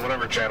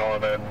whatever channel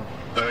I'm in.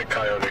 I think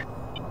Coyote.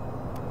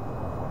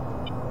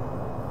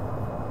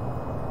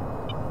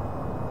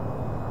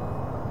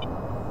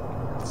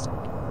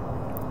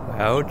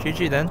 Well,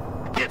 GG then.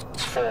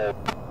 It's full.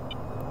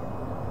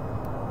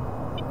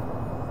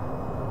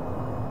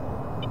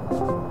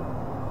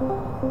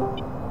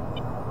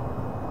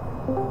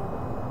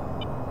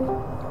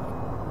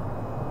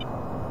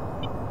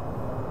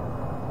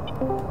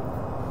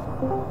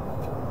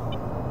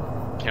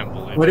 Can't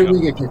believe Why did we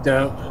get kicked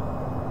out?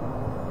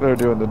 They're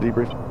doing the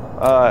debrief.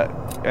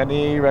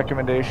 Any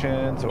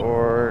recommendations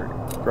or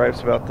gripes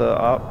about the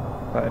op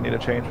that I need to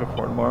change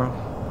before tomorrow?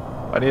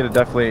 I need to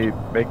definitely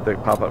make the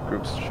pop-up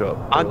groups show up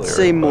I'd earlier,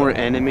 say but- more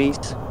enemies.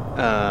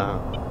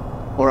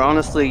 Or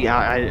honestly,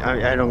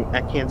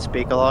 I can't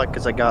speak a lot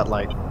because I got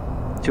like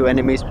 2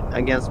 enemies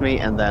against me,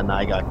 and then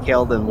I got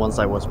killed. And once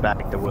I was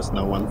back, there was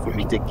no one for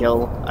me to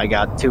kill. I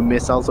got 2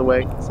 missiles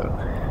away. So,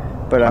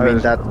 but I mean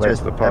that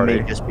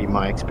may just be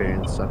my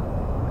experience. So,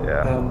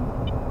 yeah.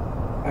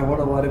 I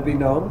want to let it be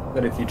known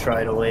that if you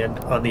try to land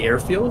on the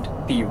airfield,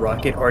 the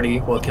rocket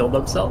army will kill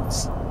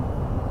themselves.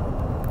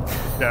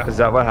 Yeah. Is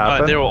that what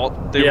happened? They will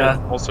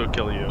also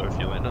kill you if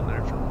you land on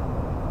there.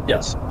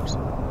 Yes.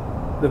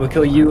 They will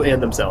kill you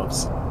and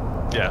themselves.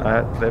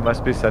 Yeah. They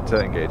must be set to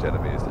engage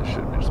enemies. They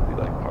shouldn't just be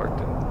like parked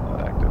and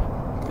inactive.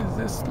 What is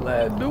this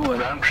lad doing?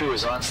 Ground crew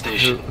is on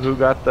station. Who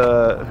got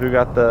the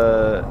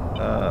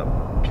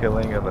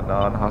killing of a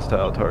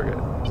non-hostile target?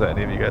 Was that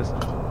any of you guys?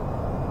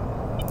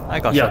 I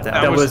got shot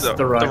down. That was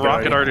the rocket. The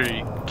rocket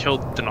already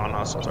killed the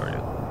non-hostile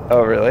target.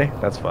 Oh really?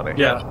 That's funny.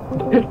 Yeah.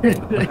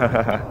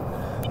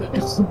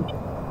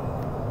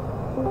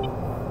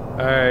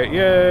 Alright,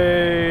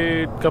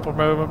 yay! Couple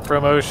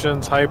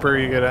promotions. Hyper,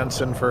 you get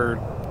ensign for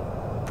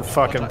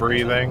fucking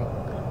breathing.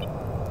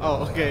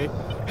 Oh, okay.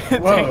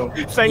 Whoa.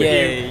 Thank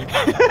you.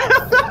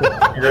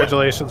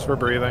 Congratulations for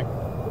breathing.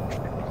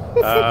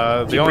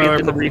 You breathed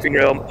in the briefing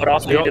room, but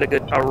also you did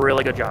a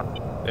really good job.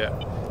 Yeah.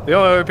 The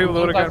only other people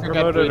that would have gotten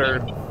promoted are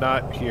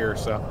not here,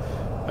 so.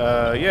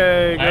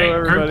 Yay, go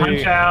everybody.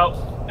 Punch out.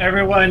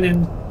 Everyone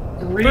in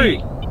 3,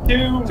 2,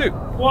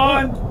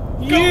 1.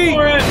 Go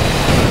for it!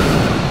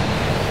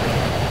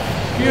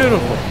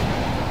 Beautiful.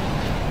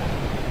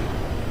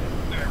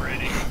 They're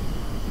ready.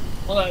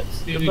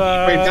 Let's do it. Wait,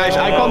 guys,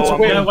 I can't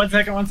swim. Yeah, 1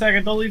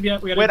 second. Don't leave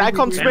yet. Wait, I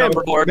can't swim. Man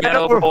overboard. Man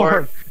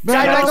overboard.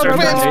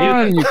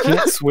 You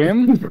can't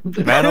swim?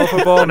 Man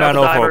overboard, man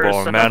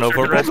overboard, man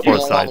overboard,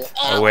 port side.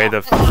 Away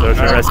the search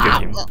and rescue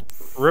team.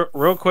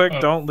 Real quick,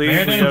 don't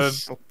leave.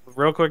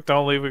 Real quick,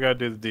 don't leave. We gotta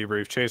do the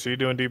debrief. Chase, are you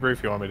doing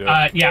debrief? You want me to do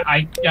it?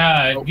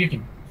 Yeah, you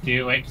can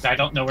do it because I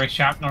don't know where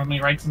Shop normally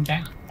writes them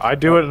down. I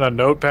do it in a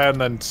notepad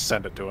and then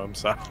send it to him.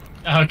 So.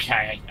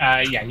 Okay.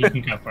 Yeah, you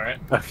can go for it.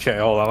 Okay,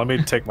 hold on. Let me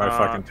take my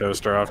fucking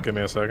toaster off. Give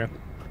me a second.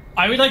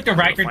 I would like the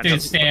record to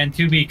stand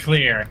to be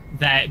clear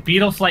that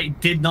Beetle Flight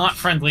did not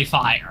friendly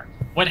fire.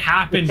 What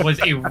happened was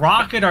a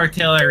rocket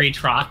artillery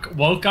truck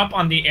woke up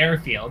on the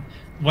airfield.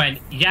 When,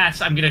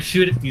 yes, I'm gonna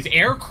shoot at these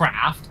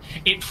aircraft,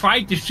 it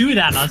tried to shoot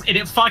at us, and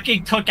it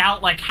fucking took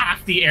out like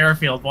half the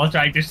airfield while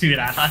trying to shoot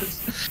at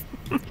us.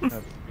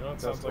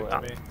 Sounds like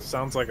to me.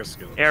 Sounds like a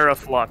skill.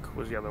 Aeroflux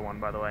was the other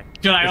one, by the way.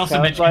 Should I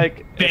also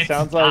mention it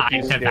sounds like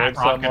you scared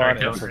someone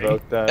and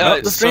provoked them.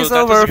 The stream's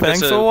over.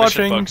 Thanks for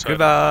watching.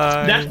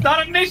 Goodbye. That's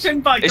not a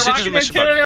mission bug. The rocket artillery